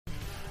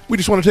We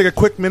just want to take a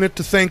quick minute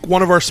to thank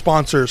one of our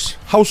sponsors,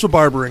 House of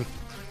Barbering.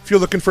 If you're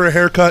looking for a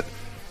haircut,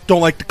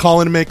 don't like to call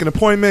in and make an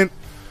appointment,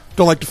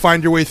 don't like to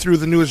find your way through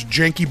the newest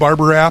janky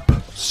barber app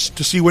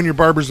to see when your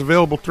barber's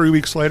available 3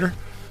 weeks later,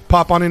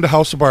 pop on into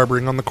House of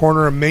Barbering on the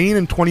corner of Main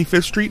and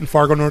 25th Street in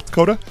Fargo, North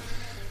Dakota.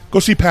 Go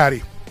see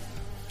Patty.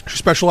 She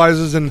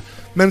specializes in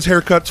men's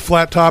haircuts,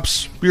 flat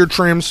tops, beard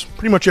trims,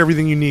 pretty much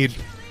everything you need.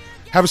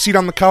 Have a seat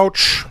on the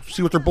couch,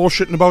 see what they're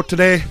bullshitting about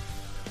today.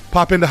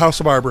 Pop into House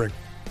of Barbering.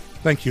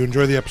 Thank you.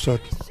 Enjoy the episode.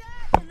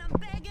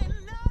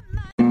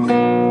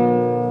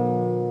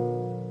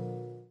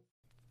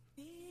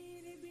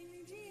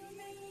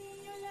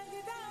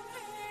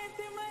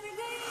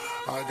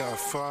 I got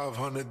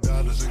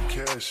 $500 in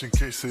cash in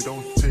case they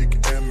don't take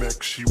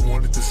Amex. She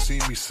wanted to see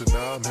me, so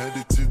now I'm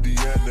headed to the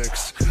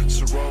annex.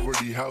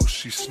 Sorority house,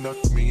 she snuck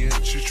me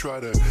in. She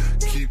tried to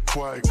keep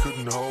quiet,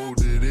 couldn't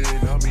hold it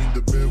in. I mean,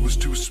 the bed was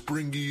too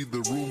springy, the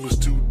room was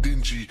too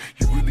dingy.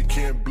 You really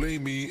can't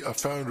blame me, I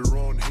found her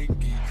on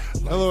Hinky.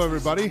 Hello,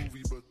 everybody,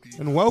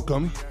 and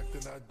welcome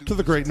to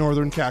the Great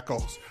Northern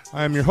Cackle.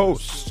 I am your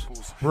host,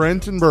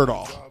 Brenton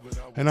Berdahl,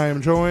 and I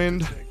am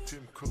joined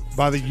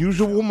by the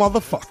usual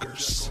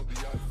motherfuckers.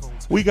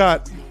 We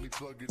got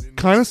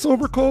kind of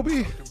sober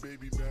Colby,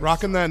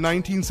 rocking that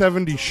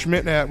 1970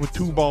 Schmidt hat with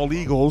two bald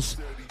eagles.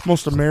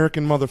 Most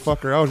American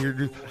motherfucker out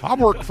here. I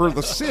work for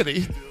the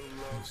city.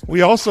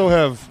 We also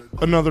have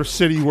another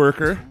city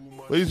worker.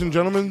 Ladies and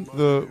gentlemen,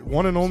 the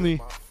one and only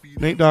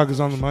Nate Dogg is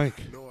on the mic.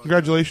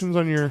 Congratulations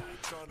on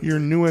your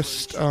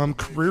newest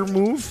career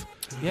move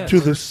to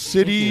the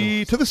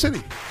city. To the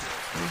city.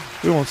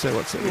 We won't say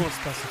what city. We won't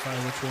specify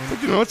which one.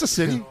 But you know, it's a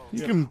city.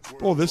 You can.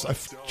 Oh, this.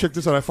 Check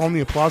this out. I found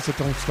the applause that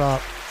don't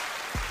stop.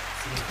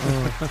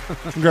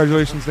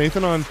 Congratulations,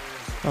 Nathan, on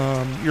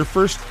your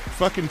first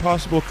fucking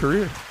possible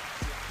career.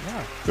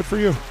 Yeah. Good for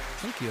you.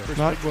 Thank you. First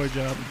big boy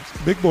job.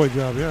 Big boy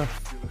job, yeah.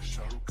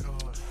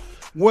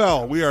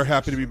 Well, we are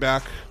happy to be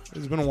back.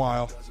 It's been a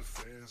while.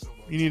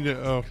 You need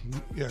to.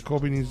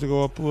 Colby needs to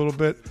go up a little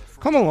bit.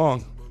 Come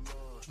along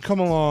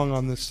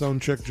on this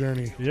sound check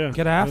journey. Yeah.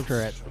 Get after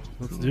it.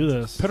 Let's do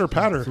this. Pitter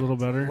patter. It's a little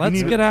better.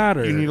 Let's get at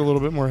her. You need a little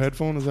bit more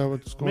headphone. Is that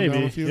what's going on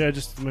Maybe. with you? Yeah,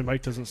 just my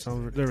mic doesn't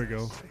sound. There we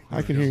go.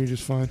 I can hear you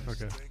just fine.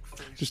 Okay.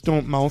 Just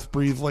don't mouth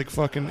breathe like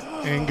fucking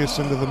Angus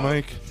into the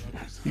mic.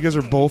 You guys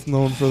are both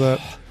known for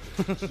that.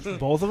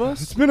 Both of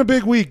us? It's been a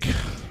big week.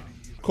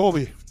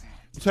 Colby,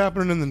 what's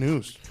happening in the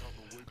news?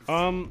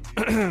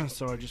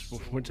 So I just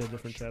went to a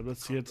different tab.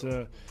 Let's see.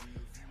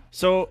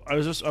 So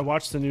I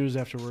watched the news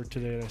after work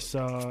today, and I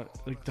saw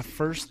like the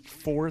first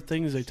four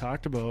things they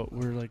talked about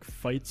were like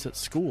fights at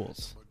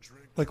schools.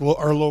 Like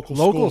our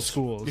local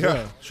schools.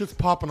 Yeah. Shit's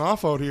popping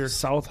off out here.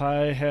 South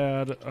High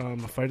had a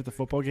fight at the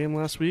football game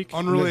last week.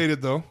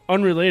 Unrelated, though.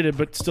 Unrelated,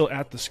 but still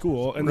at the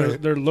school, and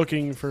Right. they're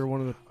looking for one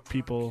of the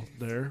people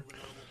there.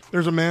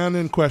 There's a man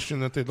in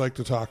question that they'd like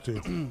to talk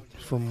to,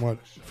 from what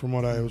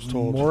I was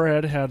told.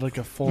 Moorhead had like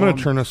a full. I'm going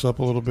to turn this up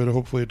a little bit.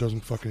 Hopefully it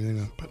doesn't fuck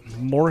anything up. But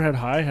Moorhead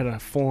High had a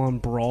full-on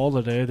brawl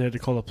today. They had to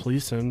call the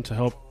police in to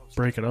help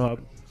break it up.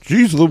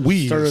 Jeez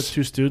Louise. Started with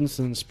 2 students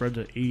and spread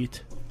to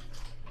 8.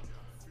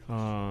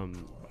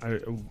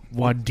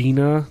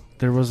 Wadena,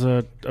 there was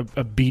a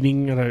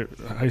beating at a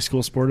high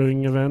school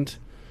sporting event.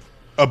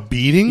 A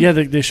beating? Yeah,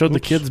 they showed the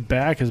kid's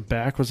back. His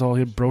back was all, he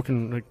had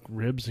broken like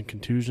ribs and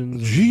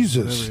contusions.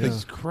 Jesus. And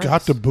They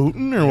got to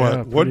booting or what?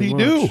 Yeah, What did he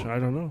do? I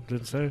don't know.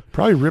 Didn't say.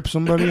 Probably rip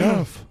somebody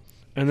off.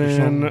 And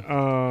then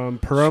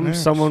Pahrump, Snacks.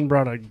 someone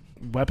brought a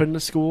weapon to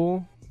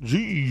school.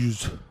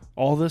 Jeez.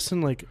 All this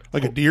in like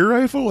a deer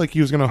rifle? Like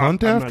he was going to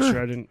hunt I'm after? not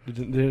sure. They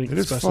didn't It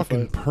is specify.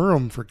 fucking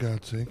Perham, for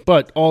God's sake.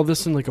 But all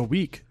this in like a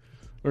week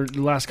or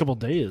the last couple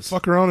days.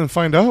 Fuck around and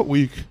find out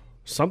week.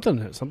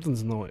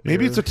 Something's in the way.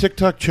 Maybe it's a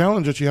TikTok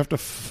challenge that you have to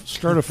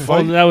start a Oh,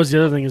 fight. that was the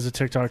other thing is a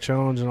TikTok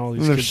challenge and all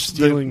these And kids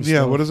stealing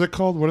yeah, stuff. what is it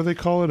called? What do they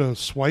call it? A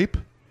swipe?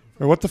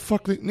 Or what the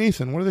fuck?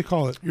 Nathan, what do they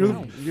call it?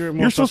 You're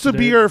more supposed to up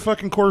be date. our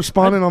fucking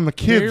correspondent on the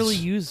kids. I barely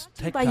use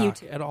TikTok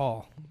YouTube. at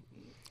all.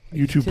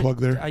 YouTube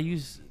plug there. I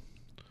use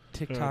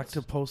TikTok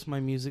to post my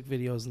music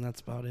videos, and that's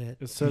about it.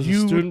 It says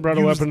You a student brought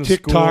a use weapon to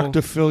TikTok school.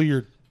 to fill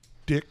your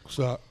dick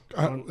suck.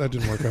 That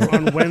didn't work out.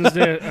 On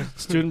Wednesday, a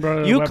student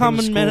brought a You weapon come to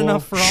and school. men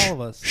enough for all of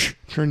us. Shh,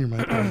 turn your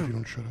mic on if you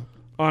don't shut up.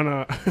 On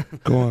a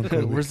Go on,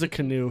 Colby. where's the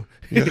canoe?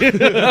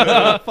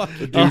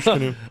 The douche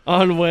canoe.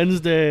 On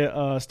Wednesday,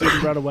 a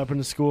student brought a weapon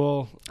to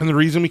school, And the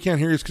reason we can't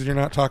hear you is because you're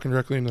not talking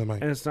directly into the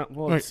mic. and it's not.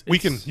 Well, All right,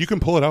 you can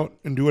pull it out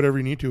and do whatever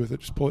you need to with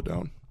it. Just pull it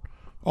down.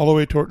 All the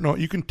way toward. No,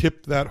 you can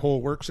tip that whole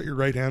works that your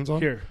right hand's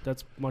on. here.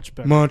 That's much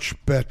better. Much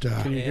better.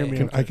 Can you hear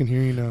me? I can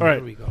hear you now. All right.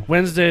 There we go.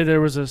 Wednesday, there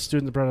was a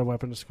student that brought a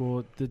weapon to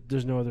school.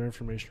 There's no other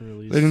information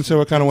released. They didn't say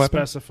what kind of weapon?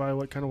 Specify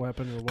what kind of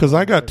weapon. Because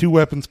I got 2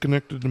 weapons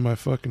connected to my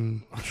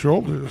fucking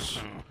shoulders.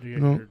 Do you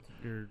No. get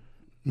your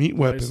Meat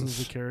license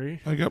weapons. to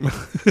carry? I got my.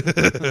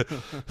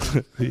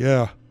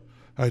 Yeah,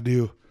 I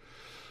do.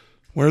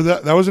 Where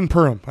that was in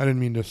Perham. I didn't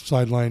mean to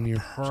sideline you.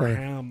 Sorry.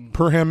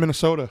 Perham,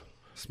 Minnesota.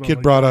 Smell Kid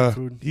like brought dog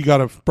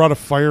food. brought a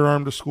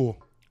firearm to school.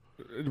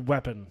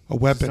 Weapon. A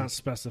weapon. It's not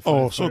specified.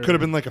 Oh, so it could have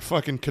been like a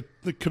fucking.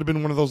 It could have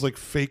been one of those like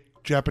fake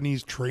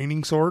Japanese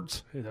training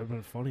swords. Hey, that'd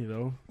been funny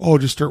though. Oh,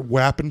 just start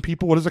whapping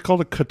people. What is it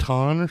called? A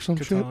katan or some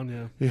shit?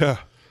 Catan, yeah. Yeah.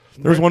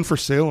 There was one for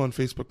sale on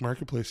Facebook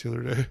Marketplace the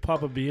other day.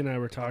 Papa B and I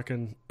were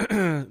talking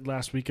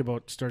last week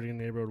about starting a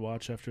neighborhood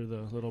watch after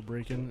the little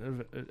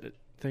break-in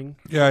thing.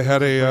 Yeah, I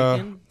had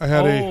yeah.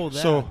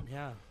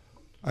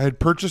 I had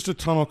purchased a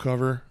tonneau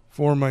cover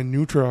for my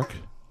new truck,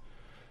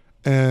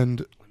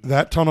 and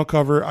that tonneau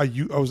cover, I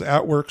was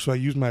at work, so I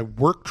used my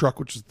work truck,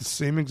 which is the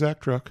same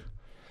exact truck,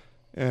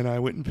 and I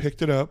went and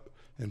picked it up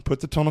and put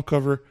the tonneau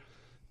cover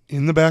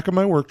in the back of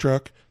my work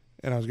truck,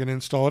 and I was going to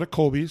install it at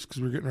Colby's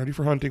because we were getting ready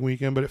for hunting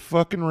weekend, but it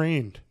fucking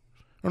rained.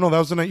 Oh, no, that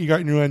was the night you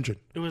got your new engine.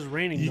 It was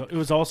raining, though. It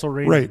was also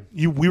raining. Right.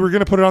 We were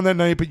going to put it on that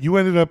night, but you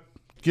ended up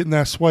getting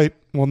that swipe.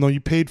 Well, no, you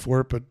paid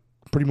for it, but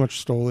pretty much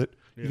stole it.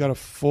 Yeah. You got a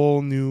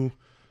full new...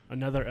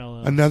 Another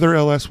LS. Another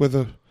LS with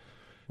a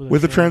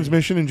tranny.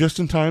 transmission, and just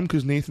in time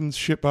because Nathan's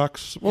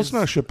shitbox. Well, it's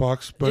not a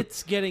shitbox, but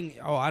it's getting.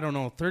 Oh, I don't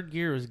know. Third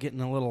gear is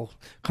getting a little.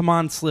 Come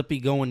on, Slippy,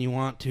 go when you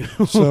want to.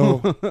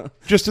 So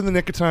just in the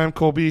nick of time,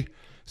 Colby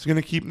is going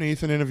to keep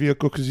Nathan in a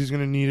vehicle because he's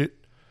going to need it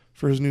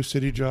for his new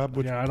city job.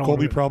 Which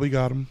Colby probably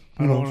got him.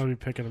 I don't want to be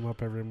picking him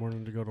up every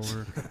morning to go to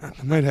work.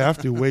 I might have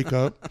to wake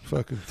up,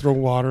 fucking throw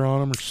water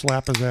on him, or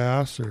slap his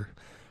ass, or.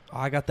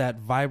 I got that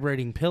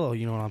vibrating pillow,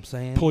 you know what I'm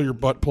saying? Pull your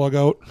butt plug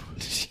out.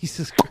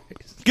 Jesus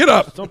Christ. Get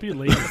up! Don't be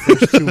late the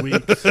first 2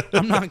 weeks.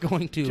 I'm not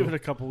going to. Give it a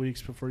couple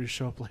weeks before you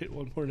show up late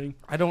one morning.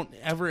 I don't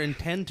ever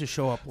intend to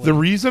show up late. The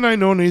reason I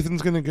know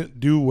Nathan's going to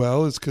do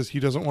well is because he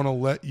doesn't want to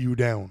let you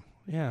down.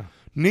 Yeah.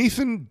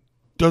 Nathan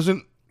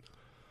doesn't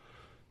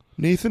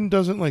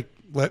like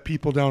let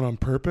people down on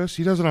purpose.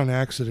 He does it on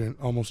accident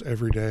almost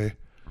every day.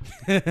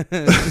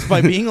 Just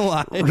by being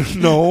alive.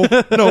 No.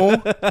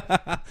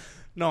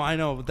 No, I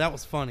know, but that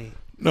was funny.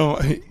 No,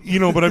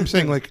 but I'm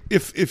saying, like,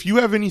 if you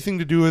have anything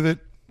to do with it,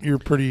 you're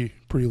pretty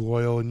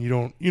loyal, and you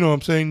don't, what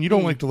I'm saying? You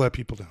don't like to let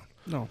people down.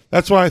 No.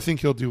 That's why I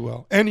think he'll do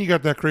well. And he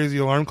got that crazy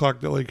alarm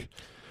clock that, like,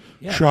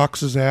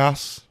 shocks his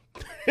ass.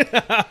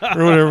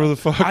 Or whatever the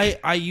fuck.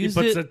 I used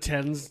he puts it. a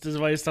TENS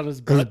device on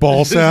his butt. His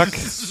ball sack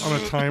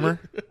on a timer.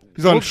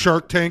 He's on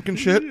Shark Tank and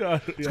shit. Yeah.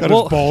 He's got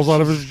his balls out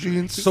of his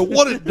jeans. So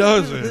what it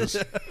does is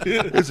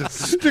it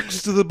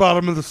sticks to the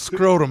bottom of the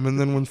scrotum, and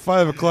then when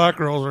 5 o'clock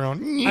rolls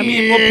around... I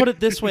mean, we'll put it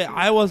this way.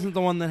 I wasn't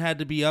the one that had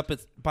to be up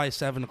by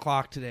 7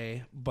 o'clock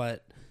today,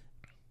 but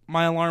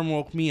my alarm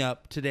woke me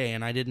up today,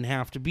 and I didn't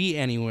have to be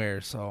anywhere.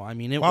 So, I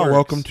mean, it works.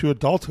 Welcome to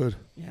adulthood.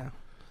 Yeah.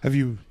 Have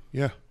you...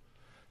 Yeah.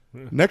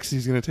 Next,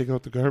 he's going to take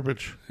out the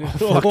garbage.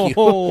 Fuck you.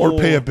 Or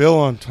pay a bill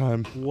on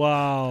time.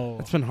 Wow.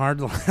 It's been hard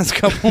the last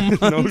couple months.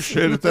 No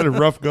shit. It's had a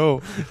rough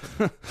go.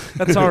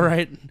 That's all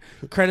right.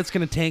 Credit's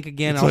going to tank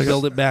again. I'll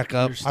build it back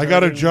up. I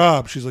got a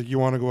job. She's like, you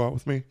want to go out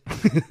with me?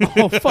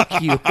 Oh,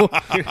 fuck you.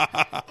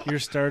 You're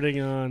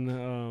starting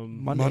on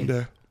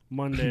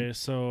Monday,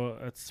 so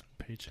that's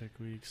paycheck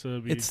week. So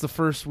it'll be, it's the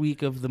first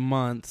week of the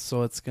month,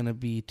 so it's going to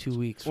be 2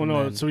 weeks from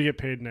then. So we get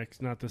paid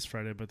not this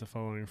Friday, but the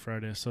following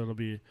Friday. So it'll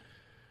be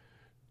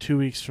 2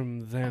 weeks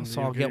from then.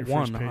 So I'll get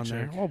one on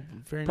there. Oh,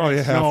 very Probably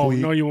nice. a half week.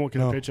 No, you won't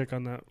get a paycheck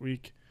on that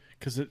week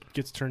because it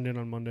gets turned in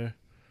on Monday.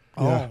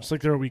 Yeah. It's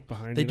like they're a week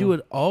behind. They do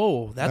it.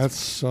 Oh, that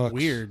sucks.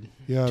 Weird.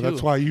 Yeah, too.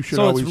 that's why you should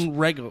so always...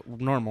 So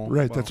it's normal.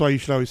 Right, well. that's why you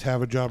should always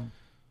have a job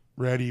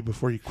ready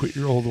before you quit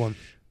your old one.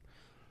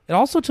 It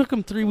also took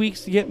them 3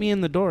 weeks to get me in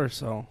the door,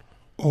 so...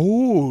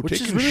 Oh, which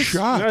taking is really,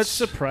 shots. That's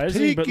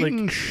surprising, but like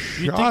you'd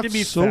think they'd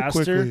be so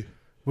faster quickly.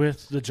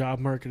 with the job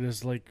market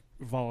as like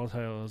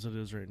volatile as it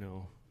is right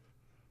now.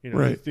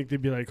 Right. I think they'd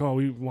be like, "Oh,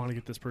 we want to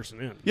get this person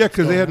in." Yeah,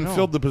 because they hadn't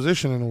filled the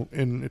position,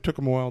 and it took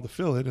them a while to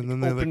fill it, and then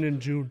they opened in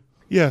June.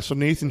 Yeah, so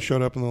Nathan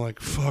showed up, and they're like,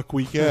 "Fuck,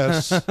 weak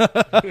ass,"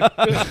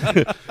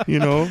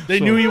 They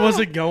knew he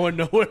wasn't going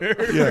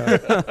nowhere.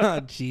 Yeah.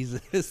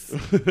 Jesus.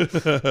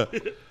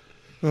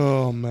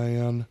 Oh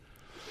man.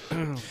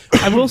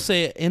 I will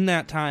say, in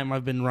that time,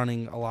 I've been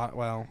running a lot.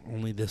 Well,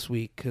 only this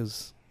week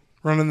because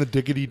running the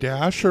Diggity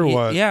Dash or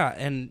what? Yeah,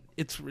 and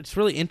it's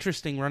really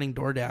interesting running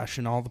DoorDash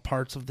in all the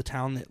parts of the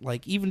town that,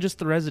 like, even just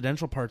the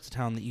residential parts of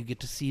town that you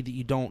get to see that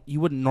you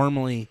wouldn't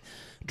normally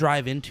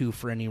drive into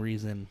for any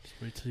reason.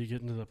 Wait till you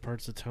get into the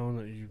parts of town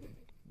that you.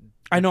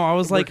 I know. I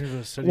was like,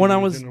 when I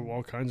was into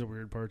all kinds of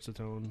weird parts of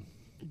town,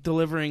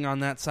 delivering on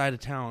that side of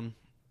town.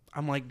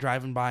 I'm like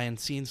driving by and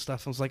seeing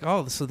stuff. I was like,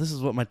 oh, so this is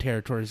what my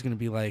territory is going to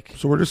be like.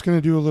 So we're just going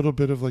to do a little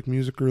bit of like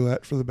music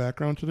roulette for the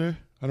background today.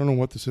 I don't know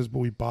what this is, but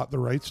we bought the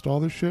rights to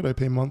all this shit. I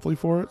pay monthly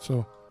for it,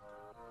 so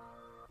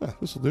yeah,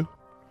 this will do.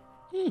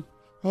 I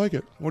like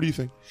it. What do you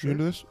think? Sure. You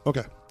into this?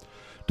 Okay.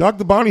 Dog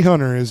the Bounty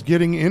Hunter is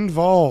getting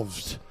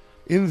involved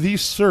in the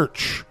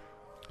search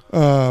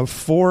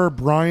for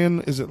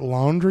Brian. Is it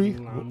Landry?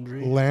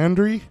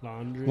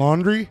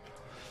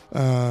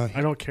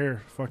 I don't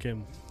care. Fuck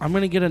him. I'm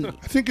going to get I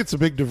think it's a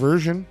big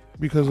diversion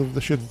because of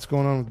the shit that's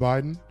going on with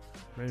Biden.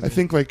 Maybe. I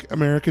think like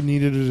America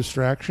needed a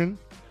distraction.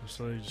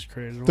 So they just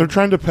created They're one.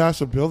 trying to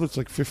pass a bill that's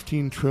like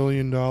 $15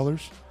 trillion.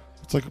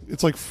 It's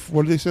like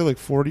what do they say? Like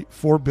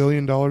 $4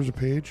 billion a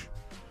page.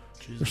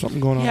 Jesus. There's something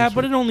going on. Yeah,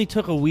 but it only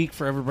took a week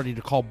for everybody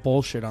to call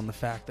bullshit on the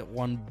fact that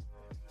one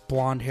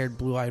blonde-haired,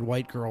 blue-eyed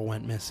white girl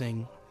went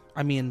missing.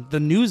 I mean, the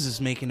news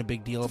is making a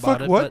big deal about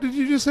Fuck, it. what but did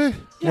you just say?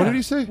 Yeah. What did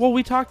he say? Well,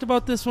 we talked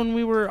about this when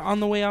we were on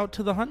the way out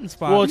to the hunting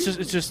spot. Well, it's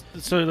just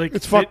so like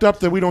It's fucked up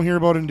that we don't hear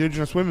about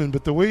Indigenous women,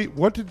 but the way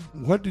what did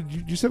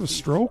you just have a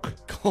stroke?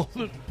 call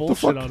it bullshit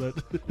fuck? on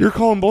it. You're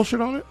calling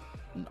bullshit on it?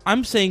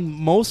 I'm saying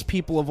most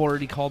people have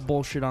already called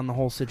bullshit on the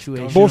whole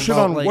situation. Bullshit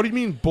about, on like, what do you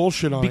mean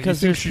bullshit on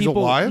because it? You there's think she's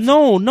people. alive?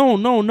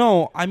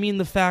 No. I mean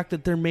the fact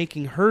that they're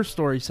making her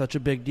story such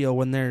a big deal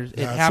when it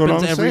That's happens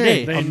what I'm every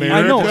saying. day. They America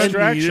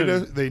I know,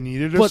 they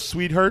needed a But-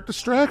 sweetheart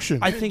distraction.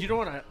 I think you know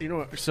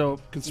what? So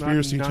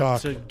Conspiracy not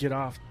talk. to get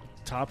off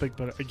topic,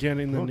 but again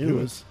in the Don't do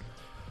news,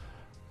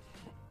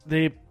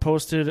 they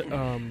posted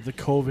the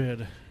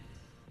COVID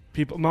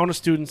amount of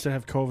students that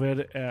have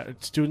COVID,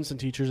 students and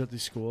teachers at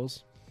these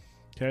schools.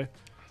 Okay,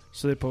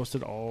 so they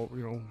posted all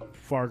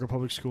Fargo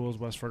Public Schools,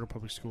 West Fargo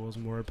Public Schools,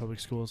 Moorhead Public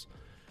Schools.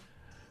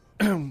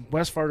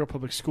 West Fargo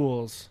Public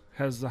Schools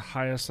has the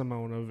highest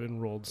amount of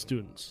enrolled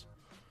students.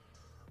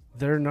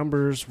 Their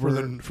numbers for were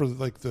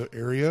the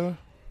area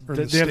or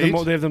they the have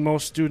state? they have the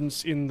most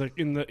students in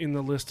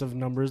the list of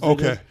numbers. They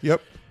Okay. did.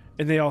 Yep.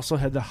 And they also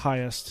had the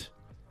highest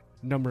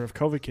number of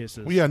COVID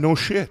cases. Well, yeah. No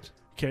shit.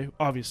 Okay,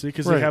 obviously,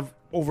 because Right. they have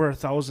over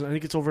 1,000. I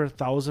think it's over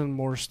 1,000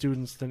 more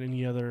students than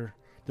any other,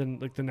 than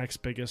like the next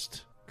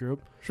biggest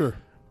group. Sure.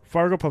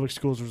 Fargo Public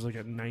Schools was like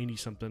at 90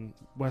 something.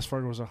 West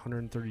Fargo was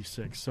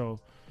 136. So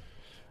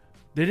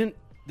they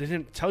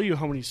didn't tell you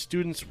how many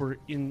students were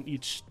in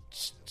each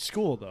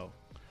school though.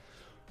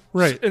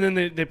 Right. And then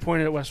they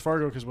pointed at West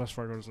Fargo because West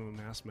Fargo doesn't have a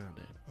mask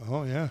mandate.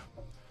 Oh yeah.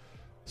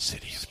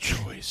 City of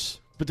choice.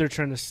 But they're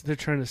trying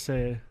to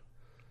say.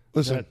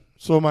 Listen, That-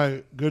 so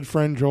my good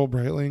friend Joel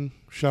Breitling,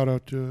 shout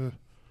out to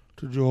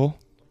Joel.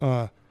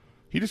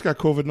 He just got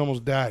COVID and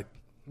almost died.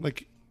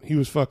 Like he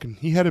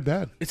had it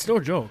bad. It's no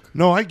joke.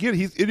 No, I get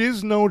it. It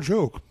is no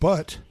joke,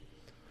 but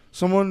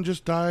someone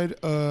just died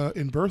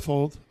in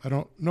Berthold. I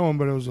don't know him,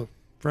 but it was a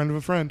friend of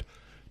a friend.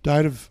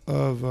 Died of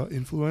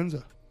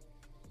influenza.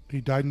 He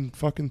died in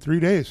fucking 3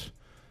 days.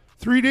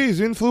 3 days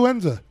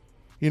influenza.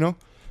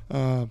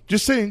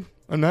 Just saying.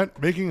 I'm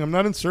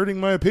not inserting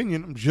my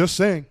opinion. I'm just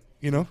saying.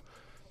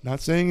 Not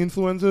saying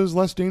influenza is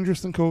less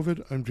dangerous than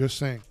COVID. I'm just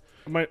saying.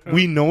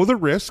 We know the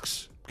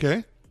risks.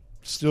 Okay.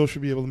 Still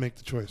should be able to make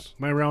the choice.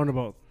 My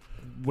roundabout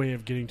way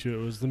of getting to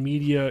it was the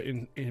media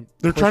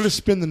They're trying to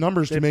spin the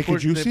numbers to make it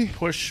juicy. They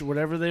push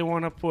whatever they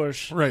want to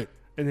push, Right.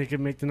 and they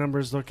can make the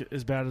numbers look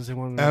as bad as they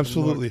want.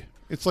 Absolutely.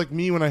 It's like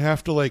me when I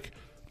have to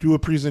do a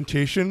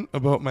presentation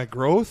about my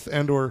growth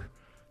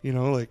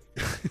like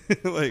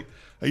like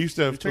I used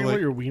to You're have talking to about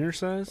your wiener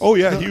size? oh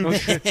yeah,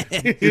 huge.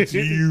 It's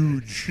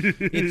huge.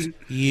 it's It's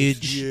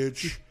huge.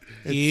 huge.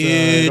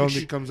 It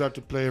only comes out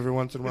to play every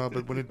once in a while,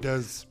 but when it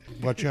does,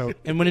 watch out.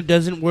 And when it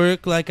doesn't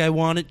work like I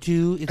want it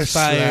to, I it's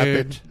slap fired.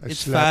 it. I It's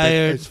slap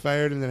fired. It's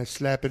fired, and then I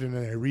slap it, and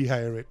then I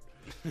rehire it.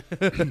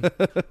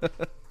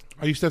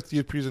 I used to have to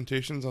give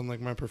presentations on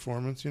my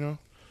performance, and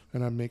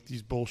I make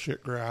these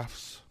bullshit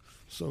graphs.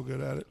 So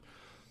good at it.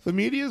 The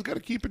media's got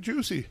to keep it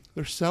juicy.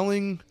 They're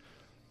selling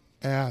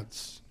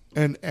ads,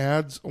 and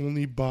ads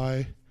only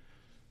buy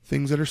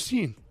things that are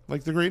seen,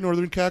 like the Great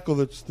Northern Cackle.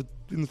 That's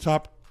in the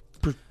top.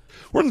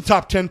 We're in the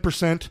top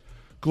 10%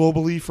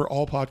 globally for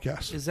all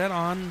podcasts Is that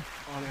on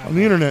on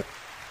the internet.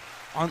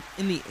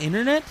 in the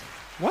internet?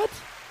 What?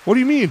 What do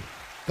you mean?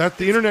 That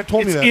the internet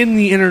told me It's that. in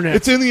the internet.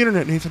 It's in the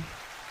internet, Nathan.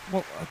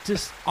 Well,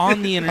 just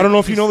on the internet. I don't know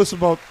if you know this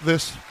about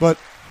this, but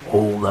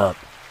Hold up.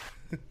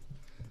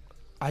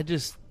 I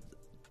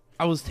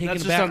was taken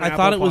That's just aback. on I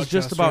thought it Apple was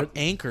just Podcasts, about right?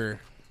 Anchor.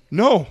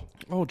 no,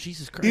 Oh,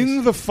 Jesus Christ.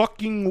 in the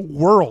fucking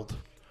world,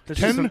 That's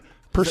just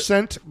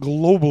 10%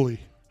 globally.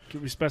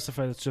 Can we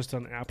specify that's just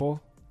on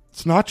Apple?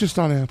 It's not just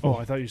on Oh, Apple.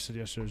 I thought you said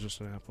yesterday it was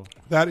just on Apple.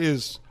 That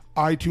is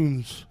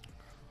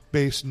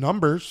iTunes-based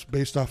numbers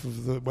based off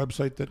of the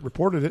website that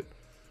reported it.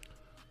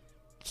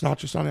 It's not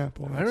just on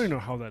Apple. I don't even know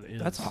how that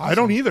is. That's I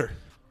don't either.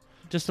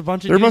 Just a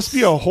bunch of There dudes- must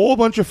be a whole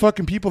bunch of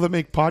fucking people that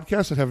make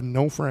podcasts that have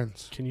no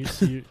friends. Can you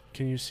see?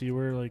 Can you see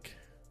where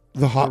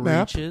The hot the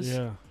map. reach is.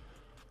 Yeah.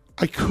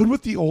 I could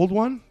with the old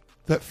one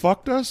that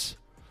fucked us,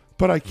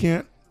 but I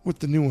can't with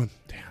the new one.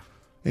 Damn.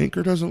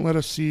 Anchor doesn't let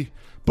us see.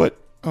 But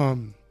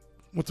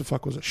what the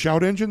fuck was it?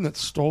 Shout Engine that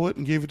stole it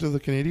and gave it to the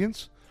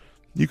Canadians.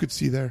 You could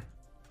see there,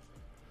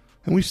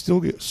 and we still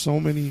get so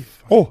many.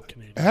 Oh,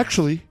 Canadians.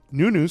 actually,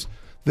 new news.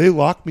 They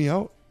locked me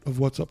out of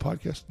What's Up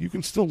podcast. You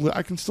can still.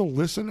 I can still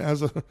listen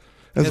as a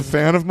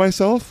fan of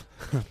myself,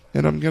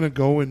 and I'm gonna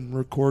go and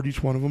record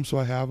each one of them so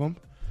I have them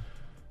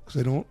because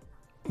I don't.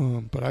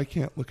 But I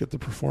can't look at the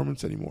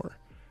performance anymore.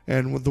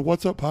 And with the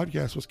What's Up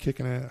podcast was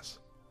kicking ass.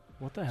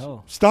 What the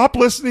hell? Stop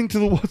listening to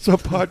the What's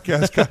Up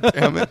podcast, God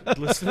damn it.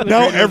 Listen to the Now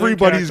Great Northern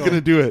everybody's Cackle.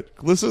 going to do it.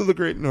 Listen to the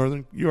Great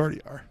Northern. You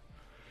already are.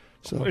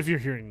 So Well, if you're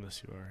hearing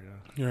this, you are. Yeah,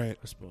 you're right.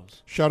 I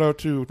suppose. Shout out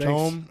to Thanks.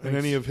 Tome and Thanks.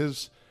 any of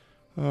his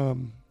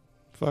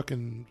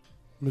fucking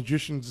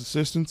magician's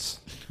assistants.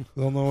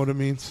 They'll know what it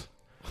means.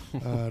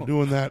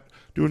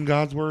 Doing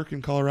God's work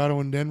in Colorado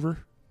and Denver.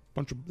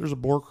 There's a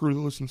Boar crew that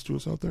listens to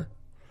us out there.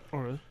 Oh,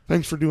 really?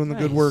 Thanks for doing the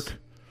good Nice. work.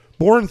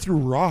 born through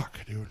rock,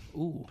 dude.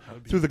 Ooh.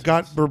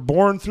 We're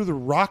born through the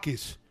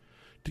Rockies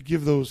to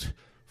give those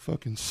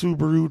fucking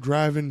Subaru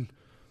driving,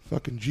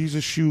 fucking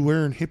Jesus shoe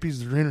wearing hippies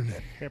their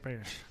internet.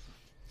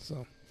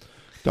 So,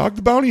 Dog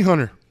the Bounty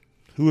Hunter,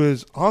 who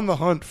is on the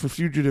hunt for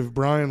fugitive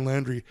Brian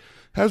Landry,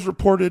 has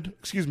reportedly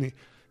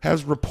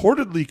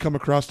come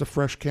across a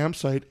fresh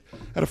campsite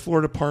at a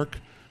Florida park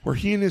where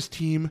he and his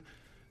team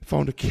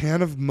found a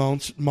can of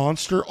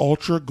Monster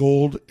Ultra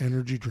Gold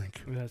energy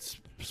drink. That's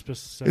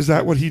specific. Is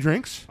that what he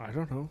drinks? I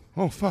don't know.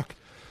 Oh, fuck.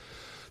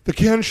 The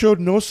can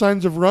showed no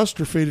signs of rust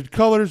or faded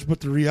colors,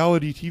 but the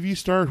reality TV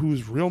star,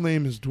 whose real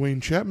name is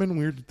Dwayne Chapman,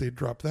 weird that they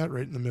dropped that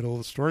right in the middle of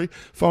the story,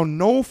 found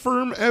no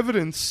firm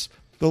evidence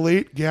the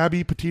late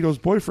Gabby Petito's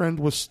boyfriend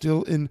was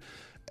still in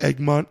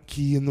Egmont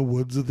Key in the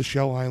woods of the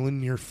Shell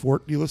Island near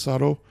Fort De Los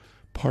Altos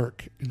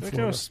Park in I think I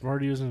Florida. was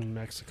smart. He was in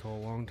Mexico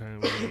a long time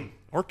ago.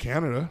 Or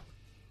Canada.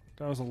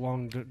 That was a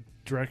long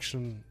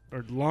direction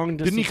or long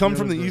distance. Didn't he come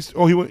from the maneuver. east?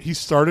 Oh, he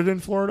started in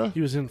Florida?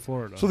 He was in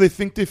Florida. So they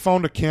think they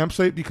found a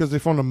campsite because they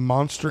found a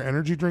Monster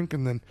energy drink,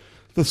 and then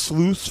the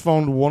sleuths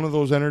found one of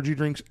those energy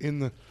drinks in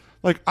the...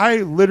 Like, I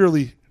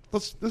literally...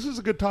 This is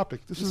a good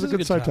topic. This is a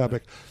good side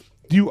topic.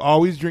 Do you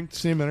always drink the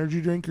same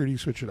energy drink, or do you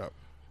switch it up?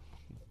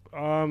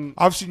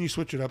 I've seen you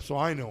switch it up, so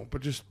I know.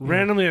 But just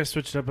randomly, I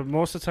switched it up. But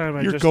most of the time,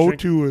 I your just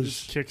go-to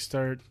is just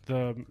Kickstart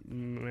the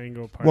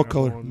mango pineapple. what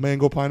color? one.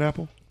 Mango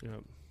pineapple. Yeah.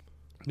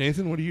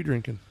 Nathan, what are you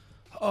drinking?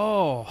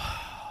 Oh,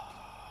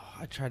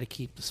 I try to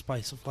keep the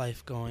spice of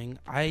life going.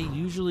 I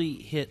usually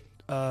hit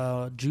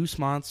Juice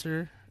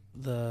Monster,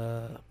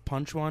 the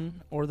punch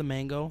one, or the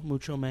mango,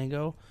 Mucho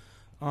Mango.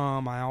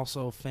 I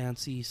also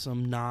fancy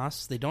some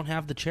Nas. They don't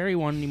have the cherry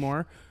one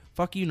anymore.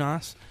 Fuck you,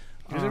 Nas.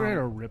 You guys ever had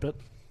a Rip It?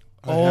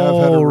 I have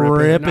had a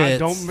Rip It. Rip It.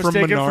 Don't From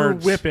mistake it for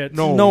Menards. Whip It.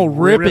 No,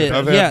 Rip Rip It. It.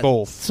 I've Yeah. had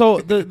both. So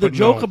the But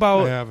joke no,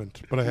 about I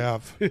haven't, but I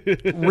have.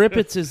 Rip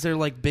Its is they're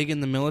like big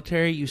in the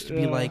military. It used to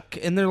be Yeah. like,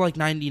 and they're like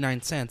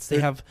 99 cents. They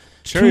have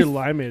Cherry two-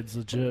 limeade's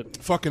legit.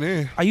 Fucking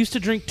A. I used to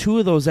drink 2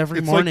 of those every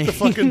It's morning. like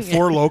the fucking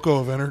Four Loko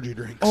of energy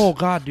drinks. Oh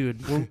God,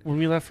 dude. When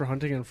we left for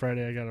hunting on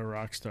Friday, I got a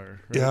Rockstar.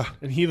 Right? Yeah.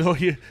 And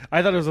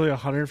I thought it was only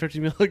 150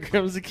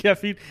 milligrams of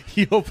caffeine.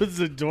 He opens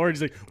the door and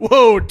he's like,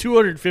 "Whoa,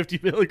 250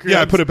 milligrams."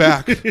 Yeah, I put it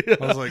back. I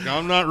was like,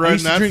 I'm not I riding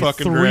used to that drink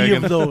fucking 3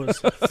 dragon. of those,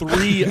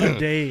 3 a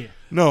day.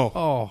 No.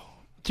 Oh,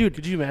 dude.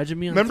 Could you imagine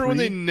me on Remember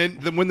 3?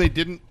 when they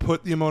didn't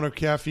put the amount of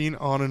caffeine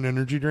on an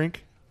energy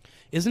drink?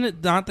 Isn't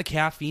it not the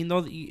caffeine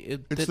though?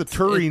 It's the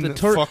taurine that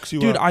fucks you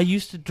dude, up. I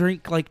used to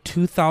drink like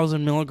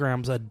 2,000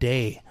 milligrams a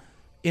day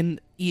in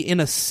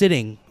a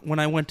sitting when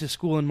I went to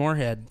school in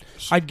Moorhead.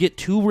 I'd get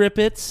 2 Rip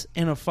Its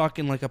and a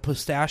fucking like a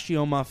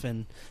pistachio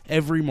muffin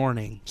every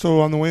morning.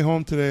 So on the way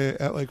home today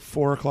at like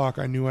 4 o'clock,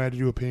 I knew I had to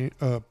do a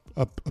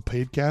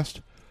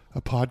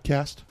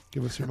podcast.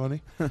 Give us your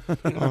money.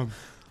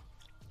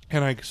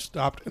 And I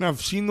stopped, and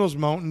I've seen those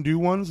Mountain Dew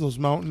ones, those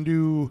Mountain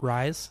Dew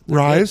Rise.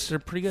 Rise. They're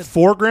pretty good.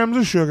 4 grams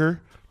of sugar,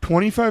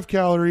 25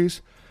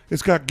 calories.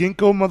 It's got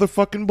ginkgo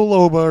motherfucking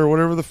biloba or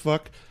whatever the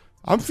fuck.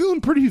 I'm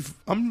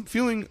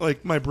feeling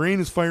like my brain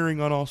is firing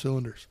on all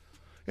cylinders.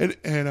 And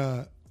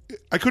I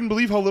couldn't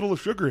believe how little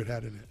of sugar it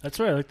had in it. That's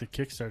why I like the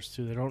Kickstarts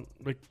too. They don't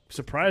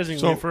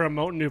surprisingly So- for a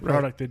Mountain Dew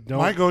product. They don't.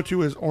 My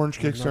go-to is orange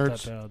they're not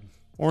Kickstarts. that bad.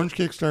 Orange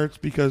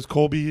Kickstarts because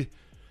Colby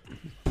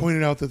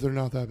pointed out that they're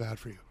not that bad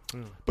for you.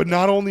 Yeah. But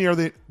not only are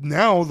they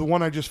now the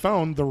one I just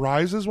found, the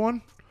Rises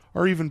one,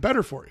 are even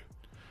better for you.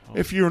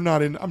 If you're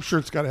not in, I'm sure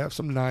it's got to have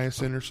some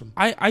niacin or some.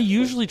 I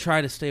usually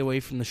try to stay away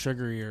from the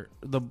sugarier,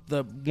 the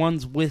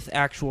ones with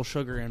actual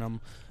sugar in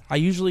them. I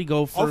usually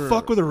go for. I'll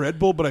fuck with a Red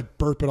Bull, but I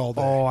burp it all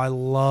day. Oh, I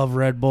love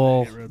Red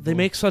Bull. I hate Red They Bull.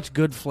 make such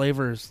good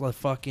flavors. Like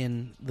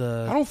fucking I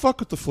the. don't fuck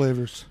with the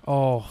flavors.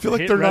 Oh, I feel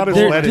like hate they're Red not as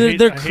Bull. letty.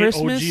 They're I hate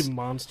Christmas. OG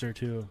Monster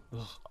too.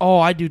 Ugh. oh,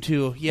 I do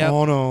too. Yeah,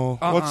 Oh no!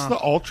 Uh-uh. What's the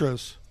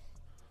ultras?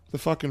 The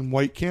fucking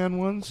white can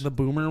ones? the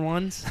boomer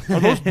ones. Are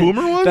those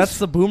boomer ones? That's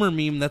the boomer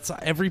meme. That's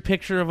every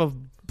picture of a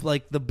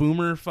like the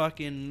boomer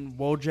fucking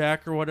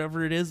Wojak or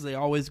whatever it is. They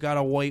always got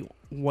a white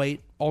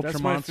ultra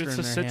That's my. monster It's in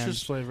a their citrus hand.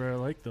 flavor. I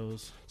like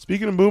those.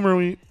 Speaking of boomer,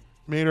 we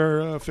made our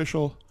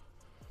official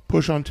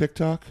push on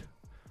TikTok.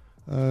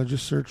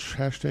 Just search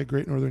hashtag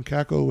Great Northern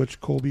Cackle,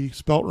 which Colby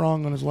spelt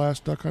wrong on his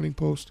last duck hunting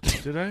post.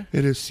 Did I?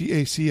 It is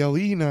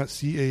CACLE, not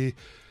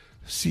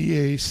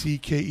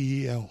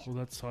CACKEL. Well,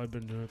 that's how I've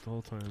been doing it the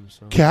whole time.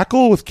 So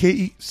Cackle with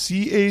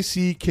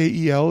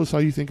CACKEL is how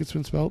you think it's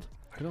been spelled?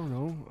 I don't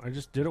know. I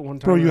just did it one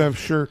time. Bro, you have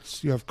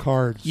shirts, you have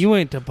cards. You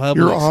went to public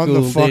You're on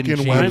the school, fucking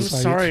didn't you? I'm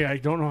website. sorry. I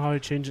don't know how I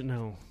change it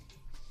now.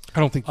 I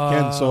don't think you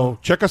can. So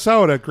check us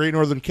out at Great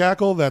Northern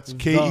Cackle. That's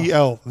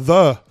KEL,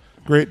 the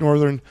Great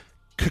Northern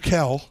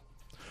Cackle.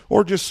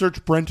 Or just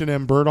search Brenton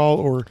M. Birdall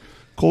or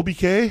Colby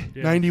K.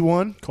 Yeah.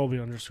 91. Colby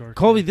 _.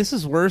 Colby, this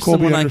is worse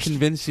Colby than when I underst-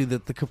 convinced you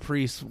that the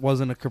Caprice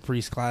wasn't a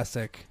Caprice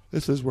Classic.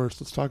 This is worse.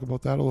 Let's talk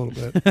about that a little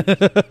bit.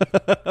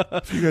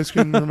 If you guys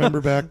can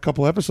remember back a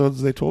couple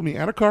episodes, they told me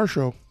at a car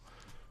show,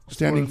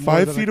 standing More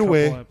 5 than a feet couple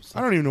away. episodes.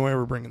 I don't even know why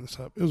we're bringing this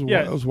up. It was,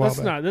 Yeah, it was a while let's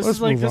back. not. This Let's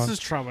is like move this on. is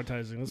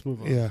traumatizing. Let's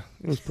move on. Yeah,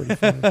 it was pretty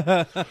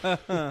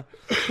funny.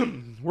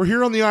 We're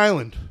here on the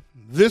island.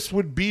 this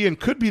would be and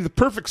could be the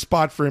perfect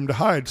spot for him to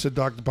hide, said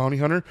Dr. Bounty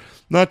Hunter.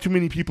 Not too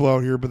many people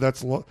out here, but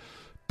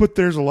but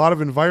there's a lot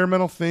of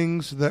environmental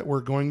things that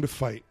we're going to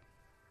fight.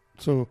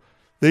 So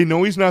they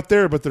know he's not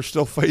there, but they're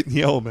still fighting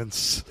the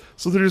elements.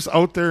 So they're just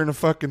out there in a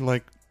fucking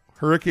like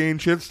hurricane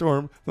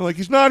shitstorm. They're like,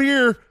 he's not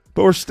here,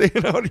 but we're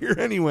staying out here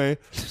anyway,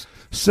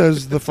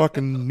 says the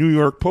fucking New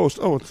York Post.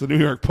 Oh, it's the New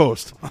York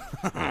Post.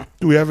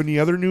 Do we have any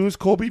other news,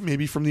 Colby?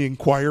 Maybe from the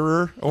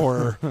Inquirer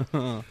or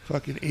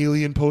fucking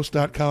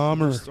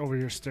alienpost.com or Just over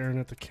here staring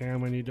at the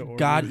cam. I need to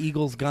order.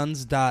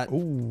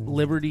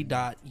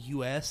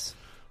 GodEaglesGuns.liberty.us.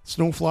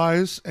 snow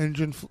flies,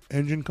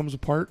 engine comes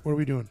apart. What are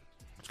we doing?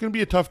 It's going to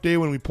be a tough day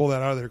when we pull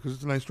that out of there because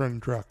it's a nice running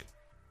truck.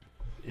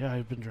 Yeah,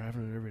 I've been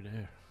driving it every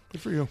day.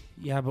 Good for you.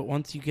 Yeah, but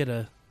once you get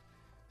a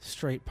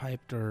straight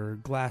piped or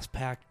glass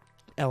packed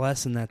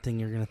LS in that thing,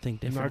 you're going to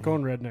think I'm differently. not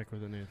going redneck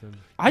with it, Nathan.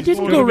 I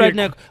didn't It's go gonna be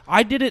redneck.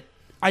 I did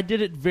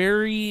it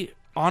very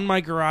on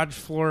my garage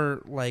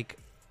floor, like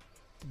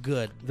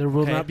good. There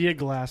will Okay? not be a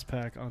glass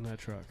pack on that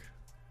truck.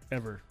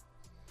 Ever.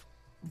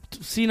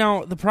 See,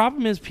 now the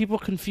problem is people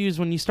confuse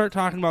when you start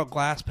talking about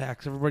glass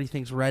packs. Everybody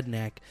thinks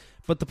redneck,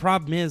 but the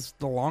problem is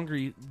the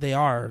longer they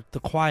are, the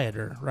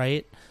quieter,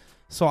 right?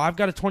 So I've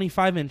got a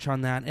 25-inch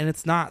on that, and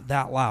it's not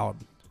that loud.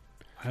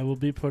 I will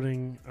be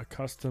putting a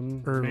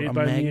custom Or made a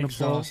by me Magnavox.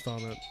 exhaust on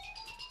it.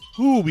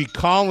 Who will be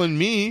calling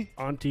me?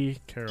 Auntie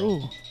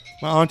Carol. Ooh,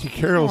 My Auntie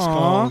Carol's Aw.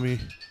 calling me.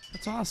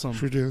 that's awesome.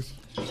 Should I do this?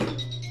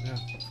 Yeah.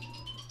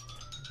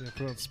 Yeah,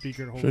 put on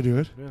speaker to hold Should I do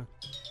it? Yeah.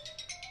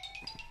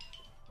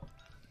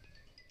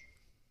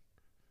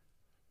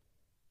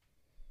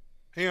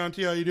 Hey,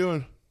 Auntie, how you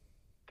doing?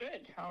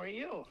 Good. How are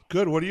you?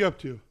 Good. What are you up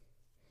to?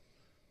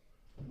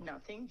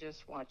 Nothing.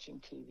 Just watching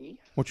TV.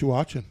 What you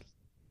watching?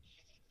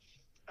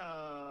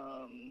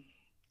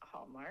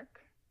 Hallmark.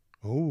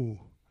 Oh,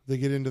 they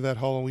get into that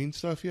Halloween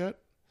stuff yet?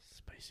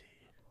 Spicy.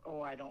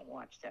 Oh, I don't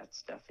watch that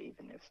stuff,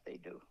 even if they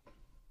do.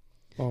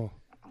 Oh,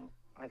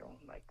 I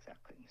don't like that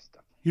kind of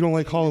stuff. you don't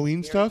like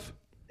Halloween scary. stuff?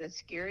 The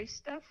scary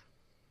stuff.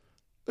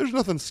 There's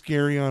nothing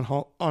scary on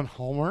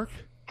Hallmark.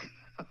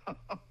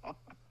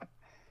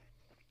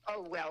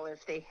 Oh well,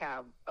 if they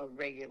have a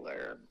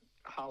regular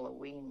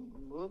Halloween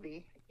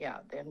movie, yeah,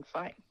 then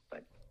fine.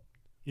 But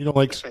You don't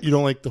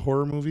like the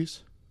horror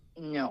movies?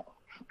 no,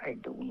 I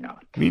do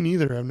not. Me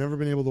neither. I've never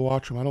been able to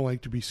watch them. I don't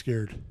like to be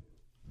scared.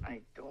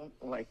 I don't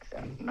like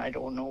that, and I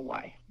don't know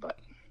why. But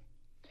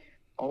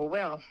oh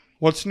well.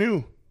 What's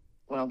new?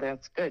 Well,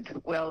 that's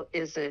good. Well,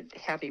 is it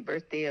Happy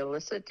Birthday,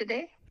 Alyssa,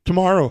 today?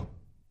 Tomorrow.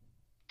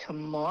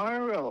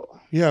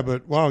 Tomorrow. Yeah,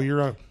 but wow, you're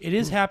up. It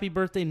is Happy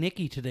Birthday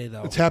Nikki today,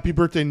 though. It's Happy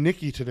Birthday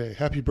Nikki today.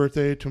 Happy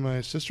birthday to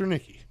my sister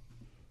Nikki.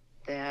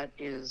 That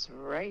is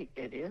right.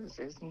 It is,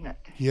 isn't it?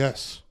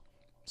 Yes.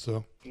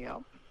 So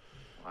Yep.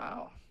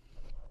 Wow.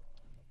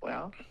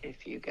 Well,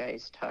 if you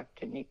guys talk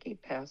to Nikki,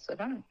 pass it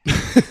on.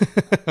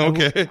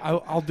 okay.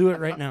 I'll do it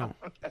right now.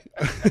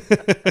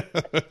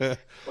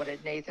 What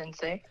did Nathan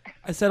say?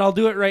 I said I'll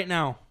do it right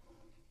now.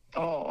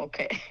 Oh,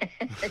 okay.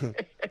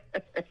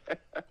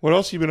 What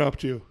else you been up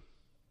to?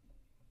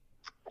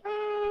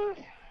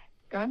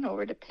 Gone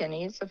over to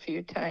Penny's a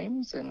few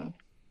times and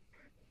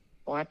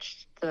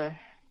watched the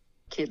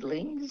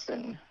kidlings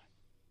and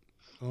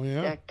Oh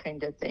yeah. that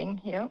kind of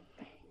thing. Yep.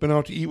 Been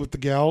out to eat with the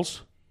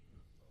gals.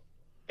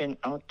 Been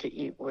out to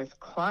eat with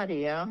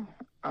Claudia.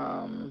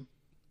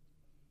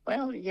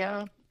 Well,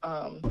 yeah.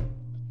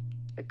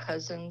 The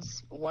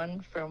cousins,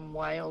 one from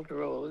Wild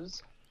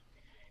Rose,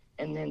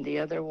 and then the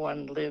other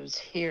one lives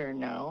here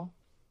now.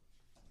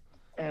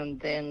 And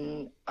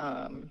then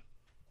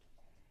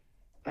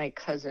my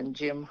cousin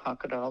Jim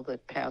Huckadall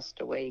that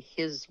passed away,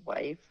 his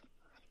wife.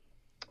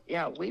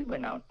 Yeah, we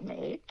went out and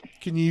ate.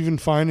 Can you even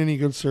find any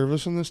good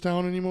service in this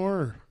town anymore?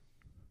 Or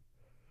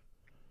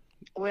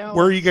Well,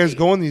 where are you guys let's see.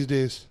 going these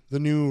days? The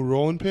new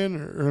rolling pin?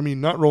 Or I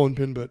mean, not rolling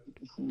pin, but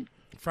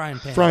Frying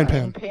pan. frying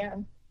pan.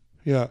 Pan?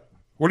 Yeah.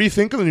 What do you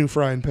think of the new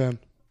frying pan?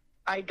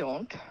 I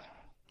don't.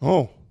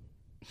 Oh,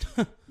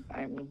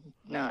 I'm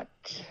not.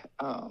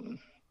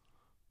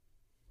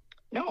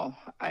 No,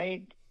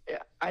 I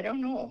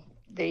don't know.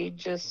 They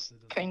just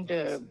kind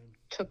of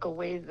took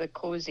away the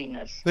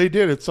coziness. they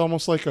did. It's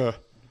almost like a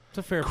It's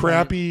a fair point.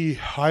 crappy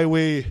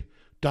highway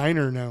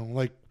diner now.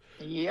 Like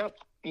Yep.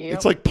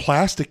 it's like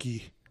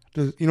plasticky.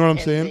 You know what I'm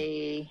and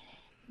saying?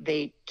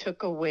 they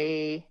took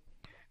away,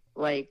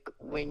 like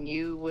when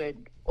you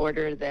would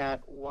order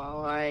that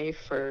walleye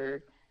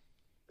for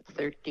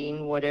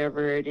 $13,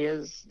 whatever it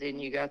is, then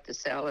you got the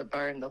salad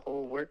bar and the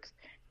whole works.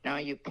 Now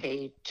you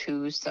pay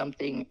 $2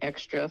 something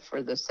extra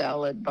for the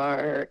salad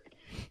bar,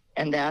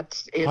 and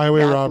that's it.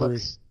 Highway that robbery.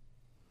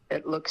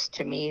 It looks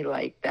to me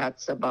like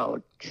that's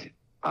about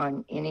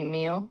on any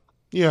meal.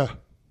 Yeah.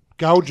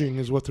 Gouging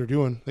is what they're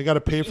doing. They got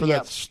to pay for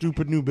Yep. that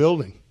stupid new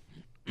building.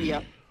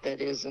 Yep,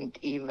 that isn't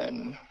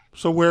even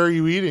So where are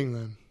you eating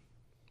then?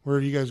 Where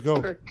do you guys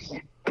go?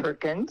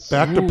 Perkins.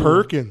 Back to Ooh.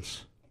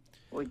 Perkins.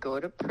 We go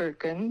to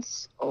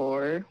Perkins,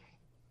 or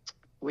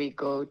we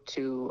go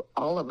to,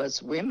 all of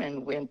us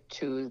women went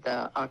to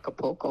the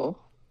Acapulco.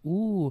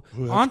 Ooh,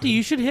 that's Auntie, good.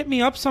 you should hit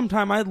me up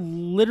sometime. I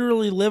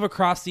literally live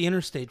across the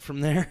interstate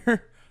from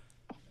there.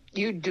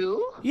 You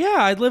do? Yeah,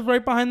 I live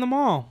right behind the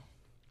mall.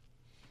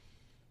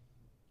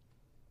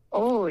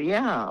 Oh,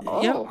 yeah.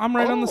 Oh, Yep, I'm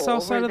right on the south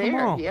over side of the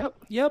there. mall. Yep.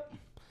 Yep.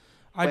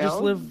 I just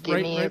Well, live give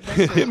right me a-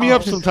 there. Hit me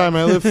up sometime.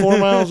 I live 4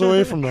 miles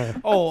away from there.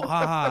 Oh,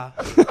 haha.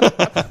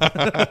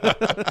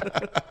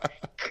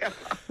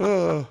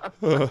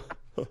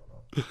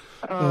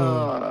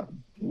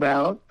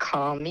 Well,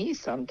 call me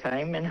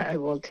sometime and I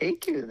will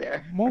take you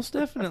there. Most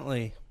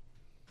definitely.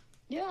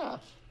 Yeah.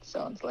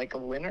 Sounds like a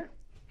winner.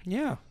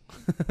 Yeah.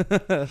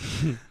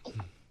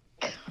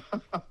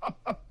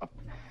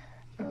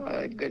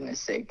 Oh, goodness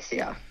sakes,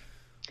 yeah.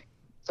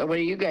 So what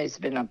have you guys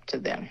been up to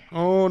then?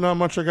 Oh, not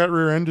much. I got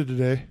rear-ended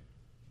today.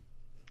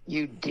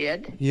 You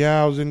did?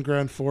 Yeah, I was in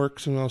Grand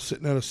Forks, and I was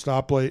sitting at a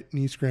stoplight in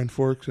East Grand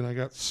Forks, and I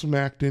got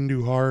smacked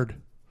into hard.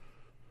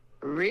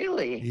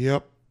 Really?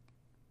 Yep.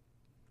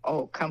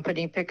 Oh,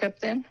 company pickup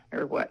then?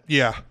 Or what?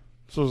 Yeah.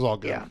 So it was all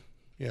good. Yeah.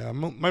 Yeah,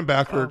 my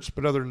back hurts,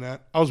 but other than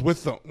that, I was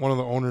with one of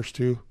the owners,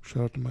 too.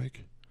 Shout out to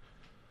Mike.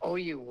 Oh,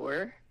 you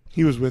were?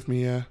 He was with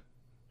me, yeah.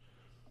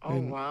 Oh,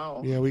 And,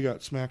 wow. Yeah, we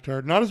got smacked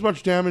hard. Not as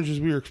much damage as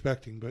we were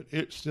expecting, but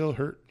it still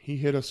hurt. He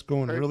hit us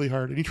going really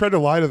hard. And he tried to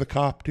lie to the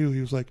cop, too. He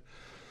was like,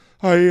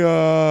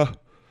 I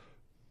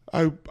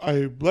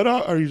let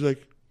out, or he's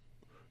like,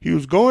 he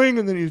was going,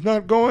 and then he's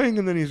not going,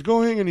 and then he's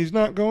going, and he's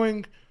not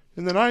going,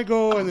 and then I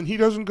go, and then he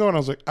doesn't go. And I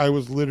was like, I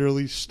was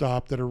literally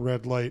stopped at a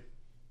red light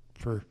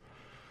for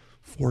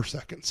 4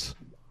 seconds.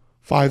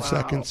 5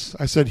 seconds.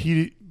 I said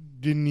he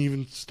didn't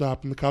even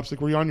stop. And the cop's like,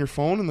 were you on your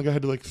phone? And the guy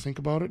had to like think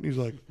about it. And he's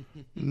like,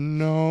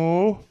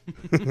 no.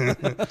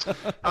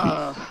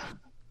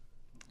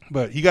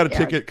 But he got a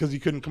ticket because he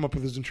couldn't come up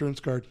with his insurance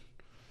card.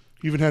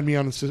 He even had me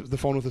on the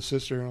phone with his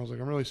sister. And I was like,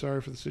 I'm really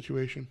sorry for the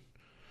situation.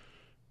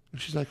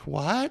 And she's like,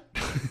 what?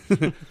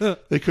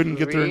 They couldn't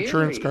get their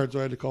insurance Really? card, so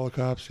I had to call the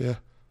cops. Yeah.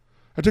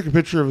 I took a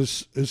picture of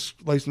his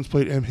license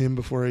plate and him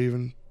before I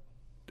even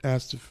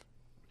asked if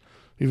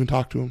even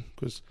talked to him,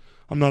 because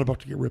I'm not about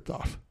to get ripped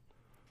off.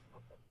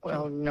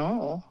 Well,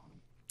 no.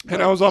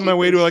 And I was on my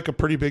way to like a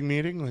pretty big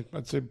meeting. Like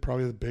I'd say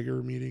probably the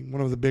bigger meeting,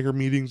 one of the bigger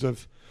meetings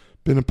I've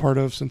been a part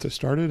of since I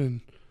started.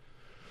 And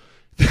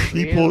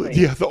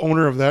Really? the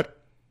owner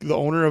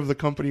of the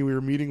company we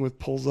were meeting with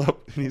pulls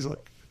up and he's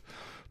like,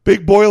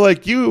 big boy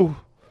like you,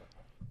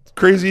 it's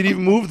crazy you'd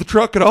even move the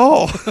truck at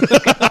all.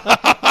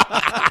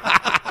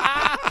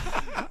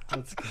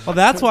 Well,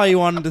 that's why you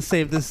wanted to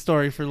save this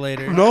story for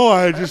later. No,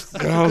 I was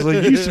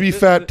like, you used to be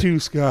fat too,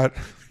 Scott.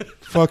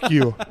 Fuck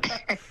you.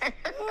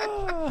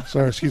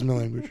 Sorry, excuse my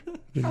language.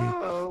 Didn't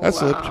mean. That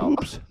slipped. wow.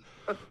 Oops.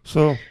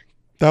 So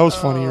that was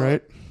funny,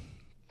 right?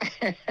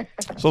 So I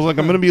was like,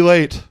 I'm going to be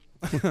late.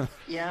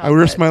 Yeah. I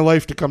risked my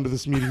life to come to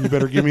this meeting. You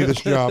better give me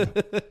this job.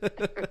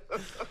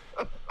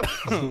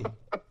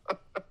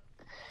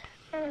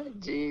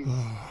 Geez.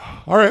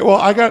 All right. Well,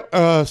 I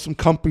got some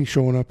company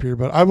showing up here,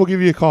 but I will give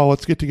you a call.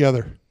 Let's get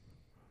together.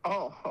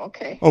 Oh,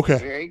 okay. Okay.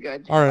 Very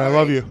good. All right. I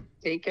love you.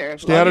 Take care.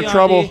 Stay out of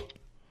trouble. Auntie.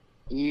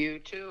 You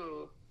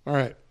too. All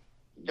right.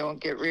 Don't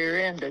get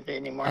rear-ended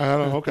anymore. I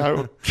don't know. Okay. I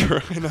will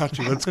try not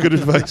to. That's good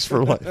advice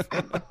for life.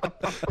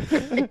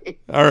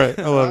 All right.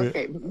 I love you.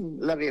 Okay.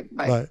 Love you.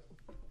 Bye. Bye.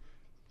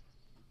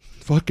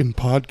 Fucking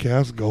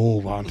podcast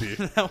gold, Auntie.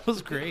 That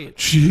was great.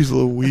 Jeez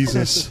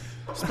Louises.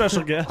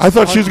 Special guest. I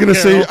thought she was gonna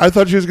say. Carol. I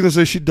thought she was gonna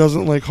say she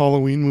doesn't like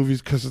Halloween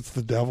movies because it's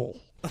the devil.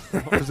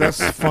 'Cause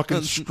that's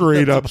fucking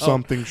straight up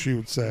something she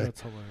would say. That's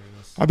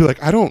hilarious. I'd be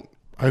like, I don't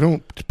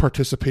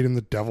participate in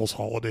the devil's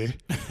holiday.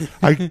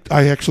 I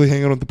actually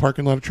hang out at the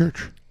parking lot of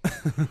church,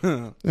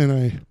 and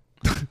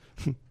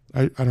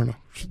I don't know.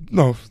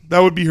 No, that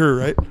would be her,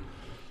 right?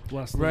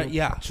 Bless Right, little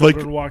yeah. Like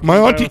children walking my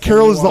by auntie with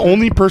Carol is the water.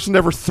 only person to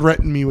ever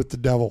threaten me with the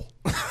devil.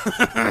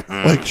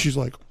 Like she's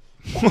like,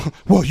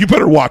 well, you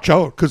better watch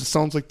out because it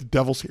sounds like the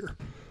devil's here.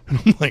 And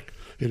I'm like,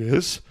 it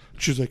is.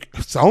 She's like,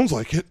 it sounds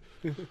like it.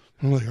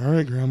 I'm like, all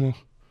right, Grandma,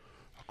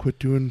 I'll quit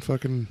doing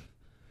fucking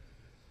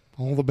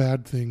all the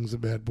bad things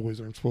that bad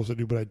boys aren't supposed to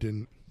do, but I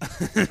didn't.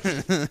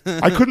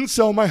 I couldn't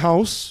sell my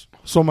house.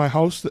 So my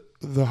house,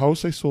 the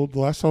house I sold, the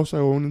last house I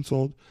owned and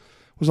sold,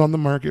 was on the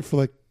market for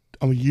like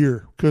a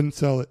year. Couldn't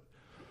sell it.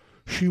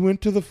 She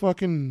went to the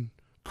fucking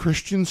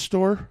Christian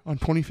store on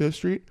 25th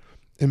Street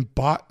and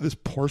bought this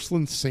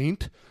porcelain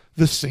saint,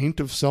 the saint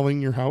of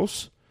selling your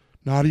house.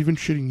 Not even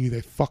shitting you.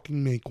 They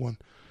fucking make one.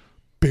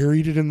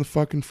 Buried it in the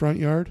fucking front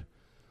yard.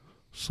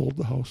 Sold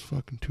the house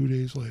fucking 2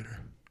 days later.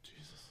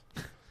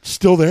 Jesus.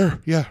 Still there.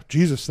 Yeah,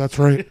 Jesus, that's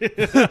right.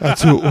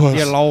 That's who it was.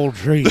 Dear Lord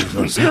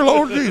Jesus. Dear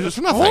Lord Jesus.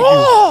 No, thank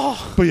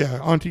you. But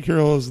yeah, Auntie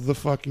Carol is the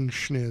fucking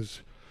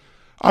schniz.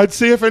 I'd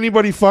say if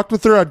anybody fucked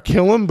with her, I'd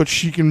kill him, but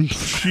Sick the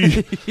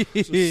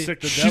she's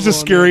devil the in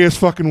scariest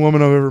fucking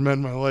woman I've ever met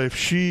in my life.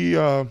 She,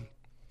 God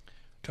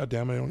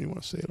damn, I don't even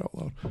want to say it out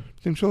loud.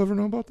 Think she'll ever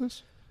know about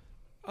this?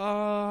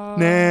 Nah,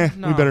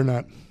 no. we better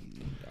not.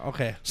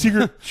 Okay.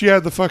 Secret, she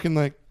had the fucking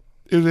like,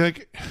 it was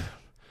like,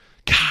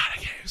 God, I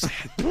can't even say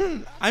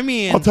it. I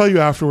mean, I'll tell you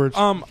afterwards.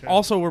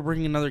 also we're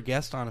bringing another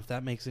guest on if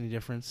that makes any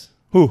difference.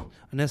 Who?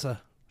 Anissa.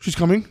 She's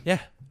coming? Yeah.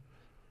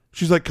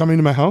 She's like coming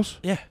to my house?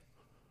 Yeah.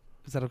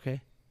 Is that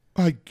okay?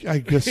 I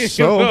guess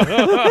so.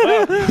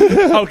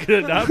 How could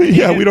it not be?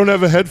 Yeah, we don't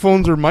have a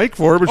headphones or mic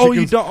for her, but Oh, she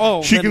you can, don't?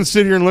 Oh, she then- can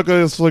sit here and look at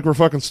us like we're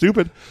fucking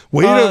stupid.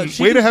 Way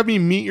to have me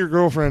meet your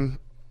girlfriend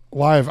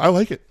live. I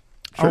like it.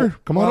 Sure. Oh,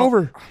 Come on well-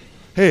 over.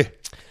 Hey,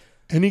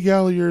 any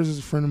gal of yours is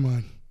a friend of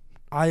mine.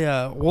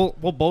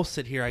 We'll both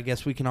sit here. I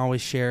guess we can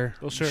always share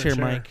We'll share.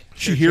 mic.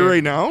 She here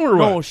right now or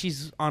No, what?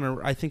 she's on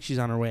her. I think she's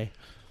on her way.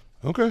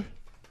 Okay.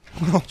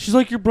 She's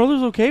like, your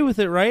brother's okay with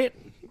it, right?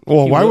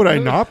 Well, He why would I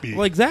would- not be?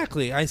 Well,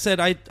 exactly. I said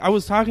I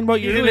was talking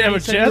about You you. didn't have a and you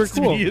said you were chance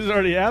to cool. be. It's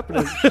already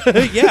happening.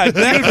 Yeah,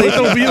 exactly.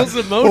 The wheels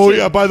in motion. Oh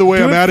yeah. By the way,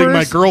 Do I'm it adding my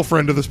first.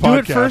 girlfriend to this Do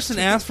podcast. it first and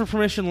ask for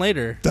permission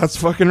later. That's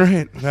fucking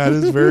right. That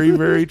is very,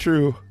 very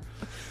true.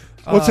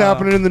 What's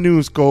happening in the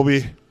news,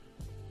 Colby?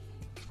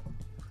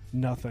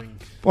 Nothing.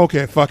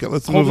 Okay, fuck it.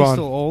 Let's Colby's move on.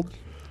 still old.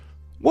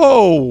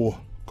 Whoa,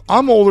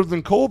 I'm older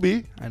than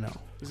Colby. I know.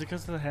 Is it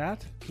because of the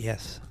hat?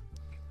 Yes.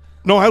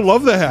 No, I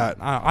love the hat.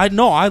 I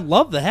know. I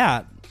love the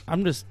hat.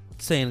 I'm just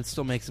saying it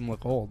still makes him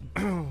look old.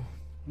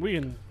 We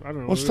can. I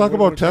don't know. Let's What- talk what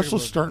about are we talking Tesla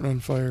about? starting on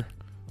fire.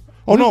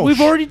 Oh no, We've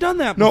already done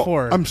that no.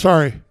 before. I'm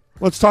sorry.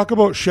 Let's talk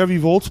about Chevy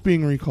Volts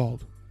being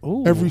recalled.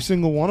 Ooh. Every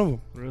single one of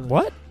them. Really?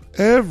 What?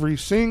 Every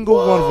single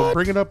one of them.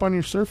 Bring it up on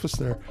your Surface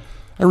there.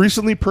 I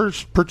recently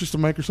purchased a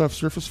Microsoft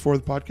Surface for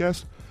the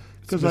podcast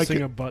because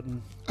Missing a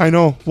button. I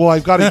know. Well,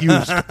 I've got it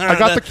used. I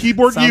got the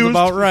keyboard Sounds used.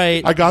 about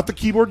right. I got the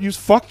keyboard used.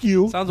 Fuck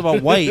you. Sounds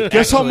about white.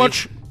 Guess how actually.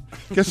 much?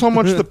 Guess how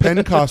much the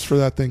pen costs for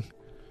that thing?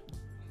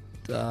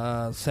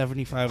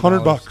 $75.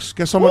 $100.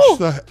 Guess how much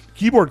the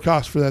keyboard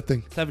costs for that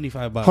thing?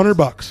 $75.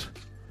 $100.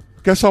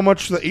 Guess how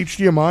much the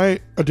HDMI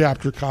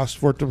adapter costs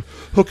for it to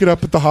hook it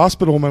up at the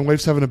hospital when my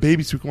wife's having a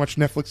baby so we can watch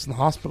Netflix in the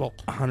hospital?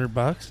 $100.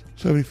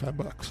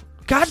 $75.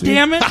 God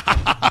damn it!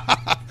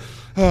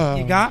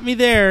 You got me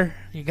there.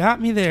 You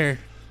got me there.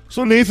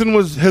 So Nathan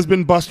has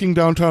been busking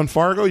downtown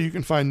Fargo. You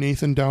can find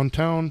Nathan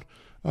downtown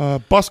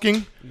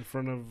busking In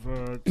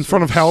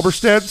front of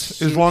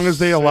Halbersted's as long as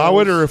they allow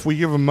it, or if we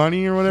give them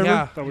money or whatever.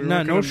 Yeah. Thought we No,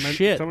 weren't no gonna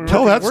shit. thought we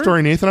Tell weren't that gonna-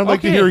 story, Nathan. I'd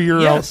like to Okay, hear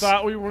your yes.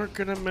 Thought we weren't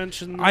going to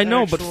mention. The I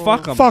know, but actual-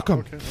 fuck 'em. Fuck them,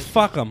 Okay.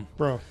 Fuck them.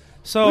 bro.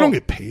 So We don't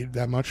get paid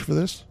that much for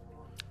this.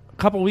 a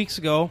couple weeks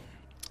ago,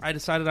 I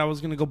decided I was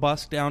going to go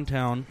busk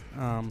downtown.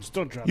 Just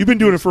don't drop You've been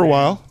doing it for a man.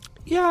 while.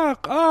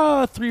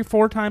 Yeah, 3 or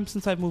 4 times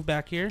since I've moved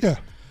back here. Yeah.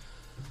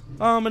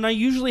 And I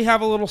usually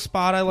have a little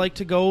spot I like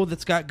to go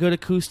that's got good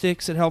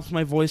acoustics. It helps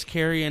my voice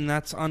carry, and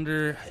that's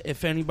under,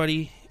 if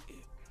anybody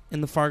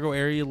in the Fargo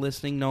area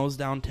listening knows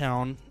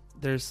downtown,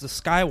 there's the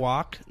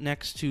Skywalk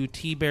next to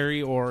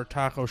Tea-Berry or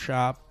Taco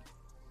Shop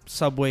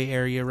subway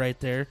area right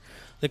there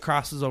that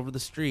crosses over the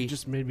It street.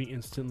 just made me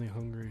instantly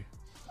hungry.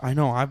 I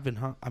know, I've been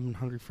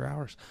hungry for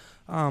hours.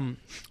 I've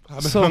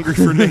been So- hungry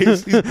for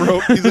days. He's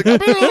broke. He's like, I've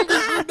been hungry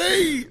for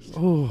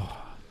days.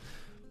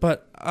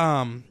 But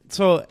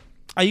so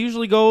I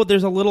usually go.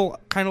 There's a little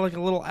kind of like a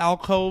little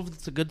alcove.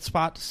 It's a good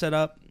spot to set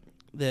up.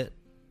 That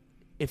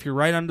if you're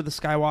right under the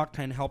Skywalk,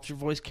 kind of helps your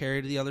voice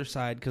carry to the other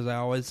side. Because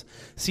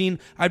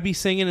I'd be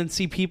singing and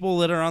see people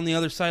that are on the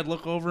other side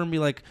look over and be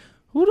like,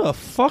 "Who the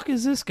fuck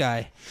is this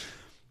guy?"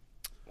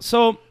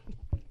 So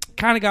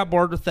kind of got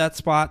bored with that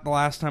spot the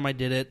last time I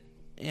did it.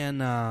 And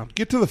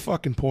Get to the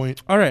fucking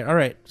point. all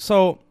right.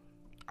 So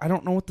I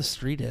don't know what the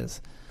street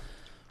is.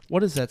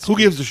 What is that street?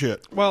 Who gives a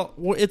shit? Well,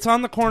 it's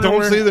on the corner. Don't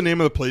where- say the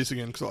name of the place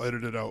again because I'll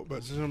edit it out. But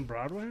Is it on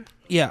Broadway?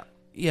 Yeah.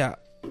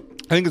 I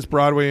think it's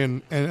Broadway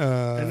and In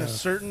a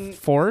certain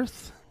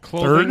Fourth.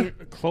 clothing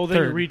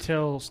Third.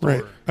 retail store.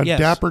 right, a Yes.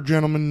 dapper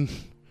gentleman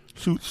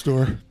suit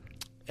store.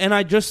 And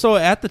I just so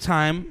at the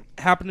time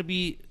happened to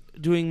be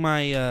doing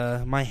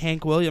my my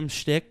Hank Williams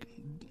shtick,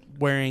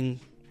 wearing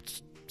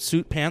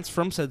suit pants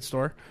from said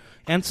store,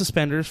 and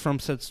suspenders from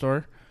said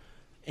store,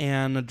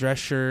 and a dress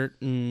shirt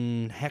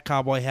and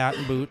cowboy hat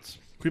and boots.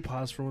 Can we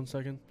pause for 1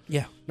 second?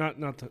 Yeah. Not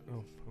the.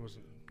 Oh, I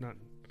wasn't. Not.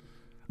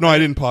 No, I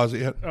didn't pause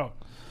it yet. Oh.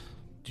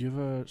 Do you have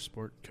a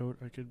sport coat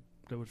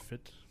that would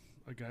fit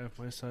a guy of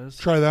my size?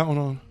 Try that one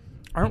on.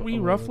 Aren't we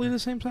Oh, roughly okay. the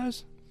same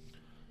size?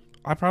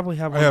 I probably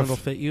have I one have- that'll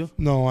fit you.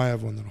 No, I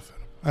have one that'll fit.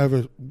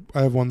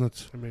 I have one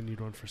that's. I may need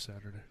one for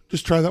Saturday.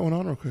 Just try that one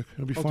on real quick.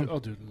 It'll be I'll fun. do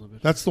it in a little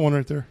bit. That's the one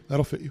right there.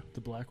 That'll fit you.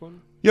 The black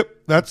one? Yep,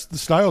 that's the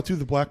style too.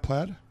 The black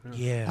plaid.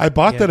 Yeah. I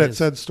bought yeah, that it at is.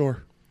 said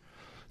store.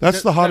 That's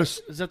Is the that-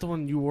 hottest. Is that the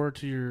one you wore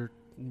to your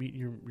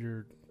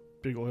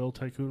big oil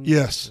tycoon?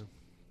 Yes.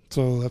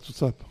 So that's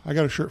what's up. I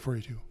got a shirt for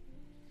you too.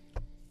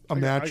 A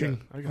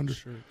matching. I got under.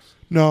 shirts.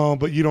 No,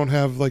 but you don't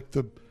have like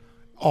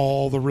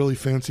all the really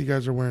fancy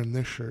guys are wearing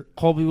this shirt.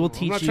 Colby, we'll I'm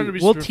teach not you. trying to be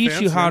We'll super teach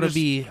you fancy, how I'm to just-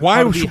 be. Why how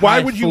to would be you- why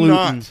would you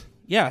highfalutin. not?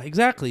 Yeah,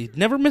 exactly.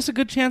 Never miss a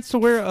good chance to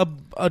wear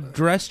a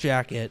dress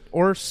jacket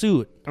or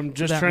suit. I'm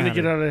just that trying to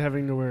get matter. out of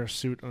having to wear a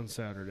suit on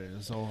Saturday.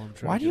 That's all I'm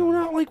trying Why to do you get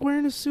out not like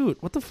wearing a suit?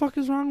 What the fuck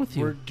is wrong with of.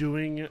 We're you?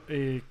 doing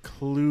a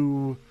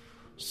Clue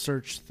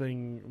search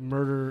thing,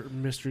 murder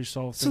mystery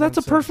solve thing. So that's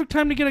a on Saturday. perfect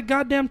time to get a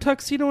goddamn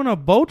tuxedo and a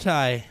bow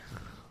tie.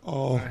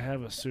 Oh, I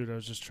have a suit. I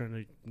was just trying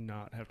to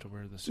not have to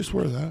wear this. just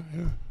wear that.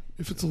 Yeah.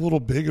 If it's a little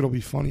big, it'll be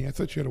funny. I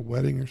thought you had a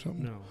wedding or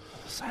something. No.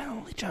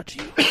 Silently judge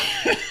you.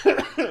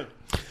 I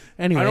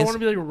Anyways, don't want to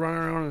be like running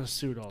around in a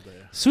suit all day.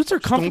 suits are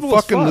Don't comfortable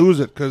as fucking fuck. lose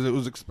it because it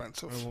was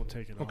expensive. I won't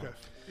take it Okay. off.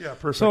 Yeah,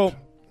 perfect. So, So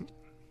you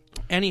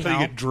anyhow,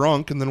 get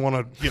drunk and then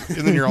and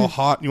then you're all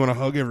hot and you want to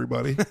hug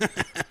everybody.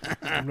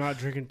 I'm not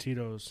drinking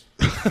Tito's.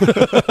 If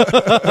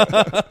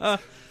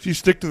you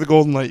stick to the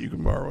Golden Light, you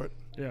can borrow it.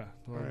 Yeah.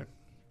 Well, All right.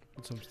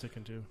 that's what I'm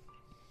sticking to.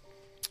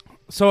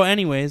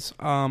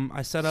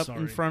 I set up in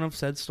Sorry. front of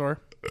said store.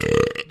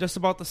 Just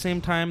about the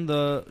same time,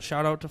 the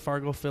shout out to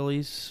Fargo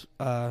Phillies.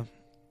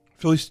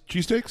 Phillies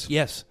cheesesteaks?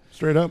 Yes.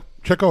 Straight up.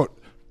 Check out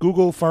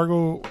Google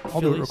Fargo.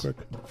 I'll do it real Phillies.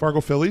 quick. Fargo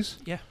Phillies.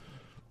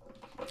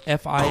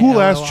 F-I-L-L-I.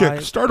 Cool ass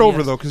chick. Start over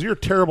Yes. though, because you're a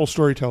terrible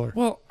storyteller.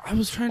 Well, I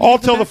was trying to I'll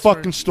get tell the backstory.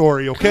 fucking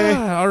story, okay?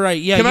 All right,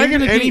 yeah. Can I you're get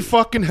gonna any do-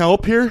 fucking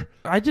help here?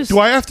 I just Do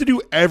I have to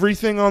do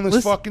everything on this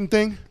Listen. fucking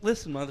thing?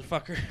 listen,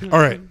 motherfucker. All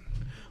right.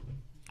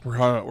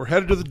 We're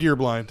headed to the deer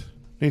blind.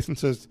 Nathan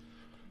says,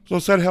 so I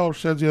said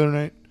Halberstad's the other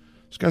night.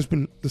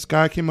 This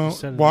guy came out,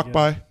 said it walked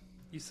again. by.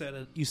 You said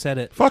it. You said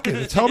it. Fuck it,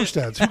 it's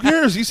Halberstad's. Who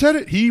cares? He said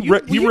it. You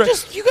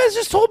guys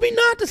just told me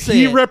not to say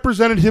he it.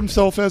 represented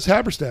himself as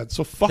Halberstad.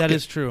 So fuck That it.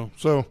 is true.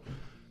 So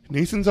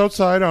Nathan's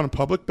outside on a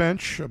public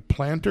bench, a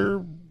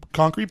planter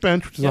concrete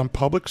bench, which is Yep. on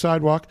public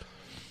sidewalk,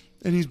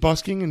 and he's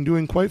busking and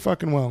doing quite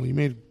fucking well. He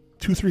made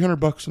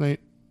 $200-300 a night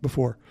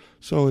before,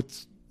 so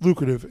it's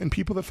lucrative. And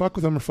people that fuck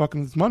with him are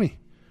fucking with his money,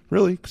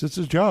 really, because it's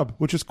his job,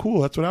 which is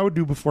cool. That's what I would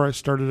do before I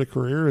started a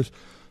career. Is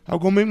I'll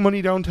go make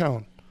money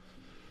downtown.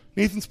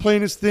 Nathan's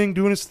playing his thing,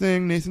 doing his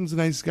thing. Nathan's the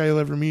nicest guy you'll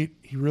ever meet.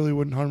 He really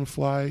wouldn't harm a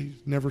fly. He's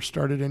never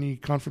started any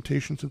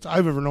confrontation since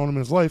I've ever known him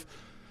in his life.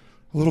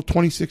 A little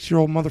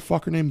 26-year-old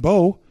motherfucker named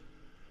Bo,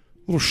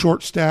 little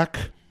short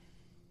stack,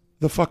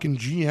 the fucking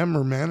GM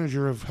or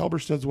manager of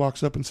Halberstad's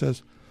walks up and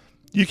says,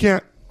 "You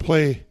can't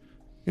play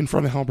in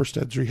front of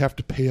Halberstad's, or you have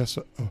to pay us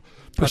a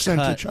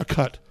percentage, a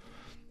cut."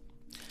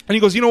 And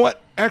he goes, "You know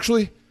what?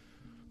 Actually,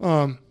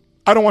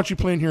 I don't want you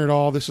playing here at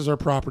all. This is our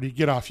property.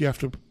 Get off. You have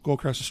to go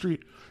across the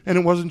street." And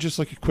it wasn't just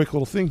like a quick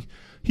little thing.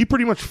 He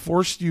pretty much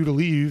forced you to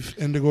leave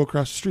and to go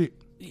across the street.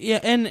 Yeah,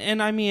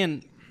 and I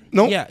mean,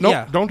 No, yeah, no,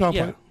 yeah, don't top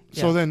yeah, it.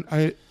 So then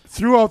I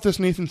threw out this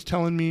Nathan's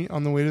telling me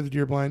on the way to the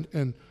deer blind,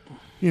 and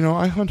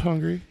I hunt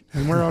hungry,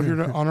 and we're out here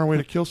on our way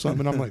to kill something.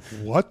 And I'm like,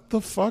 what the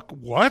fuck?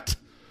 What?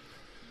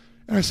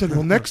 And I said,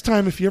 well, next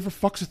time if he ever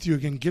fucks with you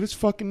again, get his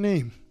fucking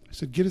name. I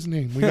said, get his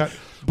name.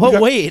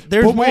 Wait,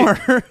 there's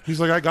more.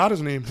 He's like, I got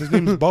his name. His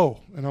name is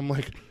Bo. And I'm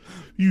like,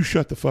 you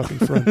shut the fucking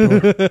front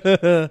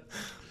door.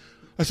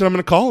 I said, I'm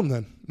going to call him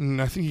then.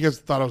 And I think you guys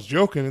thought I was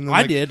joking. And then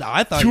I did.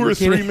 I thought 2 you were or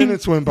 3 kidding.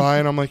 minutes went by,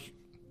 and I'm like,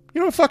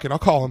 you know what, fuck it, I'll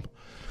call him.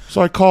 So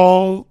I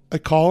call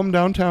him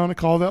downtown. I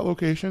call that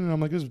location, and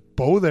I'm like, is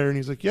Bo there? And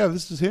he's like, yeah,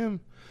 this is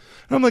him.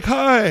 And I'm like,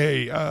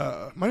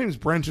 hi, my name is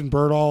Brenton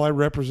Birdall. I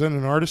represent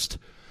an artist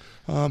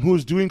who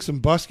was doing some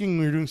busking.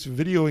 We were doing some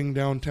videoing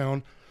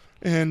downtown.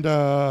 And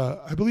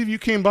I believe you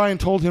came by and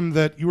told him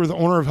that you were the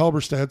owner of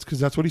Halberstad's, because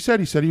that's what he said.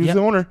 He said he was Yep.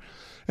 the owner.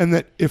 And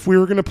that if we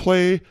were going to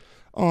play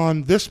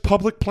on this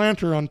public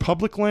planter on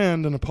public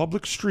land in a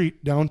public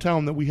street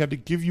downtown, that we had to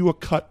give you a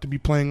cut to be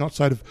playing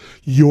outside of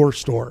your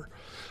store.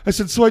 I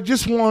said, so I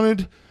just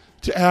wanted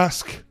to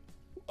ask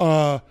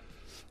how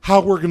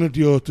we're going to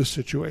deal with this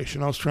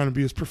situation. I was trying to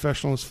be as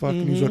professional as fuck.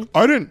 And he's like,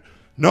 I don't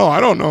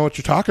know what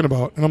you're talking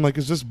about. And I'm like,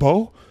 is this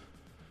Bo?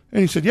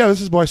 And he said, yeah,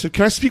 this is Bo. I said,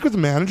 can I speak with the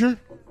manager?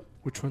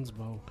 Which one's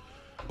Bo?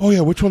 Oh,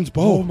 yeah, which one's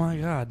Bo? Oh my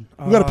god,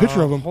 We got a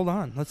picture of him. Hold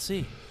on, let's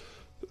see.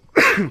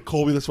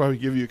 Colby, that's why we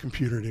give you a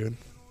computer, dude.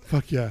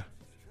 Fuck yeah.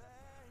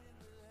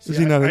 Is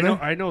See, he not in know,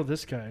 there? I know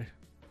this guy.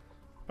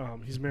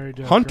 He's married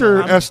to a Hunter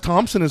girl. S.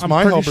 Thompson is I'm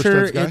my pretty Halberstad's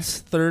sure guy. it's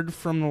third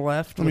from the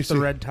left Let me with the see.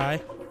 red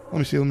tie. Let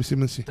me see. That's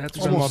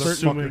Some what I'm motherfucker.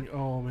 assuming.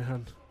 Oh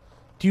man.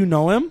 Do you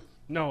know him?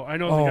 No, I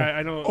know Oh. the guy.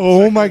 I know.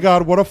 Oh my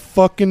God, what a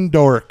fucking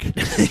dork.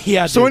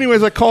 Yeah. So, dude.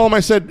 anyways, I call him.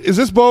 I said, "Is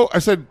this Bo?" I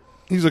said,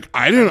 "He's like,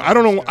 I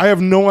don't know. I have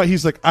no."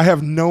 He's like, "I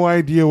have no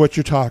idea what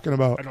you're talking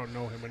about." I don't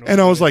know him.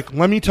 And I was like,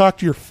 "Let me talk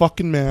to your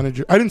fucking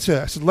manager." I didn't say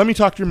that. I said, "Let me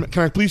talk to your.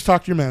 Can I please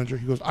talk to your manager?"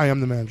 He goes, "I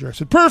am the manager." I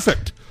said,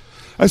 "Perfect."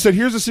 I said,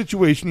 "Here's the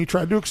situation. You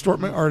tried to extort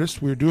my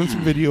artist. We were doing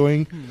some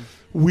videoing.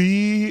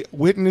 We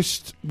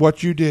witnessed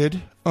what you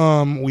did.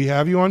 We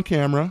have you on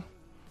camera,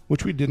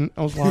 which we didn't.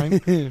 I was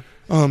lying."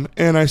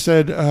 And I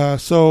said,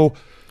 "So."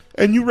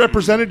 And you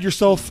represented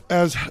yourself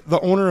as the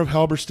owner of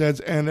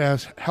Halberstad's and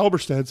as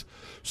Halberstad's.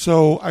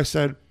 So I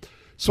said,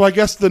 so I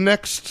guess the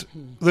next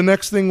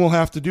thing we'll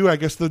have to do, I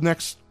guess the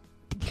next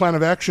plan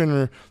of action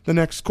or the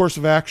next course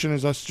of action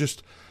is us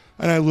just,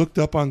 and I looked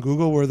up on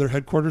Google where their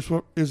headquarters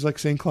is, like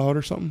St. Cloud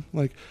or something.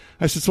 Like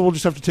I said, so we'll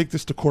just have to take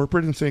this to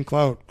corporate in St.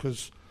 Cloud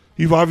because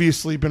you've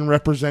obviously been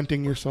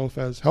representing yourself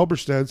as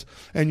Halberstad's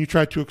and you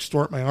tried to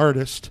extort my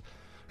artist.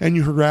 And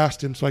you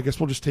harassed him, so I guess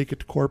we'll just take it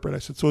to corporate. I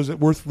said, so is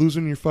it worth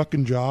losing your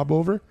fucking job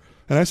over?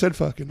 And I said,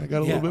 fucking. I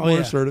got a little bit more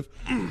assertive.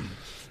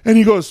 And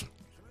he goes,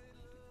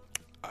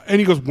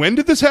 when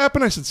did this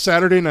happen? I said,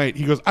 Saturday night.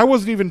 He goes, I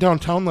wasn't even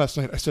downtown last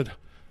night. I said,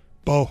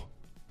 Bo,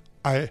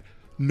 I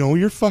know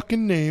your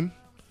fucking name,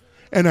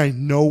 and I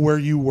know where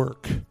you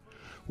work.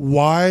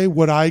 why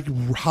would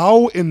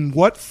how in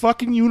what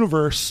fucking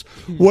universe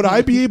would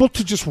I be able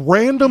to just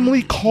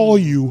randomly call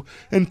you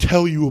and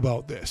tell you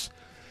about this?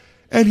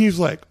 And he's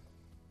like,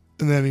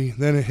 and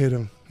then it hit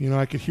him. You know,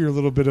 I could hear a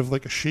little bit of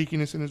like a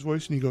shakiness in his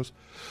voice, and he goes,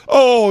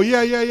 "Oh,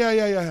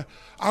 yeah.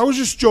 I was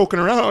just joking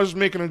around. I was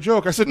making a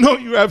joke." I said, "No,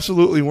 you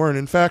absolutely weren't.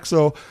 In fact,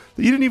 so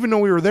you didn't even know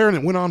we were there, and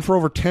it went on for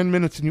over 10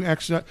 minutes,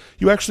 and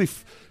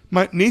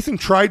Nathan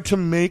tried to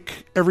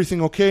make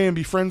everything okay and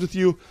be friends with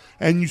you,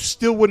 and you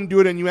still wouldn't do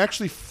it, and you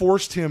actually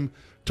forced him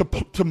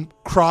to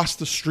cross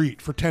the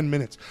street for 10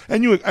 minutes.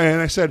 And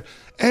I said,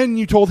 and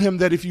you told him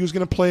that if he was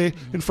going to play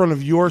in front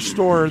of your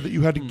store that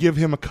you had to give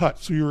him a cut,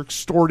 so you were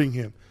extorting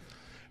him."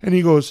 And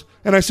he goes,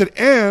 and I said,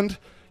 "And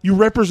you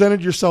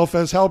represented yourself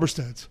as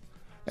Halberstad's."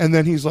 And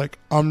then he's like,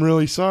 "I'm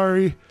really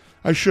sorry.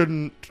 I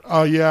shouldn't.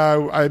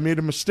 I made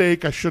a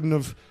mistake. I shouldn't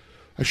have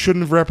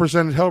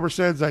represented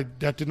Halberstad's.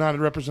 That did not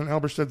represent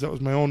Halberstad's. That was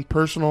my own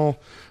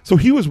personal." So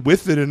he was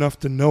with it enough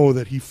to know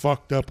that he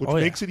fucked up, which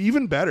makes it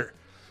even better,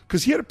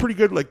 because he had a pretty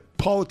good like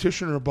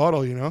politician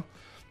rebuttal, you know.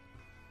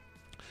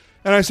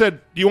 And I said,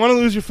 "Do you want to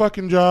lose your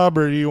fucking job,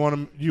 or do you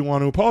want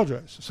to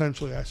apologize?"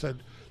 Essentially, I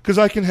said, "Because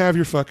I can have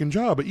your fucking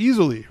job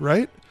easily,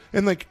 right?"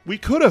 And like we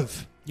could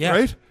have,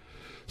 right?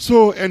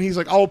 So, and he's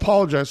like, "I'll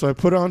apologize." So I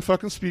put it on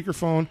fucking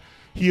speakerphone.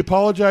 He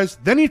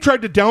apologized. Then he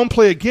tried to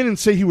downplay again and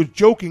say he was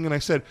joking. And I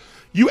said,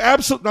 "You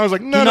absolutely." I was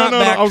like, "No."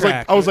 I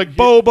was like,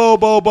 Bo.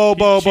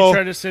 She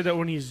tried to say that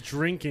when he's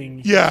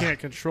drinking, he can't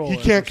control. He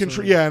can't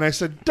control. Yeah, and I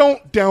said,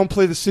 "Don't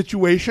downplay the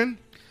situation.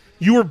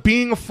 You were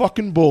being a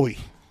fucking bully.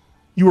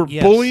 You were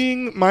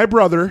bullying my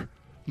brother,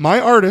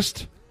 my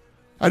artist."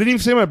 I didn't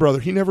even say my brother.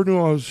 He never knew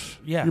I was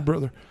your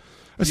brother.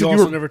 I said, you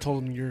also never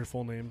told him your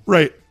full name.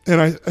 Right. And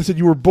I said,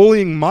 "You were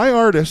bullying my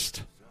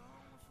artist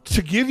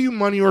to give you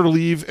money or to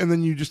leave, and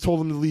then you just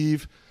told him to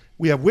leave.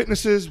 We have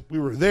witnesses. We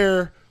were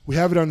there. We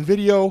have it on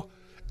video."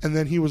 And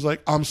then he was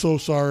like, "I'm so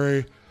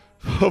sorry."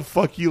 Oh,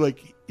 fuck you. Like,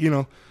 you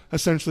know,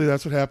 essentially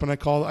that's what happened.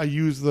 I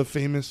used the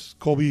famous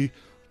Colby,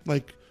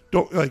 like,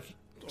 don't, like,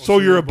 so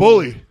you're a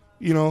bully,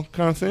 you know,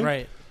 kind of thing.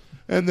 Right.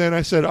 And then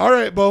I said, "All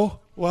right, Bo,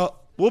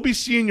 well, we'll be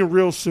seeing you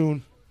real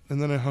soon."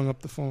 And then I hung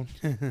up the phone.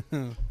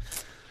 And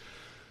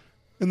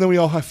then we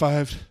all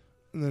high-fived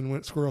and then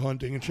went squirrel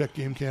hunting and checked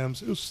game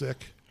cams. It was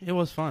sick. It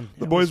was fun.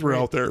 The boys were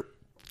out there.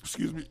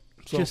 Excuse me.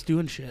 So, just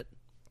doing shit.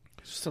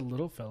 Just a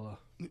little fella.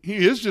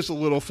 he is just a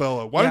little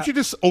fella. Why don't you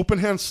just open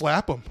hand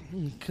slap him?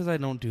 Because I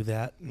don't do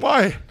that.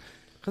 Why?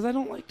 Because I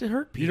don't like to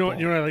hurt people.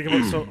 You know what I like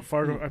about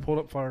Fargo? I pulled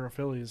up Fargo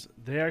Phillies.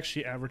 They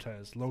actually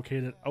advertised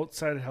located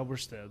outside of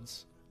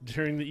Halberstad's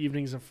during the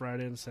evenings of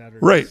Friday and Saturday.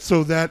 Right.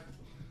 So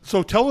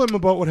tell them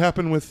about what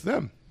happened with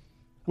them,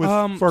 with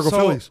Fargo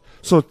Phillies.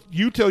 So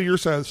you tell your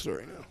side of the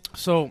story now.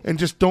 So and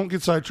just don't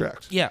get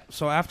sidetracked. Yeah.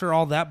 So after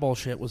all that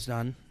bullshit was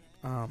done,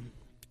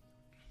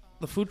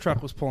 the food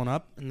truck was pulling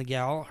up, and the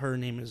gal, her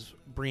name is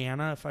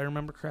Brianna, if I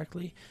remember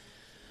correctly.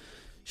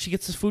 She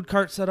gets this food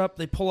cart set up.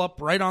 They pull up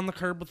right on the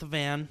curb with the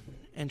van,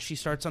 and she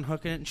starts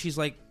unhooking it. And she's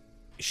like,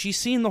 she's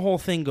seen the whole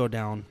thing go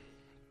down,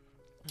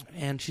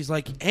 and she's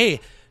like, "Hey,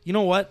 you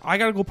know what? I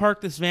gotta go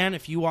park this van.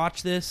 If you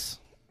watch this,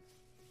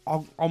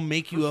 I'll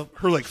make you a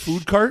her like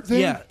food cart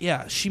thing."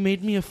 Yeah. She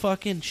made me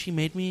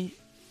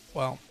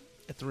well,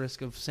 at the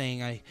risk of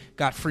saying I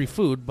got free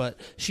food, but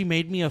she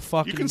made me a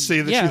fucking. You can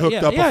say that she hooked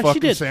up a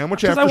fucking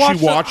sandwich after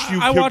she watched you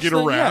get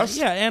harassed.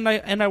 Yeah,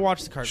 and I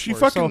watched the cart. She for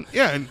fucking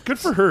her, and good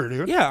for her,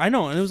 dude. Yeah, I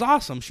know, and it was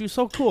awesome. She was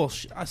so cool.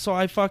 She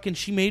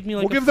made me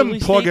like. We'll give them a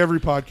plug every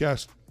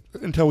podcast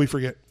until we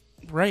forget.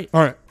 Right.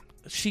 All right.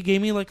 She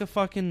gave me like a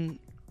fucking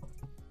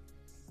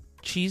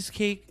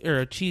cheesecake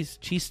or a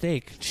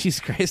cheesesteak. Jesus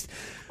Christ.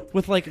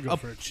 With like a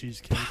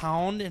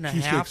pound and a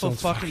half of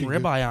fucking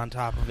ribeye on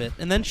top of it.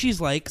 And then she's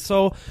like,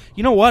 "So,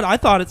 you know what? I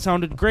thought it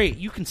sounded great.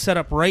 You can set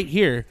up right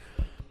here.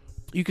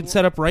 You can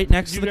set up right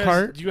next to the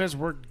cart." You guys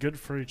worked good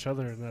for each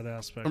other in that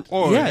aspect.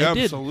 Yeah,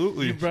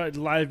 absolutely. You brought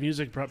live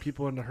music, brought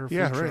people into her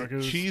food truck.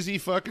 Right. Cheesy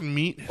fucking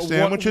meat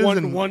sandwiches.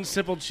 One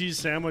simple cheese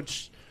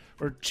sandwich.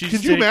 Or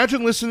could you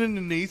imagine listening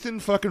to Nathan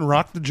fucking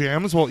rock the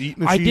jams while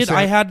eating a cheese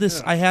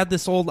sandwich? I had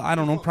this old, I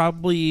don't know,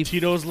 probably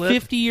Tito's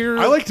Lip? 50-year.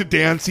 I like to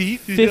dance eat.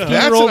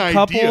 50-year-old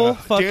couple.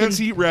 Fucking dance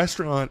eat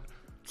restaurant.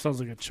 Sounds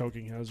like a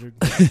choking hazard.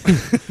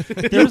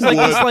 There was like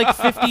this like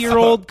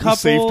 50-year-old couple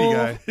safety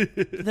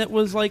guy that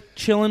was like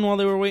chilling while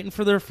they were waiting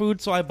for their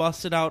food. So I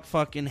busted out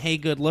fucking "Hey,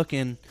 good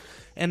looking."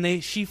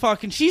 And she's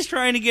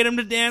trying to get him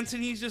to dance,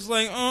 and he's just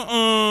like,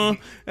 and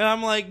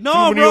I'm like,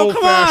 "No, bro,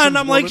 come on!"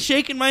 I'm like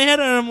shaking my head,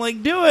 and I'm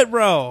like, "Do it,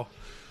 bro."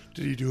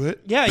 Did he do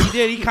it? Yeah, he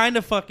did. He kind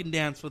of fucking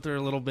danced with her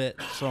a little bit.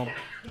 So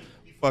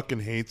he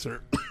fucking hates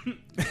her.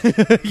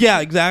 Yeah,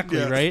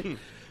 exactly. Right.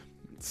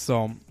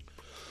 So,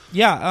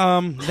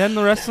 yeah. Then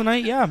the rest of the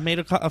night, made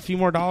a few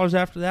more dollars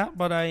after that,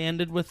 but I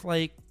ended with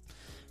like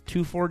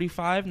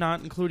 $245,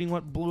 not including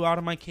what blew out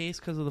of my case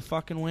because of the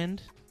fucking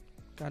wind.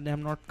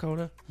 Goddamn North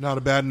Dakota. Not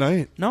a bad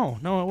night. No,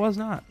 it was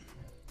not.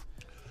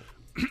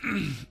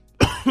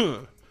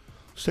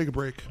 Let's take a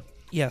break.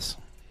 Yes.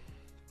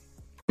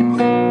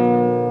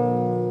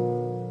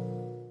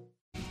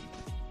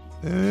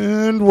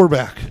 And we're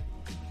back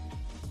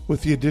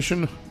with the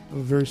addition of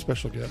a very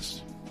special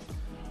guest,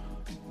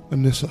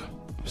 Anissa.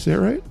 Say it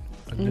right?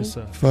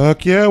 Anissa.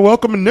 Fuck yeah.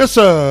 Welcome,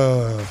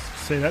 Anissa.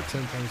 Say that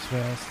 10 times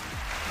fast.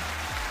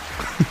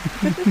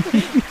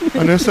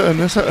 Anissa.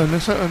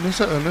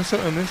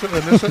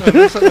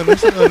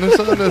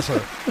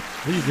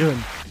 What are you doing?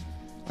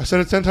 I said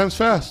it 10 times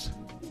fast.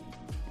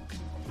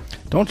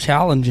 Don't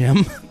challenge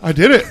him. I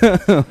did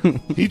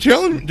it. He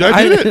challenged.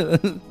 I did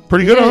it.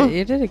 Pretty good, huh?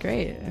 You did it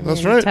great.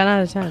 That's right. 10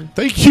 out of 10.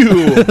 Thank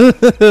you.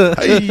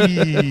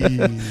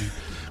 Hey.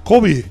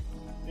 Colby,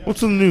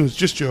 what's in the news?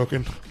 Just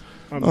joking.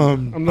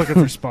 I'm looking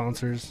for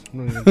sponsors.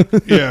 I'm not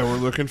even- Yeah, we're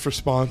looking for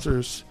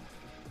sponsors.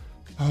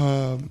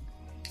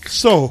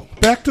 So,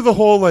 back to the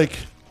whole, like,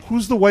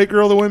 who's the white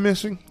girl that went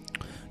missing?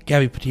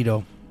 Gabby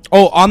Petito.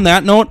 Oh, on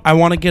that note, I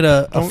want to get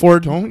a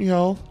Ford. Don't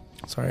yell.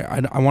 Sorry,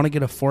 I want to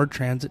get a Ford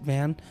Transit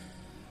van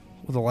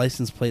with a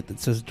license plate that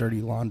says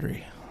 "Dirty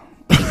Laundry."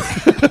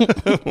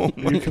 Are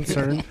you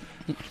concerned?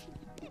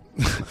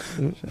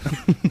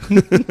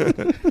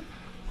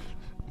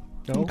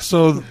 No?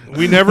 So,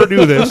 we never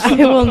do this. I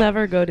will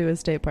never go to a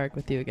state park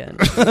with you again.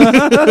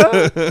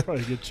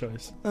 Probably a good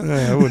choice.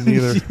 I wouldn't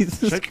either.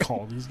 Should I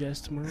call these guys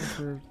tomorrow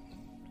for...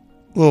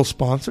 Little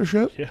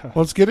sponsorship? Yeah.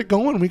 Let's get it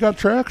going. We got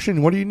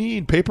traction. What do you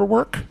need?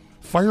 Paperwork?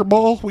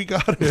 Fireball? We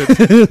got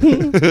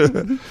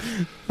it.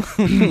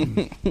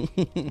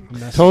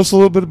 Tell us a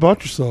little bit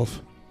about yourself.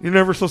 You're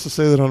never supposed to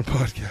say that on a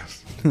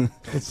podcast.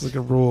 That's like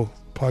a rule.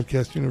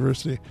 Podcast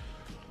University.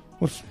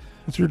 What's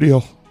your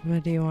deal?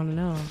 What do you want to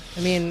know? I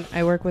mean,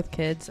 I work with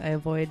kids. I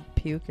avoid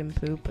puke and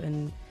poop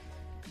and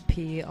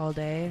pee all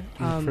day.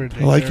 For I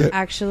like daycare. it.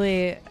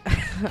 Actually,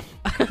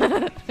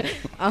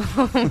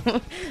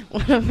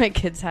 one of my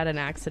kids had an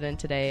accident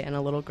today, and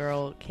a little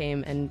girl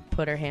came and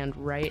put her hand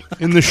right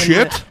In the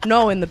shit?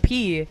 in the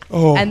pee,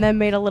 Oh, and then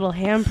made a little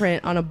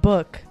handprint on a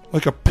book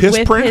like a piss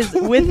with print?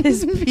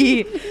 his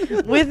pee.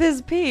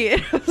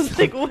 And I was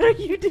like, "What are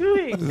you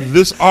doing?"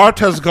 This art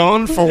has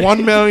gone for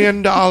 $1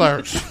 million.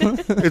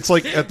 It's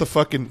like at the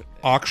fucking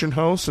auction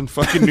house in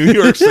fucking New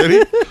York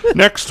City.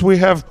 Next, we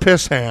have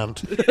Piss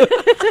Hand.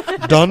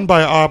 Done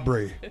by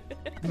Aubrey.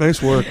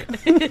 Nice work.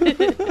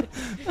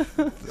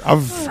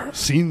 I've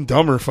seen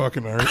dumber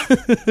fucking art,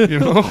 you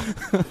know?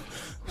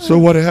 So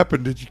what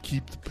happened? Did you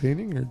keep the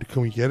painting, or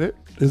can we get it?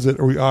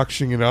 Are we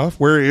auctioning it off?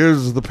 Where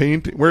is the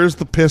painting? Where is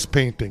the piss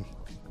painting?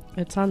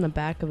 It's on the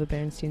back of the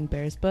Berenstain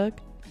Bears book.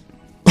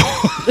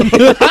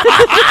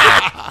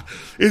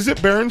 Is it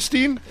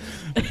Berenstein?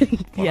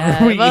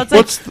 Yeah, well, it's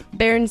What's like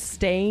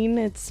Berenstain.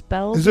 It's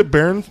spelled. Is it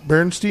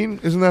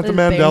Berenstein? Isn't that the It's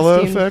Mandela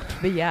Berenstain, effect?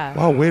 But yeah.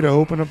 Wow, way to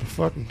open up a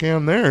fucking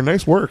can there.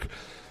 Nice work.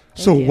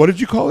 So, you. what did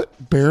you call it?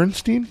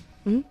 Berenstein?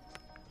 Mhm.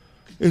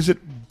 Is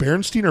it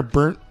Berenstein or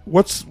Burnt?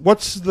 What's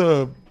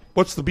the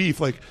beef?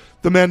 Like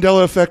the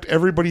Mandela effect.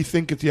 Everybody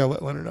think it's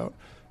let Leonard out.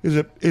 Is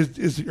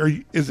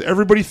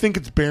everybody think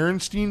it's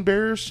Berenstein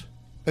Bears,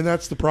 and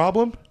that's the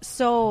problem?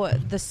 So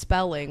the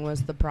spelling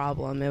was the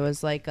problem. It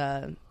was like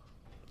a.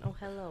 Oh,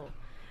 hello.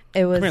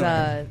 It was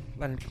Leonard,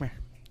 come here.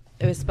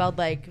 It was spelled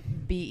like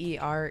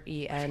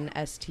Berenstein.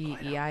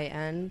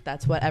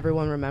 That's what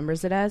everyone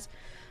remembers it as.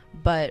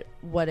 But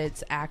what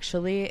it's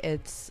actually,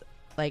 it's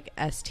like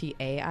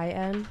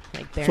Stain,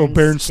 like Berenstain. So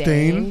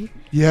Berenstain,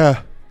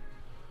 yeah.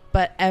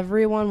 But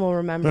everyone will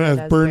remember it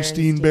as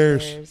Bernstein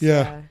Bears.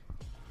 Yeah.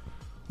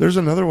 There's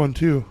another one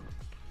too.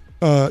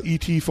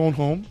 E.T. Phone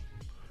Home.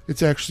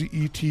 It's actually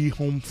E.T.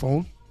 Home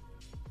Phone.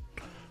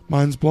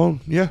 Mind's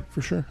blown. Yeah,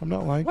 for sure. I'm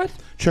not lying. What?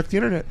 Check the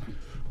internet.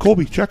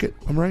 Colby, check it.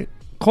 I'm right.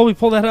 Colby,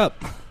 pull that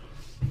up.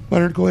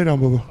 Leonard, go lay down,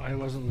 Bubba. I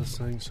wasn't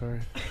listening,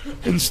 sorry.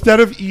 Instead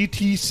of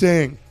E.T.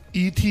 saying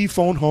E.T.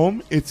 Phone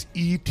Home, it's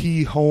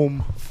E.T.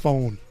 Home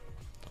Phone.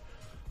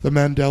 The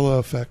Mandela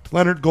effect.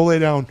 Leonard, go lay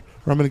down,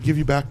 or I'm going to give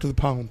you back to the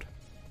pound.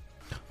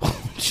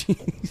 Oh,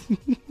 jeez.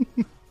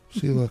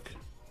 See, look.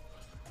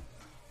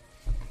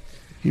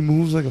 He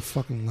moves like a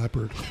fucking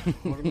leopard.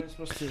 What am I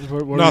supposed to...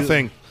 what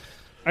Nothing.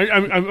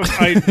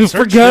 I searched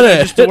Forget it.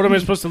 I just, what am I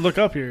supposed to look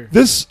up here?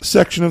 This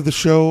section of the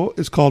show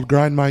is called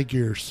Grind My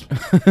Gears.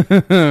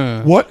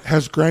 What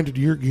has grinded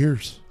your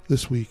gears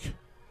this week?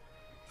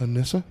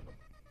 Anissa?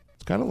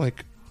 It's kind of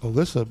like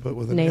Alyssa, but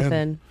with an N.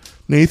 Nathan.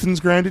 Nathan's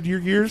grinded your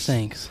gears?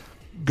 Thanks.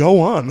 Go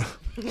on.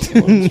 Let's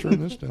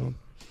turn this down.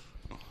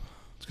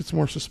 Let's get some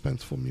more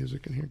suspenseful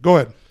music in here. Go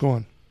ahead. Go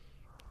on.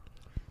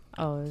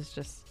 Oh, it was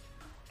just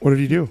What did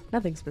he do?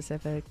 nothing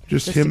specific.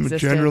 Just him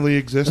existed. generally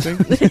existing?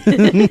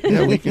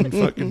 Yeah, we can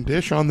fucking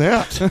dish on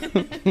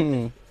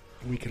that.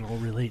 We can all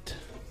relate.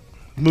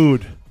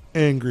 Mood.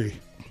 Angry.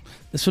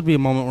 This would be a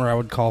moment where I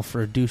would call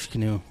for a douche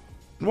canoe.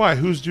 Why?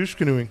 Who's douche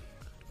canoeing?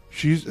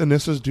 She's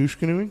Anissa's douche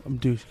canoeing? I'm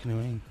douche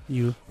canoeing.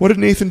 You. What did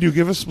Nathan do?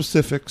 Give us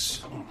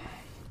specifics.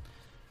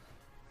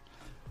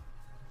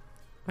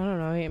 I don't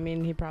know. I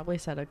mean, he probably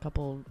said a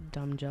couple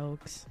dumb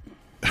jokes.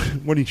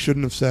 When he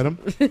shouldn't have said them.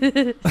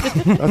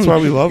 That's why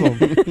we love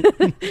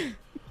him.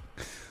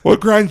 What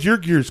grinds your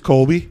gears,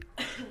 Colby?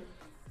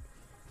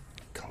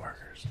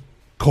 Coworkers.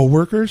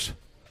 Co-workers?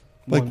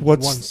 Like one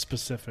what's... one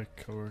specific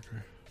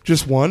coworker.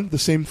 Just one? The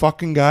same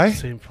fucking guy?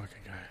 Same fucking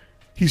guy.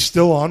 He's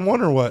still on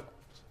one or what?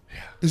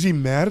 Yeah. Is he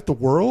mad at the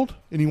world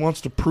and he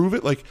wants to prove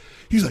it? Like,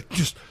 he's like,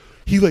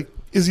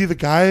 is he the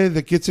guy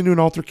that gets into an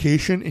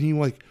altercation and he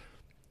like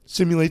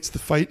simulates the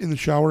fight in the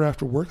shower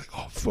after work? Like,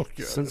 oh, fuck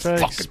yeah. Since I I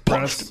fucking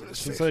punched him in expressed, his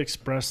since face. I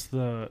expressed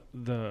the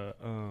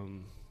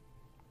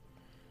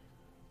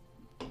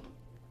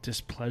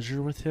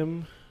displeasure with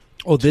him.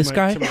 Oh, this to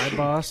guy? my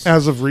boss.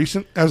 As of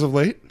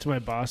late? To my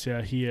boss,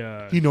 yeah.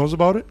 He knows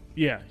about it?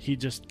 He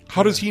just.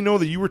 How does he know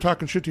that you were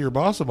talking shit to your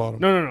boss about him?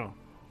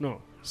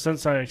 No.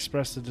 Since I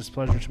expressed the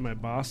displeasure to my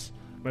boss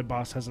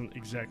hasn't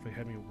exactly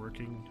had me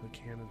working like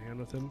hand in hand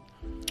with him.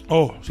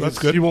 Oh, so that's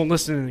good. He won't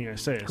listen to anything I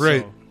say.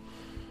 Great. So.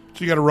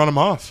 So you got to run him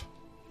off.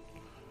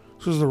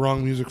 This is the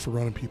wrong music for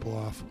running people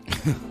off.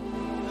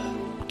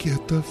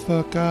 Get the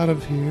fuck out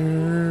of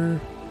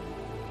here.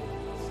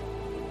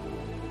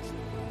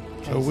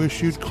 I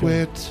wish you'd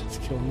quit. It's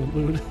killing the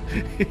mood.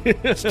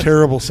 It's a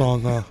terrible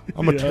song, huh?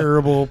 I'm a Yeah.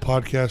 terrible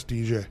podcast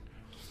DJ.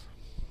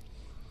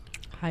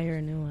 Hire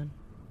a new one.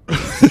 You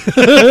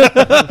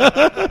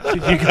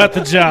got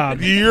the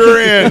job. You're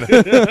in.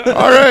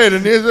 All right,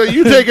 and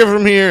you take it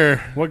from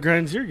here. What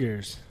grinds your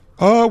gears?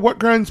 What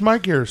grinds my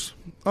gears?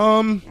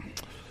 What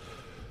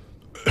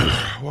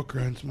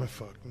grinds my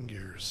fucking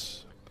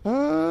gears?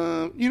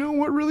 You know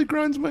what really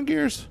grinds my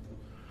gears?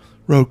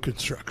 Road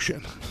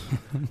construction.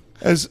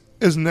 As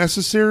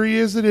necessary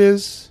as it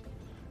is,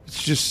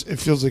 it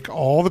feels like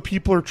all the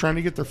people are trying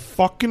to get their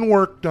fucking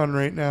work done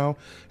right now,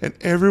 and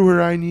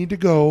everywhere I need to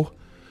go,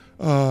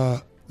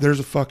 there's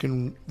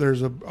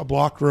a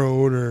blocked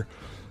road or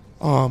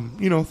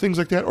things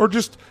like that. Or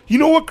just, you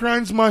know what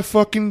grinds my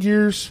fucking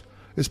gears?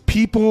 Is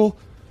people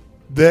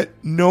that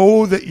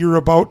know that you're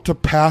about to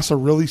pass a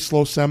really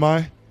slow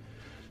semi,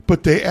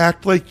 but they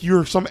act like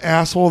you're some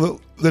asshole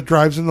that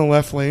drives in the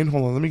left lane.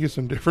 Hold on, let me get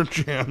some different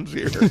jams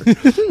here.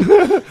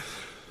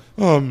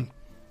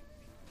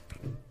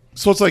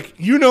 So it's like,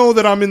 you know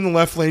that I'm in the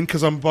left lane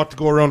because I'm about to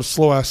go around a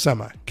slow ass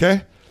semi,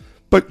 okay?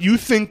 But you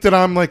think that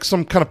I'm like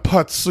some kind of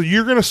putz, so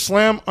you're gonna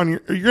slam on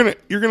you're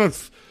gonna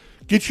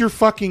get your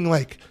fucking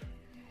like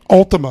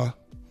Altima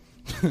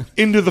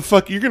into the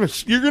fuck. You're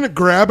gonna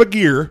grab a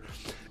gear,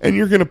 and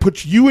you're gonna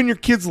put you and your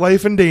kid's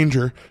life in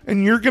danger,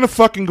 and you're gonna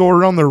fucking go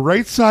around the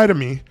right side of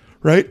me,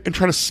 right, and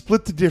try to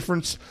split the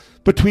difference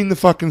between the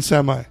fucking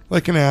semi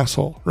like an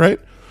asshole, right?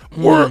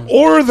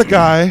 Or the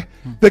guy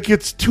that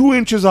gets 2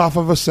 inches off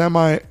of a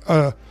semi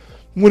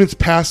when it's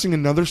passing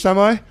another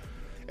semi,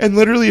 and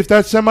literally if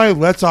that semi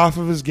lets off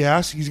of his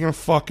gas, he's gonna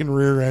fucking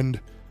rear end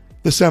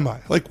the semi.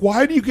 Like,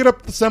 why do you get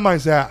up the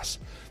semi's ass?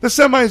 The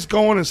semi's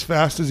going as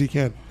fast as he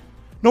can.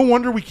 No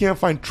wonder we can't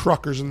find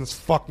truckers in this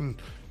fucking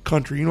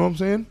country. You know what I'm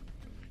saying?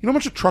 You know how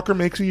much a trucker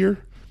makes a year?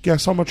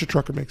 Guess how much a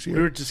trucker makes a We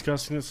year? were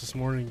discussing this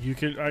morning.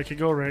 I could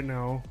go right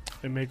now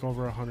and make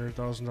over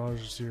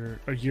 $100,000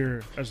 a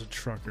year as a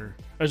trucker.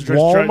 As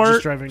Walmart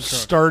just driving truck.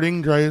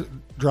 starting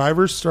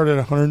drivers start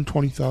at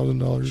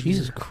 $120,000.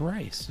 Jesus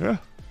Christ. Yeah.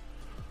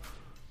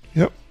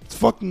 Yep. It's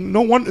fucking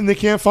no one, and they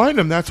can't find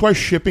them. That's why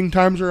shipping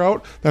times are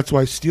out. That's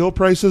why steel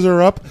prices are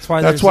up. That's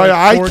why That's there's why like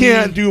I 40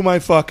 can't do my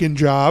fucking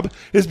job.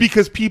 Is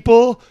because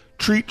people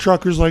treat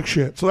truckers like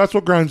shit. So that's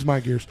what grinds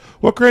my gears.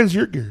 What grinds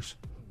your gears?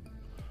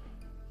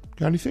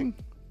 Got anything?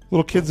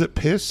 Little kids that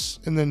piss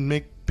and then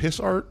make piss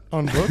art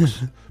on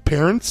books.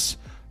 Parents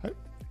are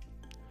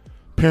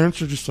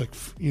just like,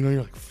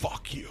 you're like,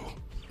 fuck you.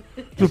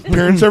 Do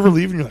parents ever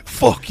leave and you're like,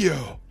 fuck you?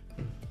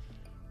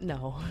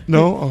 No.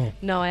 No? Oh,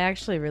 No, I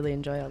actually really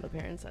enjoy all the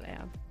parents that I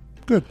have.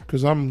 good,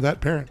 because I'm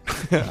that parent.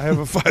 I have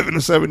a 5 and a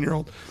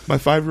 7-year-old. My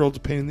 5-year-old's a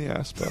pain in the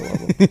ass, but I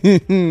love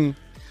him.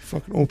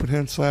 Fucking open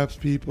hand slaps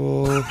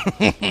people,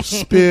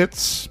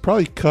 spits,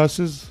 probably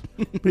cusses,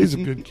 but he's a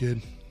good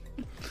kid.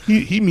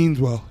 He means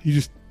well.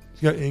 He's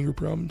got anger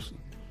problems.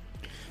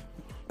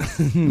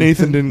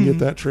 Nathan didn't get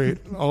that trait.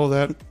 All of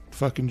that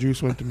fucking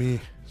juice went to me.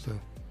 So,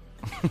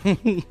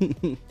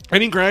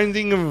 any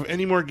grinding of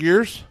any more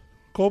gears,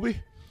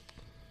 Colby?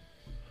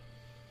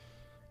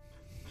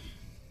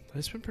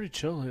 It's been pretty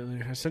chill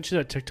lately. I sent you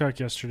that TikTok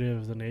yesterday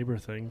of the neighbor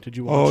thing. Did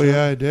you watch Oh that?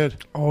 yeah, I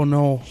did. Oh,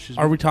 no. She's-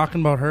 Are we talking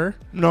about her?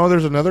 No,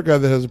 there's another guy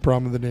that has a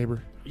problem with the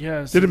neighbor.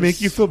 Yeah. so Did it make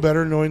this- you feel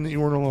better knowing that you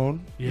weren't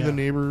alone in Yeah. the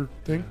neighbor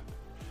thing?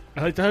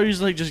 I liked how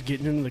he's like just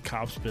getting into the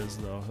cops biz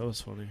though. That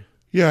was funny.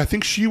 Yeah, I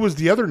think she was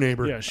the other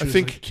neighbor. Yeah, she I was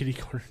think. like kitty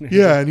corner neighbor.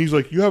 Yeah, and he's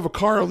like, "You have a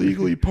car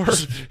illegally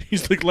parked."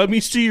 He's like, "Let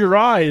me see your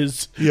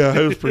eyes." Yeah,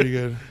 it was pretty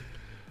good.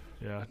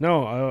 Yeah.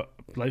 No,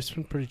 life's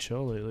been pretty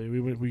chill lately.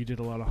 We did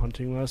a lot of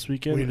hunting last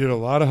weekend. We did a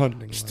lot of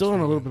hunting. Still last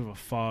in a little weekend. bit of a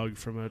fog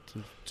from it.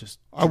 Just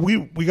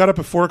We got up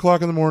at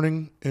 4:00 in the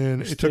morning, and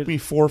We it took stayed- me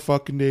 4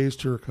 fucking days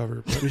to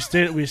recover. But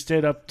we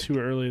stayed up too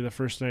early the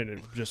first night and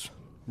it just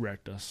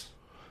wrecked us.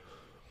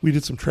 we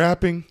did some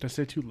trapping. Did I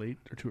say too late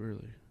or too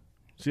early?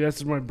 See,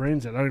 that's where my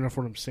brain's at. I don't even know if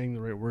I'm saying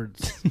the right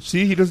words.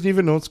 See, he doesn't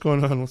even know what's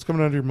going on. What's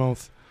coming out of your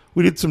mouth?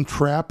 We did some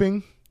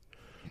trapping.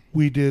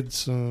 We did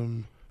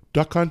some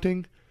duck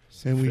hunting,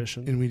 and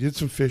Fishing. we did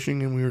some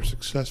fishing, and we were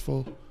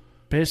successful.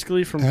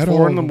 Basically from At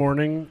 4 in the all.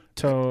 morning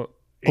till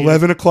 8.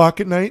 11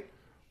 o'clock at night.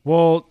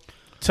 Well,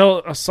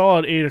 till a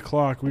solid 8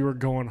 o'clock, we were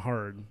going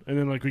hard, and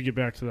then like we get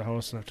back to the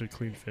house and have to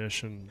clean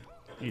fish and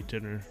eat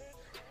dinner.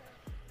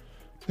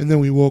 And then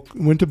we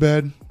went to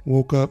bed,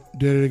 woke up,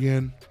 did it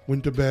again,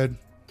 went to bed.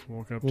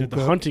 Woke up, Woke did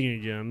the up. hunting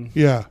again,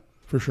 Yeah,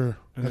 for sure.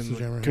 and That's then the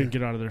jam right couldn't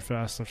here. get out of there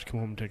fast enough to come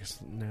home and take a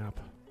nap.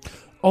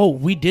 Oh,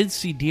 we did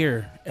see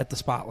deer at the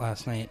spot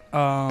last night.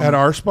 At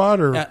our spot,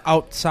 or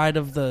Outside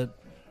of the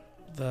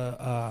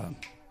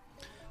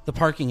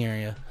parking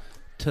area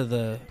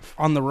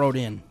on the road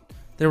in.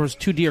 There was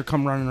 2 deer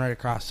come running right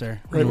across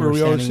there. right where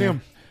we always see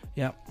them.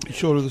 Yeah. You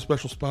showed her the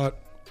special spot.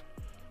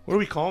 What do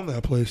we call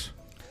that place?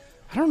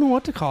 I don't know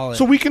what to call it.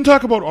 So we can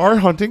talk about our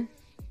hunting.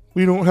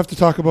 We don't have to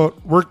talk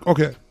about work.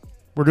 Okay,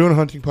 we're doing a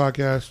hunting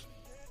podcast.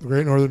 The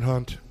Great Northern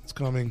Hunt. It's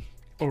coming.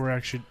 Oh, we're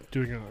actually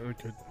doing a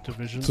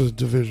division. It's a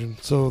division.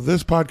 So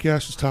this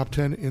podcast is top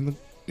 10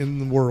 in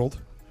the world.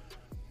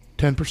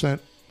 10%.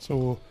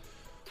 So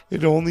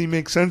it only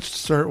makes sense to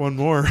start one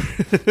more.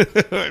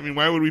 I mean,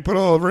 why would we put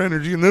all of our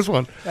energy in this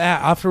one?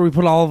 After we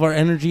put all of our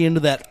energy into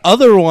that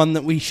other one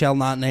that we shall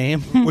not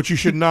name. Which you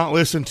should not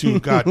listen to.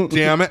 God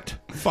damn it.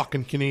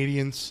 Fucking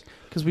Canadians.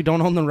 Because we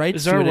don't own the rights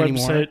Is to our it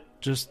anymore. website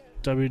just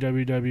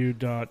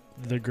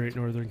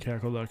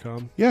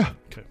www.thegreatnortherncackle.com? Yeah.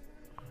 Okay.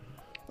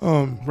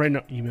 Um, Right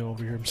now, email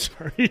over here. I'm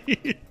sorry.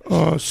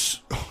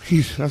 That's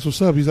what's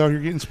up. He's out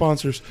here getting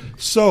sponsors.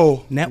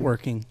 So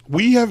Networking.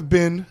 we have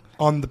been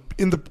on the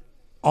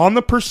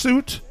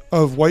pursuit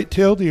of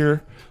white-tailed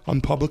deer on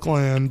public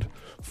land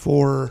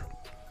for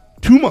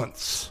 2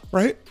 months,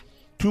 right?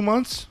 2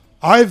 months.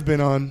 I've been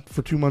on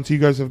for 2 months. You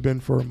guys have been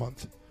for a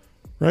month,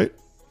 right?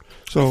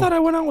 So I thought I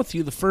went out with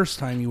you the first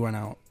time you went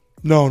out.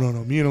 no.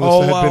 Me and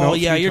Alyssa had been out.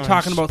 yeah, 3 you're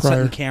times talking about prior.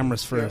 setting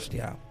cameras first,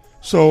 yeah.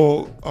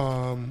 So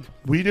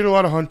we did a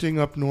lot of hunting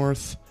up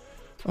north,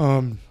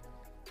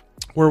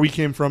 where we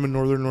came from in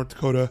northern North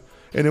Dakota,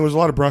 and it was a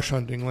lot of brush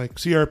hunting, like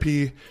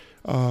CRP,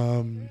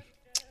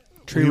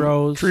 Tree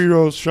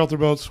rows, shelter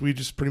belts. We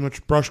just pretty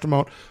much brushed them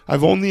out.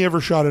 I've only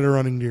ever shot at a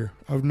running deer.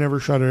 I've never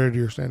shot at a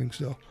deer standing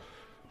still.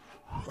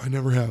 I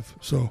never have.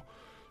 So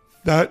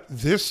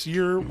this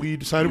year we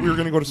decided we were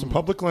going to go to some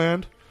public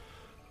land,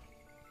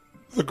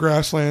 the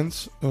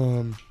grasslands,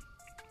 and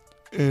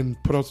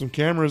put out some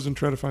cameras and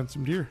try to find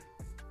some deer.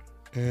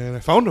 And I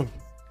found them.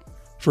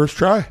 First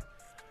try.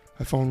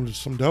 I found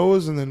some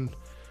does, and then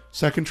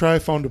second try I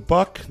found a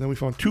buck. And then we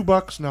found 2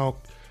 bucks. Now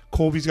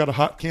Colby's got a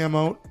hot cam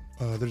out.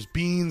 There's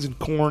beans and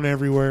corn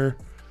everywhere.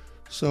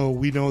 So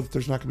we know that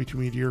there's not going to be too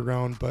many deer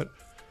around. But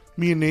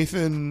me and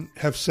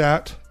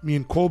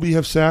Colby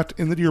have sat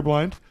in the deer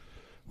blind.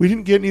 We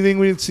didn't get anything.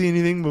 We didn't see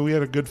anything, but we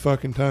had a good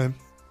fucking time.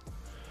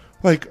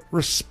 Like,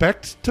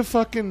 respect to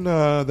fucking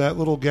that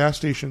little gas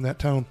station, that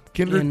town.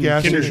 Kindred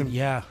gas station.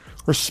 Yeah.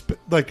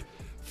 Like,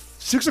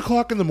 6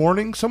 o'clock in the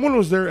morning, someone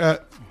was there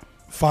at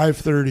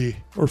 5:30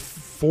 or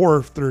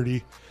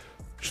 4:30.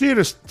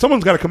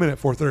 Someone's got to come in at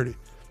 4:30.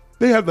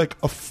 They had like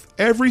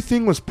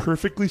everything was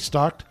perfectly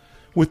stocked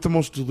with the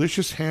most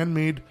delicious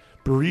handmade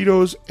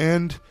burritos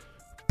and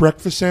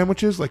breakfast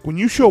sandwiches. Like, when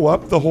you show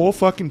up, the whole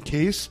fucking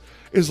case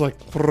is like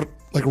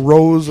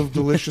rows of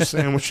delicious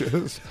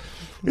sandwiches.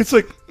 It's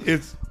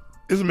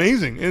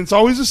amazing. And it's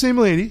always the same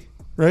lady,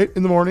 right,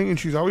 in the morning, and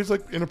she's always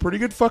like in a pretty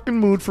good fucking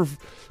mood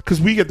because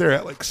we get there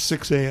at like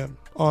 6 a.m.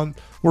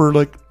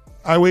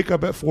 I wake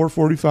up at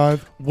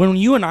 4:45. When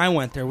you and I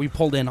went there, we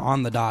pulled in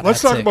on the dot.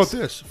 Let's at talk 6. about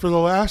this. For the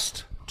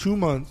last 2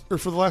 months, or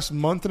for the last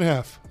month and a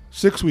half,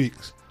 6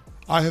 weeks,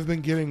 I have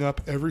been getting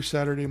up every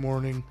Saturday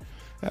morning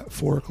at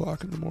 4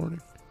 o'clock in the morning.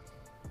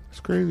 It's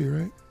crazy,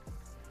 right?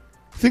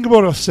 Think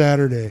about a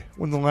Saturday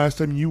when the last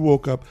time you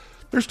woke up.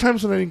 There's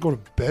times when I didn't go to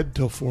bed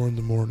till 4 in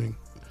the morning.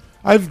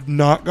 I've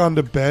not gone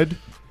to bed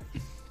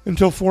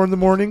until 4 in the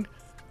morning.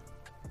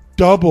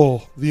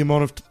 Double the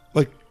amount of,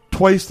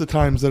 twice the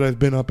times that I've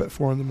been up at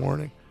 4 in the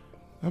morning.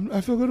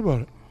 I feel good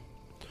about it.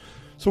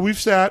 So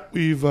we've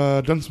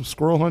done some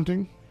squirrel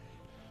hunting.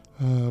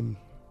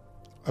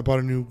 I bought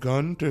a new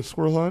gun to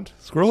squirrel hunt.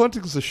 Squirrel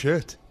hunting is the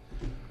shit.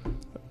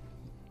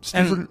 It's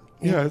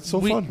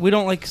so fun. We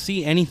don't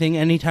see anything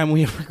anytime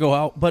we ever go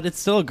out, but it's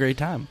still a great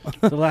time.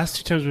 The last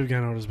 2 times we've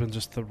gone out has been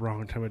just the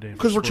wrong time of day.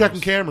 Because we're checking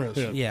cameras.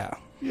 Yeah. Yeah.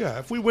 Yeah,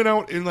 if we went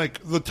out in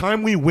the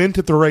time we went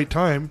at the right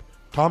time,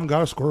 Tom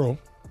got a squirrel.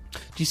 Do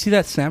you see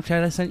that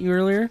Snapchat I sent you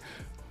earlier?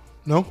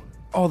 No?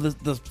 Oh,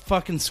 the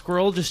fucking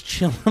squirrel just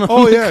chilling on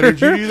Oh, the yeah. curb.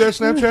 Did you do that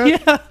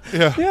Snapchat? Yeah.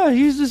 Yeah. Yeah,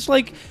 he was just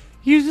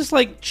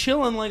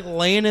chilling,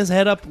 laying his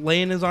head up,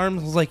 laying his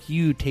arms. I was like,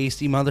 you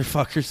tasty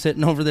motherfucker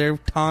sitting over there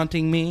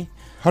taunting me.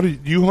 How do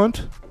you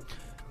hunt,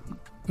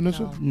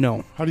 Vanessa?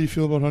 No. How do you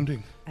feel about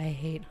hunting? I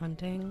hate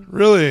hunting,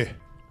 Really?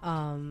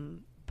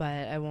 but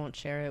I won't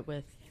share it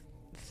with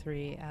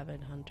 3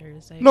 avid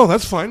hunters. No,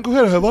 that's fine. Go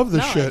ahead. I love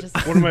this shit.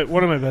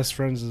 One of my best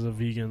friends is a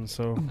vegan,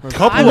 so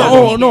Couple I'm of not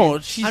them. vegan. No,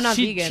 I'm not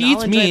she vegan. eats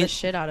I'll enjoy meat. the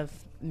shit out of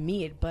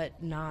meat,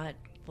 but not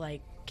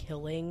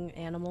killing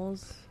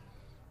animals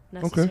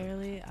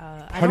necessarily.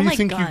 How do you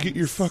think you get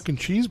your fucking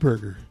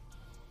cheeseburger?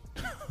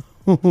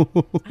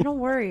 I don't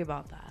worry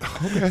about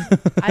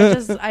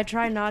that. I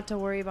try not to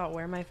worry about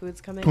where my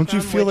food's coming from. Don't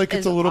you feel which like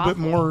it's is a little bit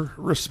awful. more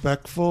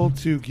respectful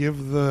to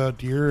give the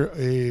deer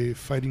a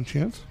fighting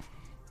chance?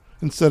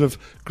 Instead of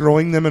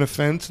growing them in a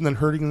fence and then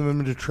herding them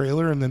into a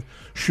trailer and then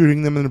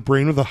shooting them in the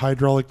brain with a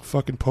hydraulic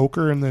fucking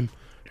poker and then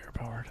Air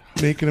powered.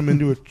 making them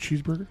into a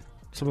cheeseburger?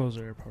 Some of those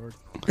are air powered.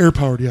 Air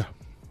powered, yeah.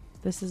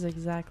 This is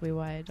exactly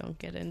why I don't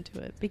get into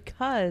it,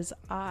 because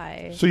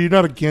So you're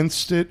not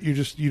against it. You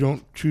just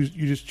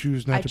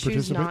choose not I to choose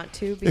participate. not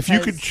to. If you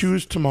could because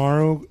choose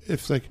tomorrow,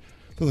 if they're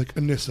like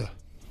Anissa,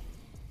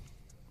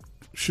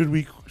 should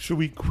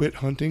we quit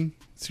hunting?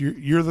 So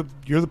you're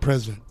the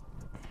president.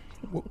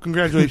 Well,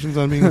 congratulations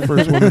on being the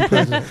first woman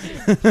president.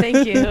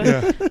 Thank you,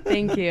 Yeah.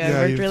 thank you. Yeah, I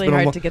worked it's really been a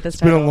hard lo- to get this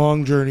It's been a title.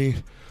 long journey.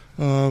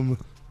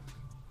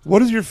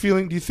 What is your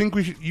feeling? Do you think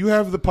we should? You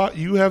have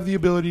the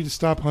ability to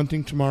stop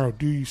hunting tomorrow.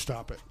 Do you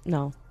stop it?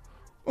 No,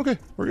 Okay,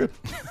 we're good.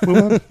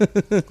 Move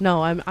on.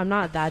 no, I'm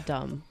not that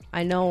dumb.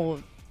 I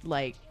know,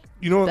 like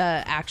You know, the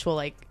actual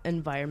like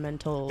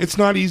environmental. it's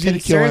not easy to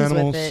kill concerns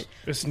animals. with it.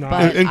 It's not.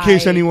 But In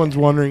case I- anyone's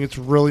wondering, it's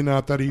really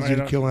not that easy I to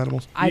don't- kill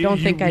animals. I don't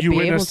think I'd you be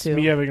able witnessed to.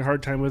 me having a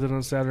hard time with it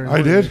on Saturday. I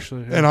morning, did,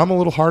 actually, yeah. and I'm a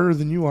little harder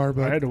than you are, I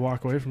but had to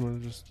walk away from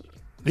it. Just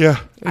yeah,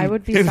 I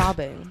would be and,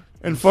 sobbing.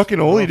 And fucking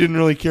Oli didn't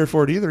really care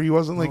for it either. He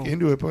wasn't like No.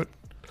 into it, but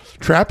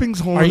trapping's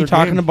a whole Are you other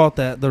talking game. about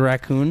the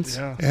raccoons?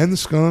 yeah. And the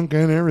skunk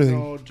and everything.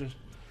 No, just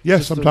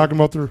Yes, just I'm the- talking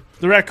about the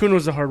raccoon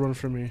was the hard one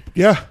for me.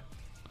 yeah.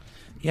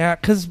 Yeah,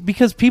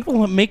 because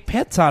people make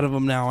pets out of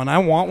them now, and I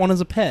want one as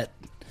a pet.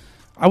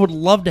 I would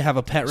love to have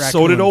a pet raccoon.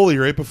 So did Oli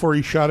right before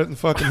he shot it in the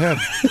fucking head.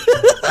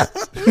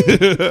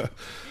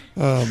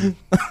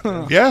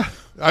 Yeah,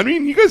 I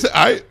mean, you guys,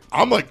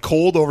 I'm like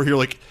cold over here,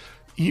 like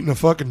eating a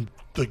fucking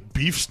like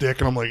beef stick,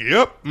 and I'm like,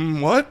 yep,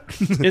 what?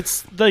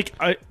 It's like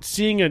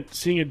seeing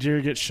a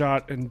deer get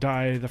shot and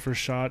die the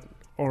first shot,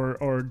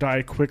 or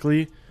die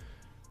quickly.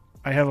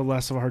 I have a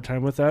less of a hard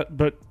time with that,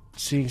 but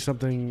seeing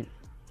something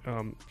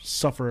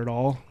suffer at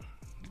all,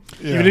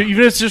 Yeah. even if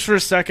it's just for a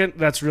second,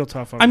 that's real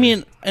tough. On I me.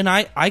 mean, and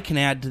I can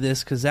add to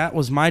this because that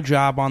was my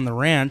job on the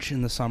ranch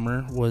in the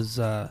summer was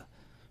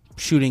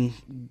shooting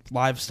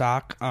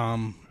livestock.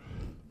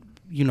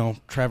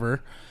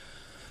 Trevor,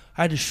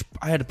 I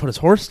had to put his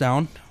horse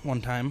down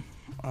one time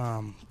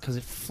because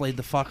it flayed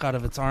the fuck out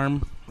of its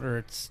arm or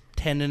its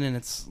tendon in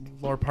its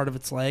lower part of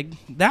its leg.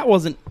 That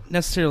wasn't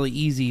necessarily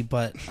easy,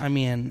 but I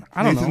mean,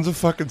 I don't Nathan's know. a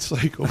fucking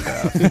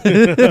psychopath.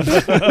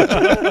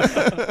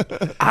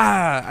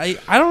 I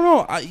don't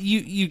know.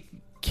 You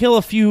kill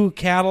a few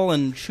cattle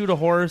and shoot a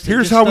horse. It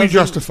Here's just how we doesn't-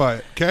 justify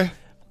it, okay?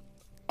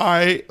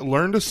 I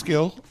learned a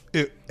skill.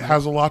 It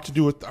has a lot to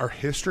do with our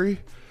history.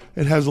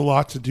 It has a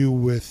lot to do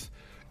with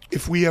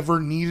if we ever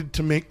needed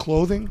to make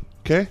clothing,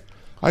 okay?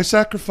 I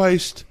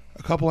sacrificed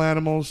a couple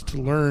animals to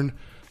learn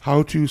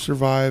how to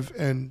survive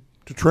and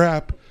to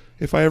trap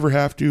if I ever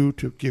have to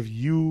give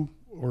you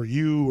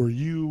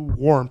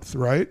warmth,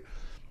 right?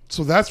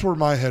 So that's where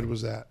my head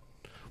was at.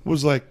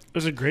 Was like, it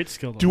was a great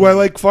skill. do I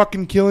like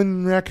fucking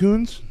killing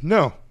raccoons?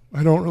 No.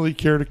 I don't really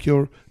care to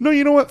kill. No,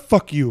 you know what?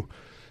 Fuck you.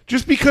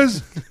 Just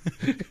because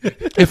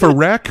if a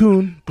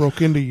raccoon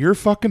broke into your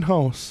fucking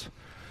house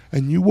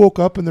and you woke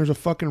up and there's a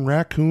fucking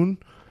raccoon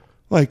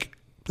like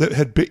that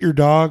had bit your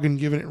dog and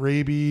given it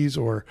rabies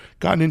or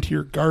gotten into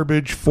your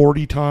garbage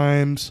 40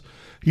 times,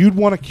 you'd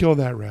want to kill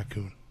that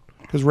raccoon.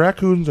 Because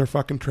raccoons are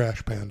fucking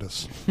trash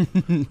pandas.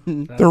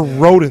 They're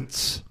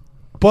rodents.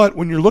 But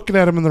when you're looking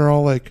at them and they're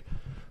all like,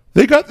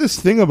 they got this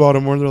thing about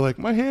them where they're like,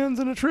 my hand's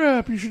in a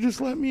trap. You should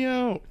just let me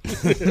out.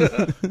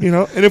 You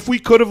know? And if we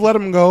could have let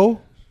them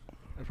go,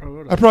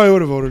 I probably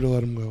would have voted to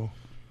let him go.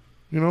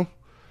 You know?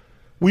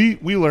 We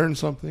learned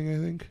something, I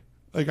think.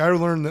 Like, I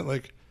learned that,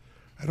 like,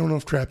 I don't know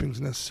if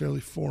trapping's necessarily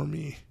for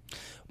me.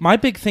 My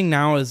big thing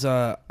now is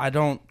I'm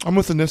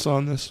with Anissa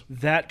on this.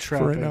 that right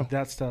trapping, now.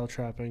 that style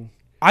trapping.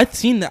 I'd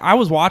seen that. I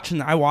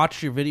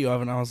watched your video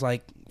of it, and I was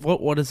like,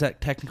 what is that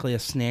technically a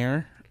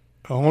snare?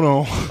 Oh,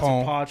 no.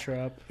 Oh, Paw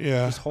trap.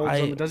 Yeah. Just holds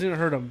them. It doesn't even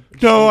hurt them.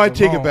 No, I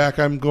take Oh. it back.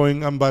 I'm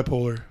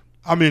bipolar.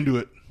 I'm into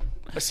it.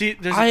 See,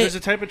 there's a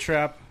type of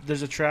trap.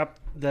 There's a trap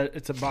that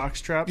it's a box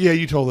trap, Yeah,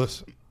 you told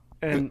us.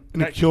 and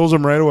And it that kills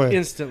them right away.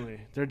 instantly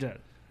they're dead.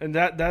 And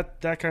that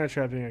kind of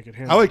trapping I could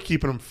handle. I like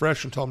keeping them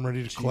fresh until I'm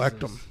ready to collect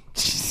them.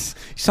 you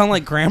sound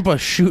like Grandpa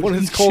shooting. when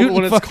it's cold. shooting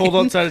When it's cold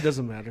fucking- outside, it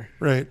doesn't matter.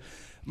 Right.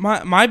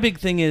 My big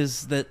thing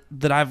is that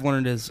I've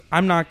learned is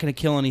I'm not going to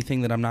kill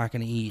anything that I'm not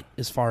going to eat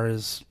as far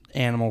as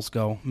animals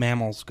go,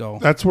 mammals go.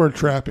 That's where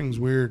trapping's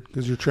weird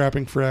because you're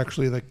trapping for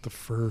actually like the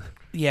fur.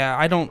 Yeah,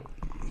 I don't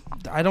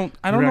know if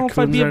I'd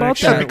Raccoons be aren't about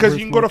actually- Yeah, that. because worth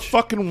you can go to much.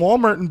 fucking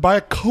Walmart and buy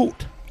a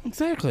coat.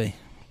 Exactly.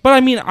 But I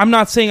mean, I'm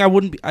not saying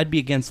I'd be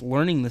against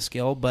learning the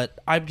skill, but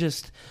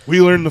We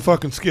learned the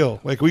fucking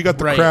skill. Like we got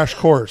the Right. crash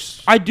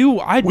course. I do We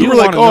were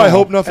like, wanna oh, I know.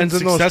 hope nothing's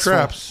And in those successful.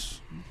 traps.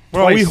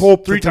 Well, we Twice,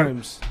 hope 3 that the-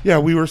 times. Yeah,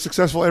 we were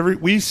successful.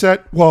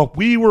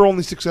 We were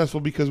only successful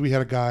because we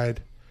had a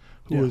guide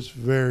who Yeah. was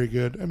very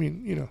good. I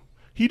mean, you know,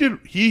 he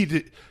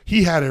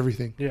had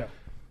everything. Yeah.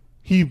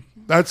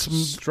 That's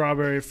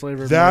Strawberry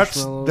flavored that's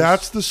marshmallows.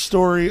 that's the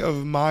story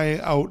of my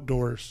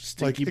outdoors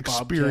Stinky like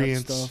Bobcat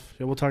experience. stuff.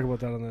 Yeah, we'll talk about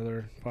that on the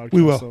other podcast.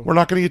 We will. So. We're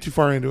not going to get too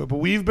far into it, but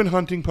we've been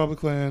hunting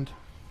public land.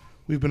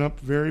 We've been up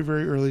very,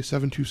 very early.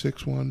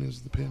 7261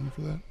 is the pin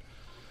for that.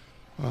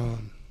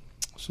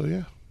 So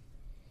yeah.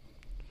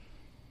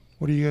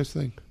 What do you guys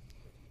think?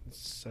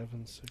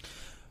 7, 6.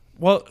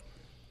 Well,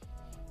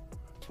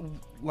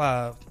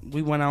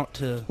 we went out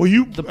to. Well,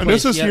 you The and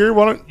this place, is yeah. here.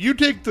 Why don't you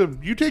take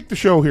the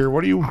show here?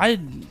 What do you?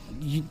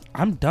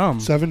 I'm dumb.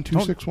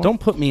 7261. Don't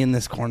put me in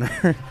this corner.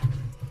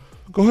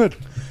 Go ahead.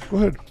 Go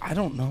ahead. I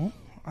don't know.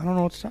 I don't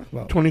know what to talk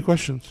about. 20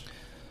 questions.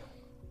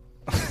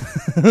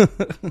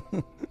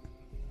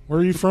 Where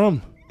are you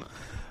from?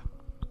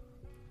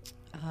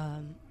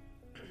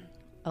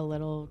 A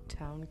little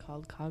town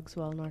called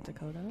Cogswell, North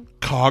Dakota.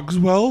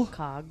 Cogswell?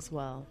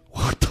 Cogswell.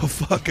 What the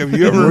fuck? Have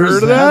you ever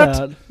Where's heard of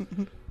that?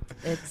 at?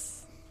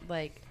 It's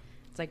like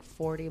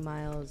 40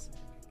 miles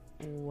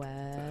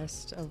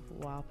west of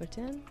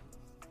Wahpeton.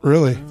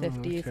 Really?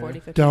 50, okay. 40,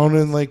 50 Down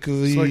miles. in like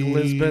the It's like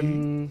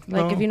Lisbon.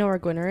 Like No. if you know where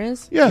Gwinner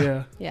is.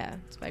 Yeah. Yeah,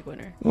 it's by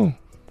Gwinner. Oh.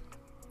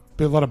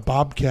 There's a lot of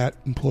Bobcat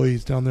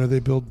employees down there. They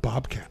build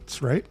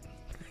Bobcats, right?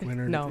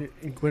 Gwinner, No.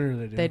 In Gwinner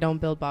they do. They don't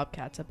build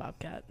Bobcats at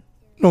Bobcat.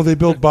 No, they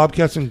build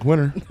Bobcats in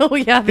Gwinner. Oh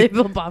yeah, they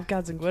build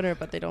Bobcats in Gwinner,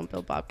 but they don't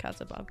build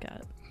Bobcats at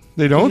Bobcat.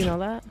 They don't? Did you know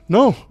that?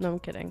 No. No, I'm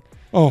kidding.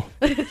 Oh.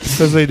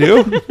 Because they do?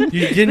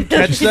 You didn't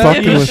catch Just that?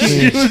 fucking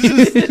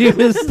with me. He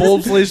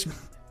was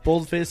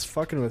bold face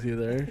fucking with you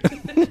there.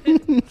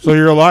 So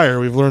you're a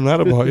liar. We've learned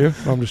that about you.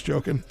 No, I'm just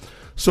joking.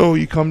 So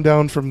you come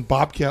down from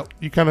Bobcat.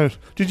 You kind of...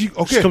 Did you... Just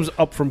Okay. comes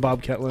up from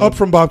Bobcat Land. Up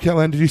from Bobcat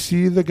Land. Did you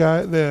see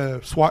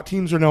the SWAT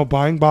teams are now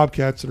buying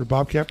Bobcats that are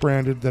Bobcat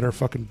branded that are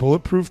fucking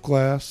bulletproof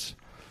glass.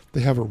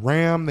 They have a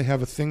ram. They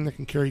have a thing that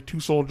can carry 2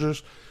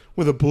 soldiers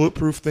with a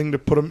bulletproof thing to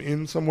put them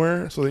in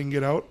somewhere so they can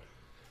get out.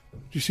 Do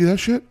you see that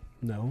shit?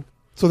 No.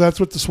 So that's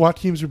what the SWAT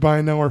teams are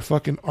buying now are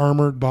fucking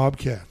armored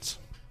Bobcats.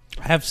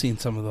 I have seen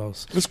some of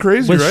those It's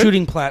crazy, with right?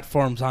 shooting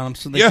platforms on them,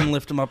 so they Yeah. can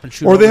lift them up and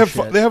shoot. Or they over have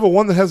shit. they have a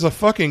one that has a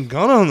fucking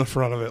gun on the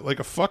front of it, like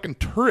a fucking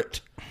turret.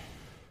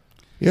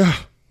 Yeah.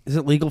 Is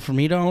it legal for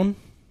me to own?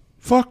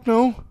 Fuck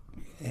no.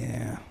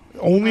 Yeah.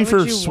 Only Why for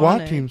would you SWAT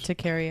want it teams. to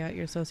carry out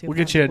your sociopathic We'll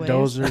get you a ways?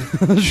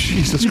 dozer.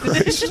 Jesus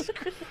Christ.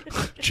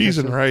 Cheese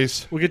and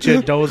rice. We'll get you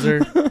a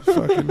dozer.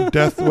 Fucking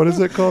death. What is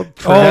it called?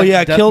 Oh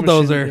yeah, Death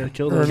Killdozer. machine. Yeah, Or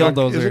Killdozer. not-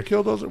 Killdozer. Is it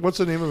Killdozer? What's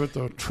the name of it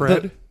though?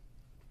 Tread?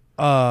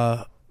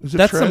 Is it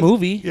That's Tread? the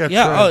movie. Yeah,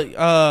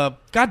 Yeah.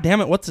 God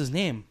damn it, what's his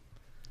name?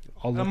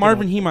 I'll look it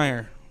Marvin up.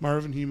 Heemeyer.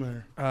 Marvin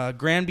Heemeyer.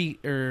 Granby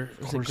or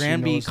is it course he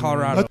Granby, knows him.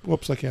 Colorado?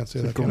 Whoops, I can't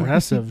say that. can I?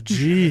 Aggressive. Aggressive,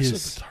 Jeez.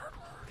 it's a hard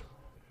word.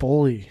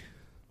 Bully.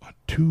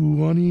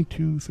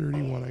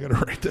 2:31. I gotta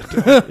write that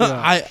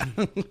down.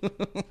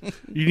 Yeah.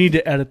 You need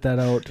to edit that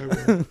out.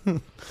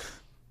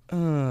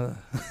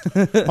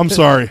 I'm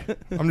sorry.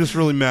 I'm just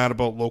really mad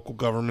about local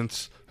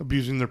governments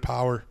abusing their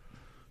power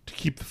to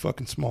keep the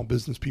fucking small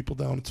business people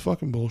down. It's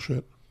fucking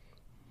bullshit.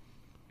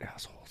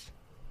 Assholes.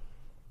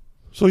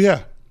 So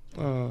yeah,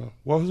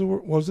 what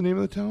was the name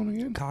of the town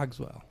again?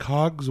 Cogswell.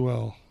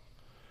 Cogswell.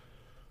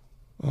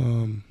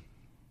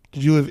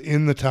 Did you live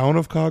in the town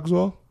of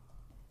Cogswell?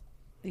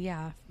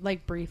 Yeah,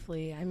 like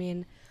briefly. I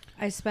mean,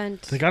 I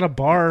spent. They got a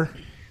bar.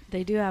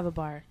 They do have a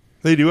bar.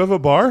 They do have a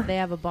bar? They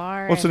have a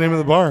bar. What's the and name of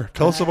the bar?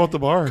 Tell us about the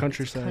bar.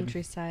 Countryside.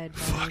 Countryside.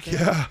 Fuck Bar.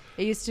 yeah.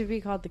 It used to be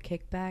called the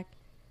Kickback.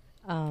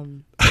 I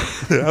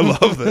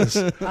love this.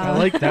 I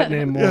like that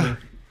name more. Yeah.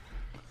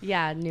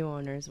 Yeah, new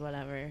owners,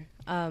 whatever.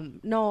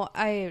 No,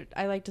 I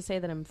like to say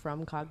that I'm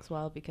from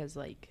Cogswell because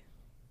like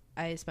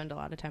I spend a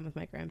lot of time with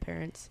my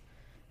grandparents,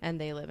 and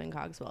they live in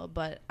Cogswell.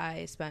 But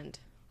I spent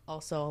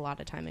also a lot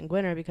of time in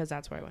Gwinner because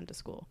that's where I went to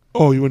school.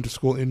 Oh, you went to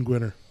school in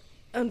Gwinner.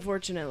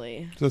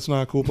 Unfortunately, So that's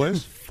not a cool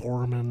place?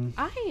 Foreman.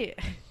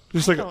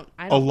 Just I like don't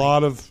a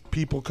lot of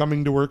people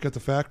coming to work at the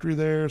factory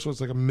there, so it's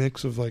like a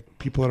mix of like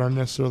people that aren't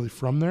necessarily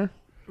from there.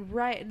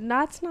 right.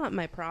 That's not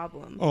my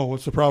problem. Oh,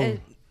 what's the problem?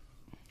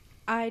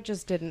 I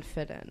just didn't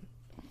fit in.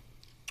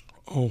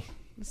 Oh,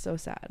 It's so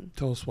sad.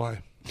 tell us why.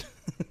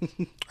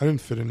 I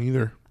didn't fit in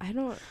either. I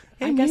don't.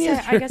 Hey, I me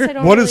guess I neither.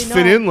 don't. What really does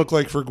fit know. in look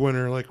like for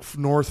Gwinner? Like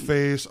North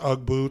Face,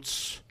 Ugg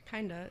boots,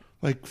 Kinda.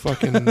 like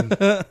fucking. You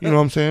know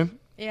what I'm saying?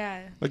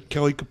 Yeah. Like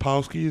Kelly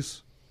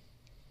Kapowski's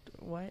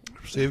What?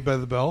 Saved by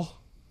the Bell.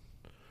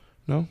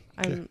 No,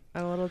 okay.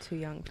 I'm a little too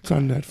young. For It's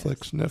on that, I Netflix.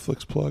 guess.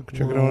 Netflix plug.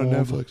 Check it out on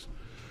Whoa. Netflix.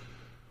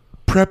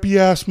 Preppy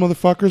ass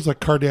motherfuckers like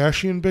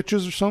Kardashian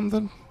bitches or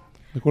something.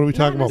 Like what are we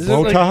talking about? Is it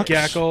like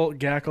Botox?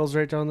 Gackle's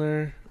right down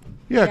there.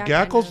 Yeah, Yeah,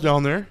 Gackle's kinda.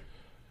 down there.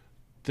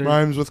 They're-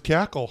 Rhymes with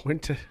cackle.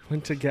 Went to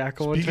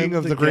Gackle. one Speaking time.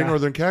 of the Great Gack-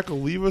 Northern Cackle,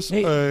 leave us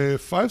Hey. a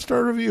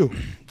 5-star review.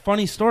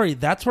 Funny story.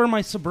 That's where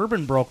my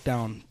Suburban broke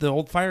down. The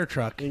old fire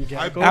truck. in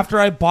Gackle. After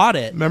I bought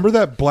it. Remember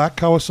that black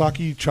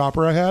Kawasaki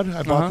chopper I had?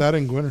 I bought Uh-huh. that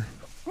in Gwinner.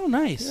 Oh,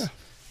 nice. Yeah.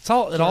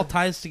 It all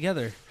ties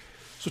together.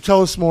 So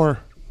tell us more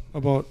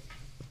about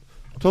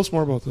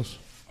this.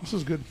 This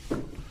is good.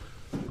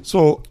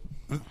 So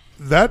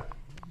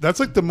that's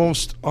like the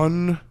most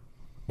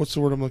what's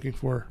the word I'm looking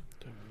for?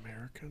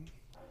 American.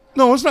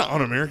 No, it's not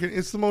un-American.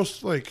 It's the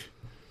most, like,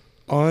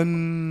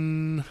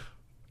 unglamorous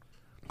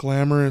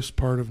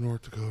part of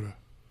North Dakota.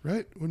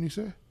 Right? Wouldn't you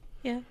say?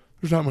 Yeah.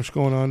 There's not much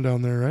going on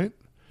down there, right?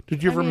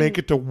 Did you I ever mean- make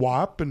it to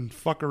WAP and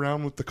fuck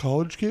around with the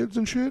college kids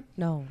and shit?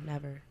 No,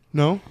 never.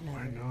 No?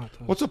 Why not?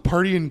 What's a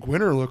party in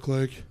Gwinner look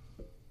like?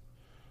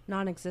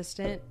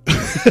 Non-existent.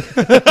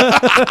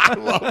 I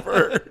love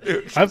her.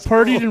 Dude, I've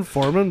partied in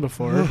Foreman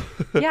before.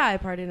 Yeah, I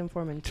partied in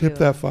Foreman too. tip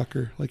that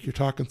fucker like you're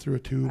talking through a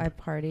tube. I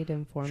partied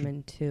in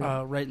Foreman too.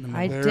 Right in the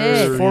I middle.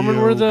 did. Foreman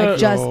were the- I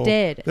just go.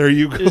 did. There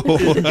you go.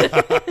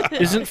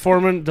 Isn't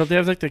Foreman? Don't they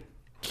have like the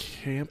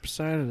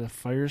campsite or the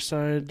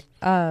fireside?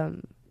 Are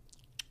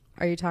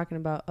you talking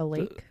about a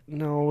lake?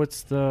 No,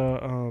 it's the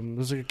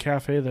there's like a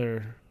cafe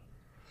there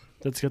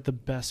that's got the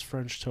best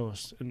French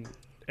toast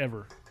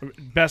ever.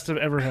 Best I've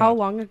ever had. How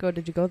long ago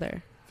did you go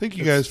there? Thank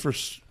you guys for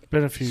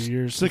Been a few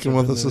years. sticking since I've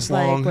with been us there. this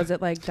long. Like, was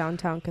it like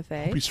downtown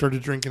cafe? We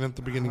started drinking at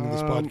the beginning of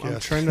this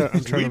podcast.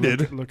 I'm trying to We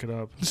did. look it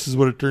up. This is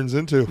what it turns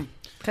into.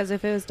 Because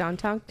if it was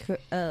downtown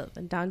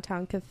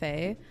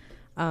cafe,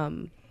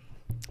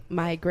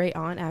 my great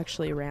aunt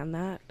actually ran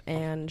that,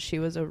 and she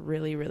was a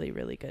really, really,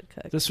 really good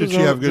cook. This Did was she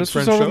o- have good this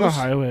French was over the toast?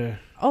 highway.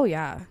 Oh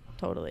yeah,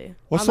 totally.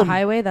 What's On the some-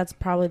 highway, that's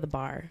probably the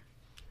bar.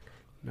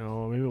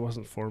 No, maybe it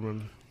wasn't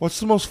Foreman. What's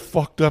the most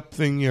fucked up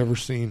thing you ever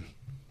seen?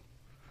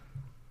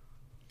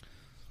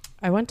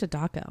 I went to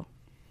Dachau.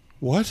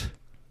 What?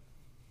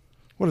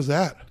 What is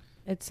that?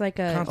 It's like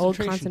an old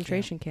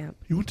concentration camp.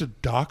 You went to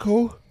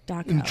Dachau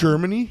Dachau in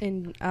Germany?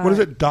 In What is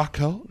it?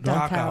 Dachau?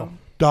 Dachau.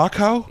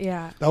 Dachau?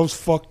 Yeah. That was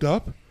fucked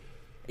up.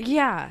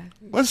 Yeah.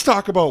 Let's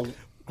talk about.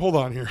 Hold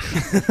on here.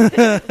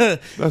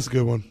 That's a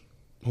good one.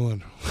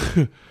 Hold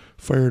on.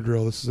 Fire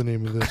drill. This is the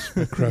name of this.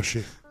 By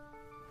Crushy.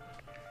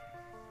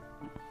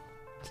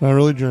 It's not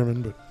really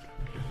German, but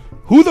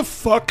who the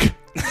fuck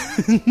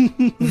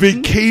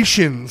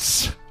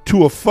vacations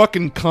to a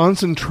fucking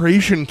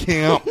concentration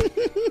camp?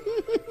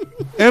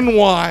 And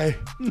why?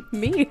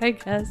 Me, I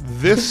guess.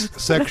 This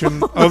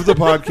section of the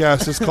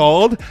podcast is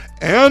called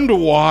 "And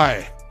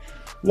Why."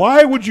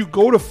 Why would you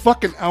go to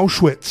fucking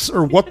Auschwitz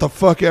or what the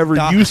fuck ever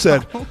you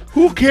said?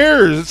 Who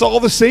cares? It's all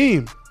the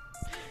same.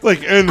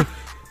 Like, and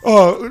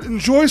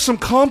enjoy some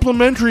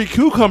complimentary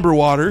cucumber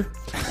water.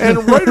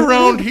 And right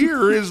around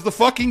here is the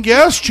fucking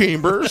gas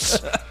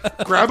chambers.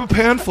 Grab a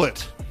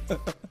pamphlet.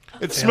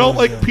 It smelled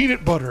like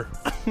peanut butter.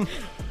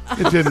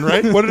 It didn't,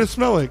 right? What did it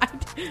smell like?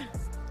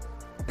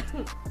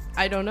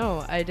 I don't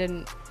know. I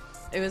didn't.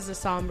 It was a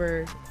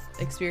somber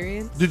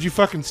experience. Did you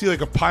fucking see like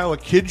a pile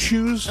of kid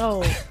shoes?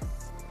 Oh,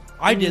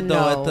 I did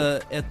though No.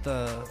 at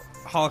the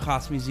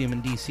Holocaust Museum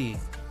in DC.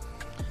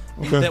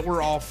 Okay. That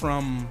were all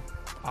from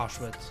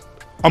Auschwitz.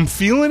 I'm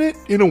feeling it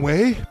in a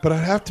way, but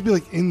I'd have to be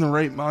like in the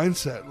right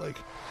mindset. Like,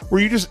 were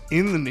you just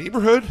in the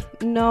neighborhood?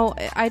 no,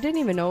 I didn't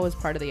even know it was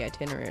part of the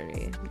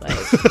itinerary.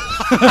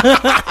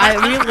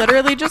 Like, we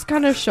literally just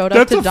kind of showed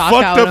up That's to a Dachau,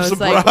 fucked and I up was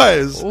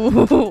surprise.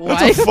 like, why?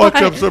 That's a fucked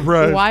up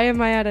surprise. Why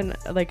am I at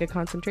a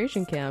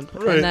concentration camp?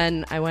 Right. And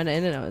then I went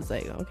in and I was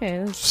like,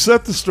 okay.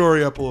 Set the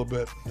story up a little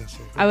bit.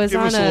 I was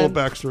Give on us a a- little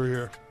backstory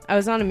here. I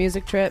was on a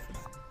music trip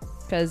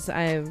because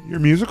I You're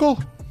musical?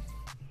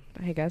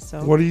 guess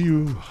so. What are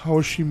you? How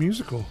is she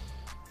musical?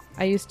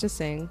 I used to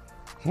sing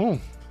Oh,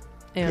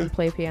 and Okay.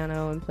 play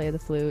piano and play the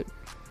flute.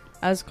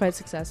 I was quite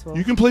successful.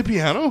 you can play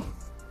piano?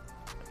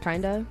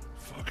 Kinda.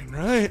 Fucking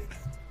right.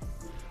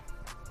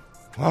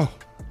 Wow.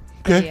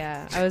 Okay.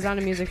 Yeah, I was on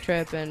a music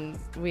trip and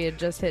we had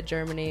just hit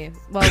Germany.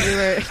 Well, we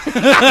were.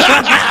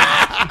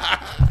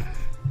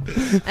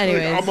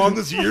 Anyways, Like, I'm on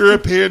this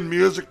European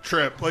music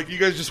trip. Like, you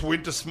guys just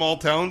went to small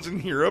towns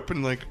in Europe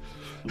and like,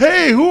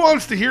 hey, who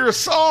wants to hear a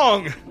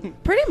song?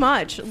 pretty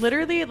much,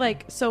 literally,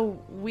 like, so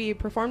we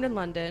performed in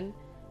London.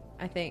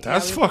 I think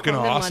That's we fucking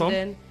performed in awesome.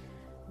 London.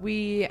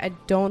 I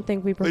don't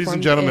think we performed. Ladies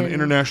and gentlemen, in,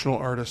 international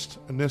artist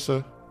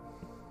Anissa.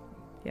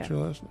 Yeah. What's your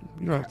last name?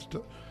 You don't have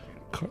to.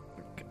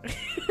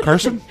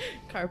 Carson?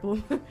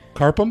 Carblum.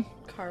 Carpum?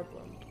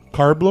 Carblum.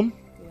 Carblum?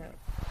 Yeah.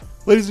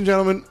 Ladies and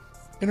gentlemen,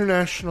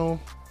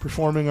 international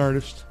performing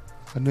artist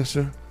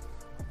Anissa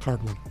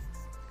Carblum.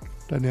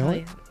 Did I nail Oh,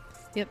 it?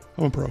 yeah.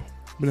 I'm a pro.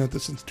 Been at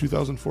this since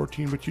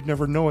 2014, but you'd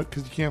never know it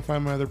because you can't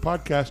find my other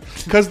podcast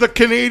because the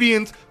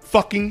Canadians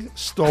fucking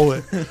stole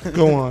it.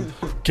 Go on.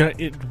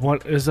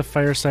 What is a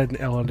fireside in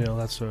Ellendale?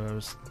 That's what I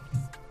was.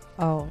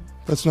 Oh,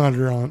 That's not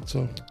her aunt,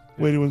 so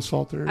way to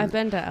insult her. I've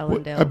been to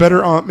Ellendale. I bet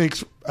her aunt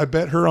makes. I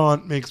bet her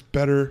aunt makes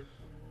better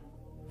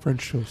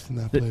French toast than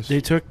that place.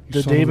 They took You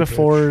the son day of a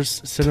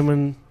before's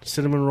cinnamon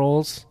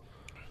rolls,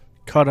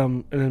 cut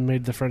them, and then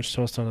made the French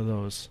toast out of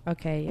those.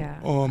 Okay, yeah.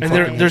 Oh, I'm And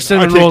fucking. their I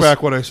cinnamon take rolls-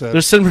 back what I said.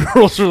 Their cinnamon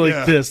rolls were like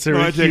Yeah. this. They No,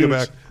 were I take it huge.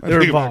 back. I They were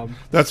take it back. bomb.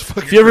 That's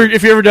fucking.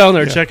 If you're ever down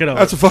there, Yeah. check it out.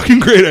 That's a fucking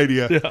great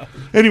idea. Yeah.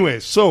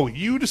 Anyways, so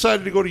you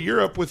decided to go to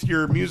Europe with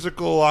your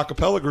musical a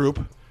cappella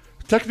group.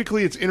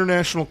 Technically, it's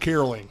international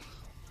caroling.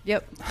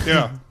 Yep.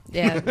 Yeah,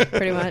 Yeah,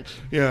 pretty much.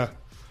 yeah.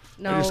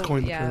 No, just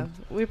coined the yeah. term.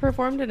 We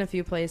performed in a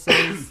few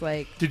places,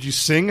 like Did you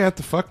sing at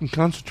the fucking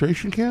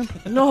concentration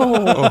camp? no,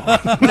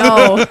 Oh.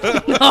 no,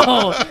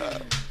 no,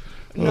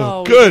 no.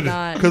 Oh, we good, did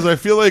not. because I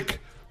feel like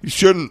You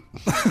shouldn't.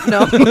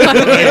 No, I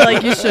feel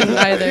like you shouldn't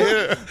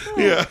either.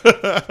 Yeah.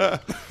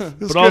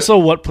 But also,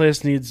 what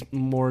place needs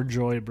more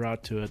joy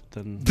brought to it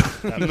than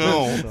that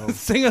No. place, so.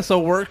 Sing us a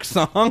work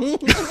song.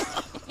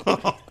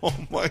 Oh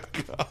my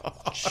god.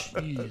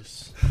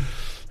 Jeez.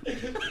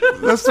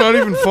 That's not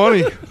even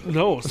funny.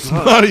 No, it's It's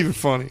not. not even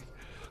funny.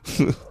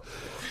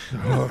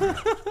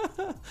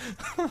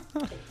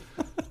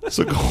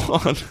 So go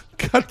on.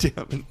 God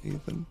damn it,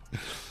 Ethan.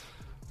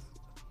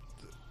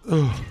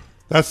 Ugh.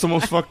 That's the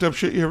most fucked up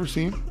shit you ever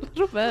seen? A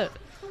little bit.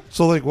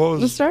 So like what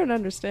I'm was starting to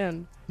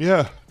understand.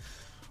 Yeah.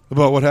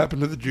 About what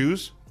happened to the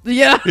Jews?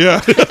 Yeah.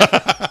 Yeah.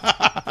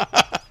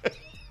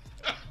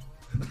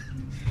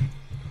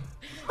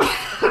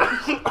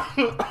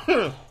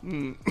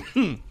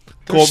 There's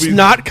Colby's-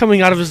 snot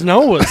coming out of his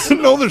nose.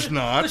 No, there's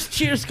not. There's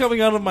tears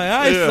coming out of my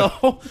eyes, Yeah.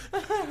 though.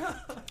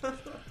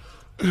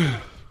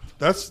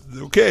 That's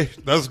okay.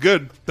 That's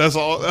good. That's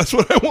all. That's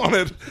what I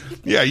wanted.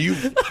 Yeah, you.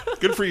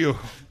 Good for you.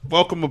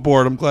 Welcome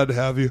aboard. I'm glad to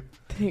have you.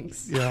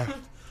 Thanks. Yeah,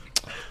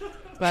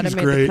 Glad she's I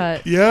made great. the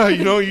cut. Yeah,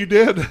 you know you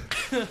did.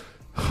 I'm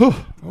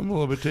a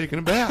little bit taken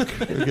aback.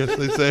 I guess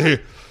they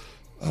say.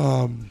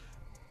 All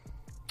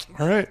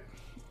right.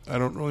 I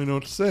don't really know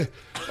what to say.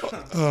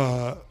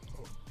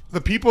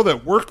 The people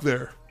that work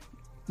there,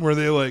 were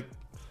they like?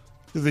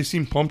 Do they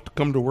seem pumped to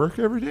come to work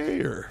every day,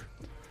 or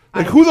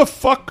like who the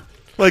fuck?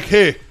 Like,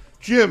 hey,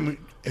 Jim,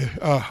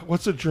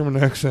 what's a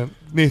German accent?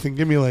 Nathan,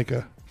 give me like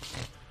a.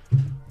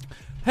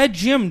 Hey,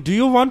 Jim, do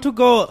you want to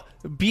go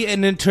be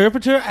an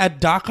interpreter at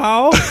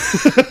Dachau?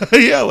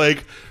 Yeah,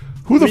 like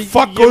who the I mean,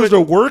 fuck yeah, goes but-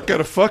 to work at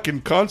a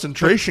fucking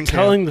concentration camp?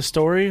 Telling the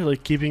story,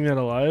 like keeping that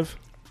alive.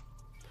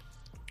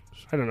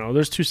 I don't know.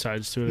 There's two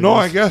sides to it. No,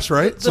 I guess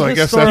right. The So I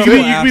guess historical that's You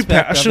it. can be aspect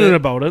of passionate it.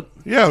 about it.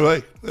 Yeah,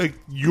 like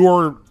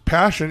your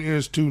passion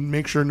is to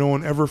make sure no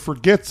one ever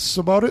forgets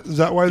about it. Is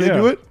that why they Yeah.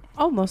 do it?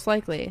 Oh, most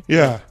likely.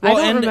 Yeah. Well,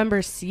 I don't and-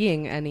 remember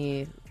seeing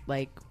any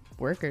like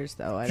workers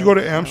though. Did you go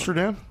to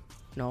Amsterdam?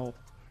 No,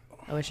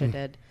 I wish I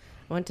did.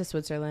 I went to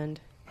Switzerland,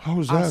 How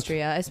was that?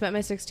 Austria. I spent my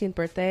 16th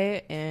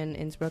birthday in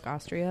Innsbruck,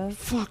 Austria.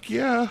 Fuck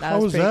yeah. That How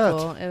was was pretty that?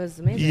 cool. It was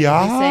amazing.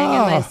 Yeah. We sang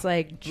in this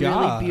like Yeah.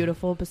 really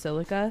beautiful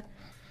basilica.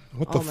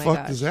 What the Oh my fuck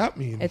gosh. does that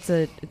mean? It's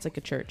like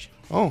a church.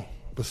 Oh,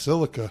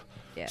 Basilica.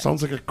 Yeah.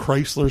 Sounds like a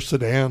Chrysler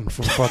sedan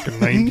from fucking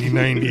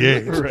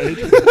 1998. Right.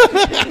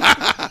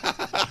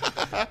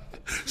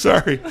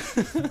 Sorry.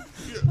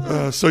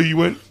 So you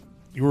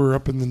were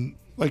up in the,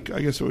 like,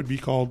 I guess it would be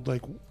called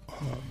like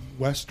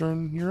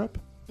Western Europe?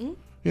 Mm.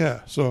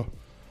 Yeah, so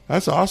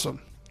that's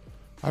awesome.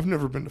 I've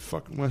never been to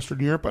fucking Western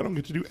Europe. I don't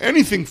get to do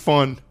anything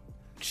fun.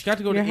 She got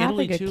to go You're to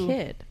Italy, having a too.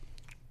 kid.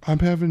 I'm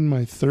having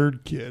my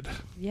third kid.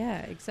 Yeah,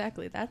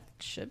 exactly. That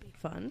should be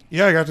fun.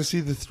 Yeah, I got to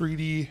see the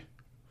 3D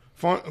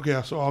font.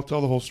 Okay, so I'll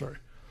tell the whole story.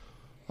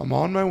 I'm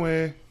on my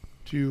way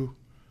to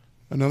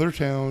another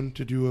town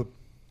to do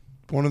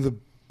one of the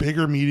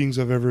bigger meetings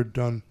I've ever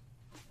done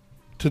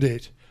to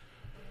date.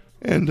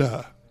 And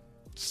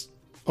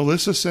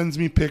Alyssa sends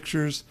me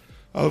pictures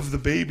of the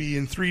baby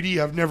in 3D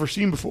I've never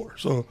seen before.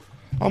 So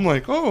I'm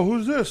like, oh,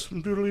 who's this?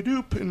 Doodly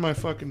doop in my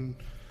fucking...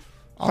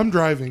 I'm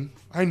driving.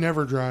 I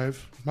never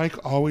drive.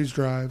 Mike always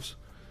drives.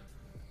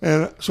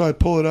 And so I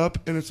pull it up,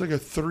 and it's like a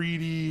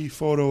 3D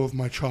photo of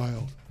my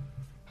child.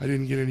 I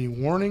didn't get any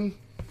warning.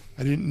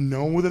 I didn't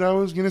know that I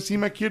was going to see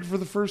my kid for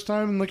the first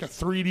time in like a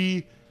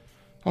 3D.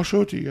 I'll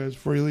show it to you guys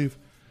before you leave.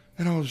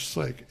 And I was just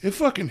like, it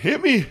fucking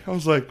hit me. I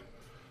was like,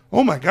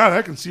 oh my God,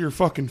 I can see her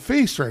fucking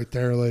face right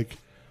there. Like,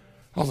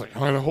 I was like,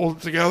 I'm going to hold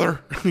it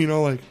together. You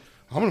know, like,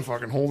 I'm going to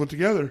fucking hold it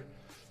together.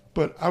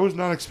 But I was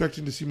not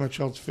expecting to see my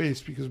child's face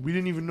because we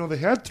didn't even know they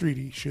had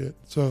 3D shit.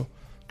 So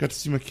got to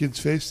see my kid's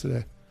face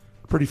today.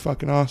 Pretty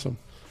fucking awesome.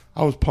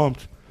 I was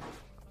pumped.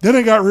 Then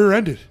I got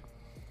rear-ended.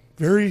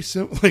 Very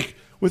simple. Like,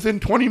 within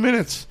 20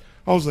 minutes,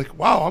 I was like,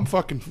 wow, I'm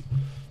fucking...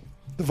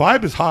 The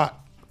vibe is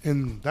hot.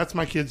 And that's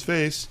my kid's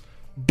face.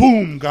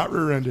 Boom, got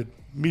rear-ended.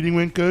 Meeting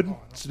went good.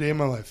 It's the day of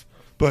my life.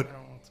 But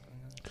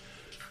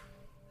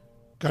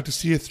got to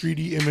see a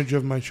 3D image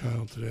of my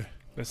child today.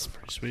 That's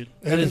pretty sweet.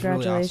 That is really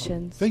awesome.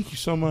 Congratulations. Thank you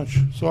so much.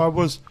 So I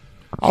was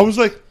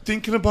like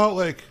thinking about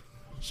like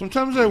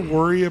sometimes I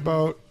worry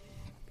about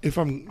if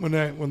I'm when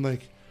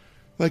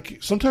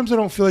sometimes I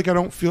don't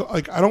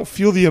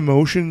feel the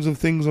emotions of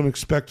things I'm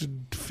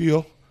expected to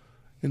feel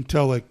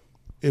until like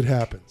it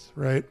happens,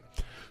 right?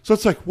 So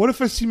it's like, what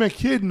if I see my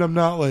kid and I'm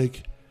not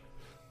like,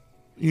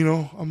 you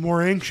know, I'm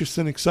more anxious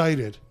than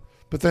excited,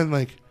 but then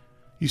like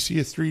you see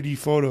a 3D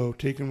photo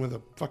taken with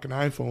a fucking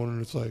iPhone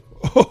and it's like,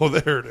 oh,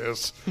 there it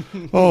is.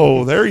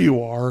 Oh, there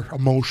you are,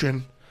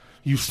 emotion.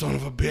 You son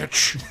of a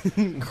bitch.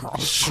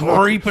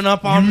 Creeping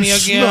up on me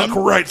again. Snuck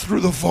right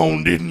through the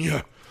phone, didn't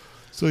you?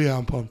 So yeah,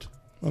 I'm pumped.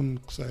 I'm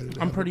excited.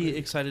 I'm pretty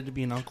excited to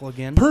be an uncle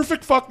again.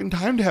 Perfect fucking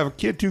time to have a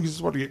kid too, because it's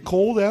about to get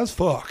cold as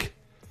fuck.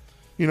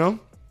 You know,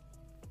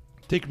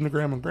 take him to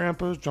grandma and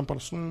grandpa's, jump on a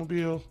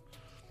snowmobile,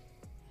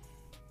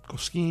 go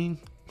skiing.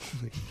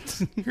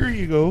 Here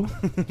you go.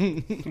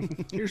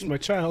 Here's my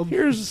child.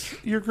 Here's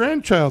your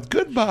grandchild.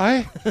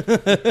 Goodbye.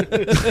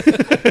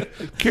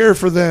 Care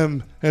for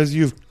them as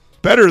you've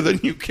better than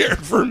you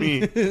cared for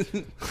me.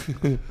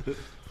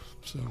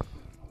 So,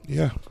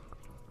 yeah.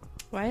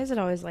 Why is it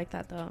always like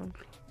that though?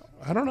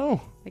 I don't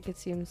know. Like it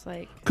seems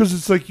like Because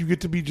it's like you get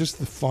to be just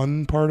the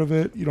fun part of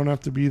it. You don't have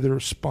to be the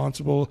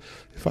responsible.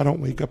 If I don't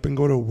wake up and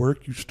go to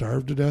work, you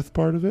starve to death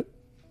part of it.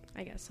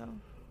 I guess so.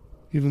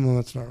 Even though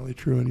that's not really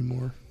true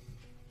anymore.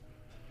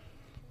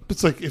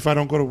 It's like if I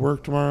don't go to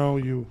work tomorrow,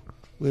 you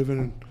live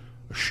in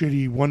a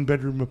shitty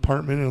one-bedroom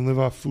apartment and live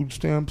off food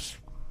stamps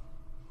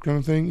kind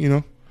of thing, you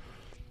know?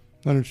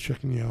 Leonard's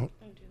checking you out.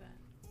 Don't do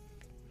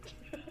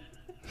that.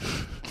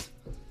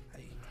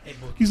 Hey,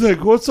 Boogie. He's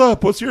like, what's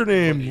up? What's your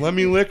name? Let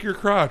me lick your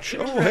crotch.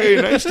 Oh,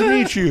 hey, nice to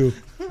meet you.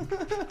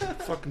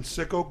 Fucking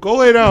sicko. Go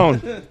lay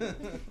down.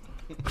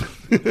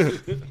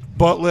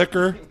 Butt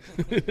licker.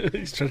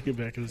 He's trying to get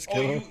back in his Oh,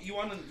 kennel. you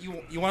want to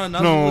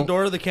nuzzle the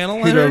door of the kennel,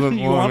 He Leonard? doesn't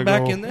You want to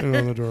back go in there? on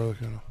the door of the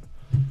kennel.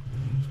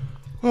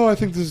 Well, I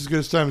think this is as good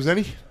as time as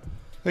any.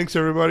 Thanks,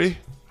 everybody.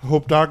 I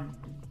hope Dog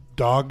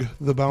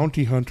the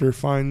Bounty Hunter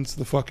finds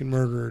the fucking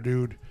murderer,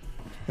 dude.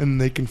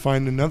 And they can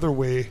find another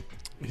way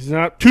He's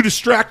not. to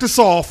distract us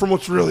all from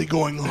what's really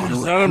going on.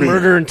 He's around not a here.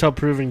 murderer until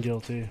proven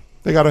guilty.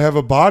 They got to have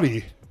a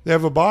body. They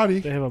have a body.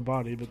 They have a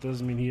body, but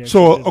doesn't mean he.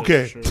 So, actually did it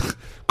okay. for sure.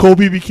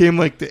 Colby became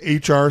like the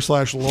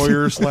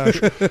HR/lawyer/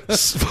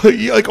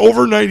 like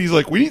overnight. He's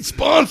like, we need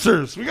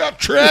sponsors. We got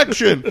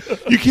traction.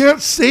 You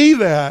can't say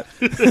that.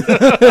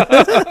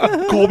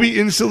 Colby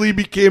instantly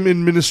became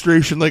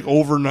administration like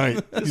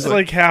overnight. He's He's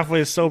like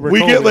halfway sober.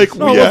 we Colby. get like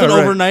No, it yeah, wasn't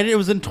right. overnight. It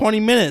was in 20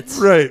 minutes.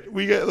 Right.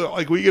 We get a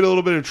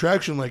little bit of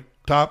traction, like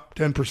top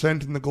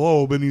 10% in the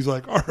globe, and he's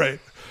like, all right.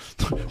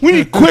 We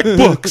need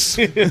QuickBooks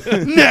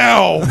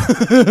now,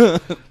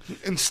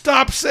 and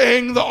stop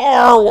saying the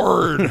R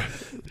word.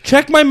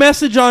 Check my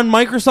message on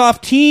Microsoft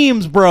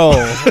Teams, bro.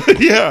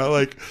 Yeah,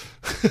 like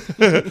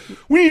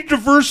we need to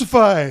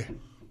diversify.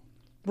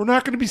 We're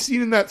not going to be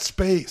seen in that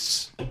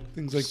space.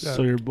 Things like that.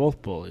 So you're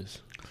both bullies.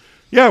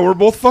 Yeah, we're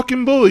both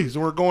fucking bullies,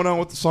 and we're going out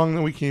with the song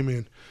that we came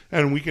in,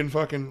 and we got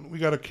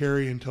to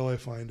carry until I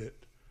find it.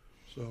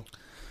 So,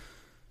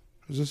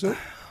 is this it?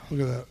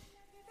 Look at that.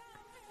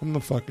 I'm the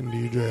fucking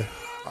DJ.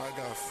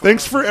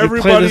 Thanks for We play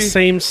everybody. the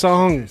same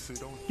song.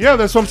 Yeah,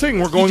 that's what I'm saying.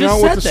 We're going just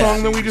out with said the that.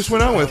 song that we just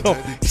went out with.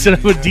 He said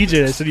I'm a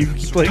DJ. I said you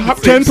play Top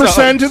the same 10%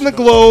 song. in the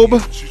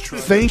globe.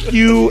 Thank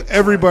you,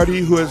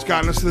 everybody who has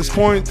gotten us to this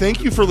point.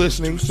 Thank you for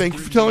listening. Thank you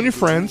for telling your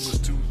friends.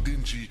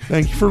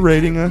 Thank you for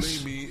rating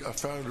us.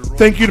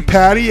 Thank you to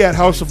Patty at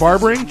House of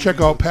Barbering.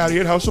 Check out Patty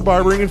at House of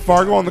Barbering in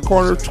Fargo on the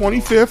corner of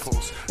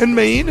 25th and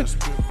Main.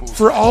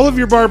 For all of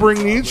your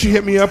barbering needs, she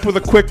hit me up with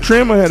a quick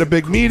trim. I had a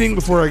big meeting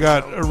before I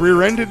got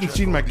rear-ended and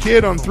seen my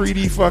kid on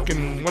 3D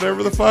fucking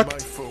whatever the fuck.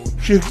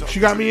 She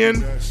got me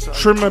in,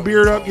 trimmed my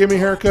beard up, gave me a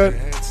haircut.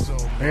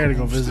 I gotta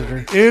go visit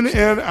her. In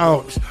and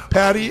out.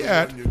 Patty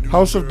at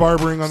House of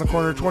Barbering on the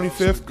corner of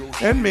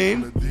 25th and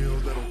Main.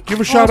 Give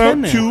a shout out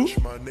been there. to,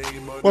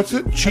 what's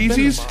it,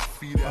 Cheesies?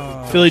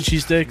 Philly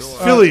cheesesteaks.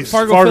 Phillies.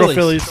 Fargo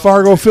Phillies.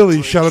 Fargo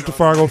Phillies. Shout out to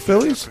Fargo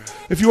Phillies.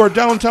 If you are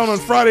downtown on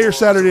Friday or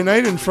Saturday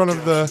night in front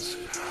of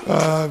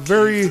the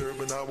very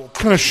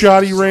kind of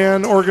shoddy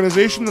ran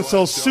organization that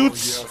sells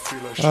suits,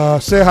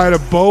 say hi to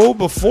Bo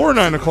before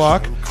 9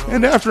 o'clock,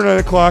 and after 9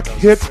 o'clock,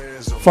 hit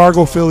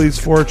Fargo Phillies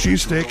for a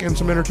cheesesteak and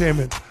some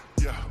entertainment.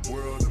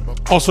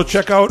 Also,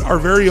 check out our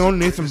very own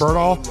Nathan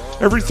Birdall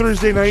every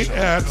Thursday night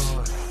at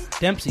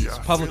Dempsey's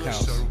Public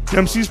House.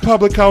 Dempsey's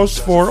Public House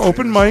for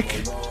open mic.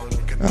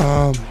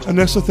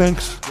 Anessa,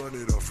 thanks.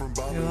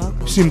 You're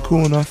welcome. You seem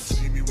cool enough.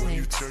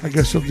 Thanks. I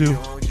guess you'll do.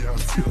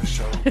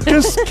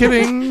 Just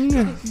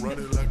kidding.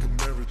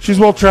 She's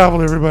well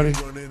traveled, everybody.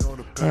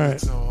 All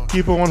right.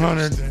 Keep it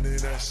 100.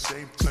 That's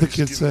what the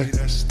kids say.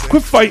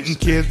 Quit fighting,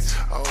 kids.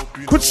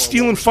 Quit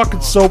stealing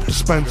fucking soap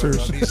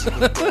dispensers.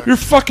 You're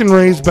fucking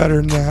raised better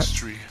than that.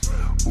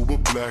 Steal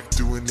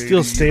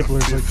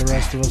staplers like the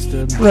rest of us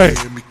did. Right.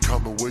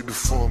 Coming way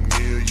before I'm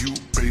near you.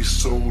 Bass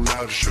so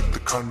loud, it shook the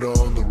condo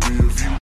on the rear view.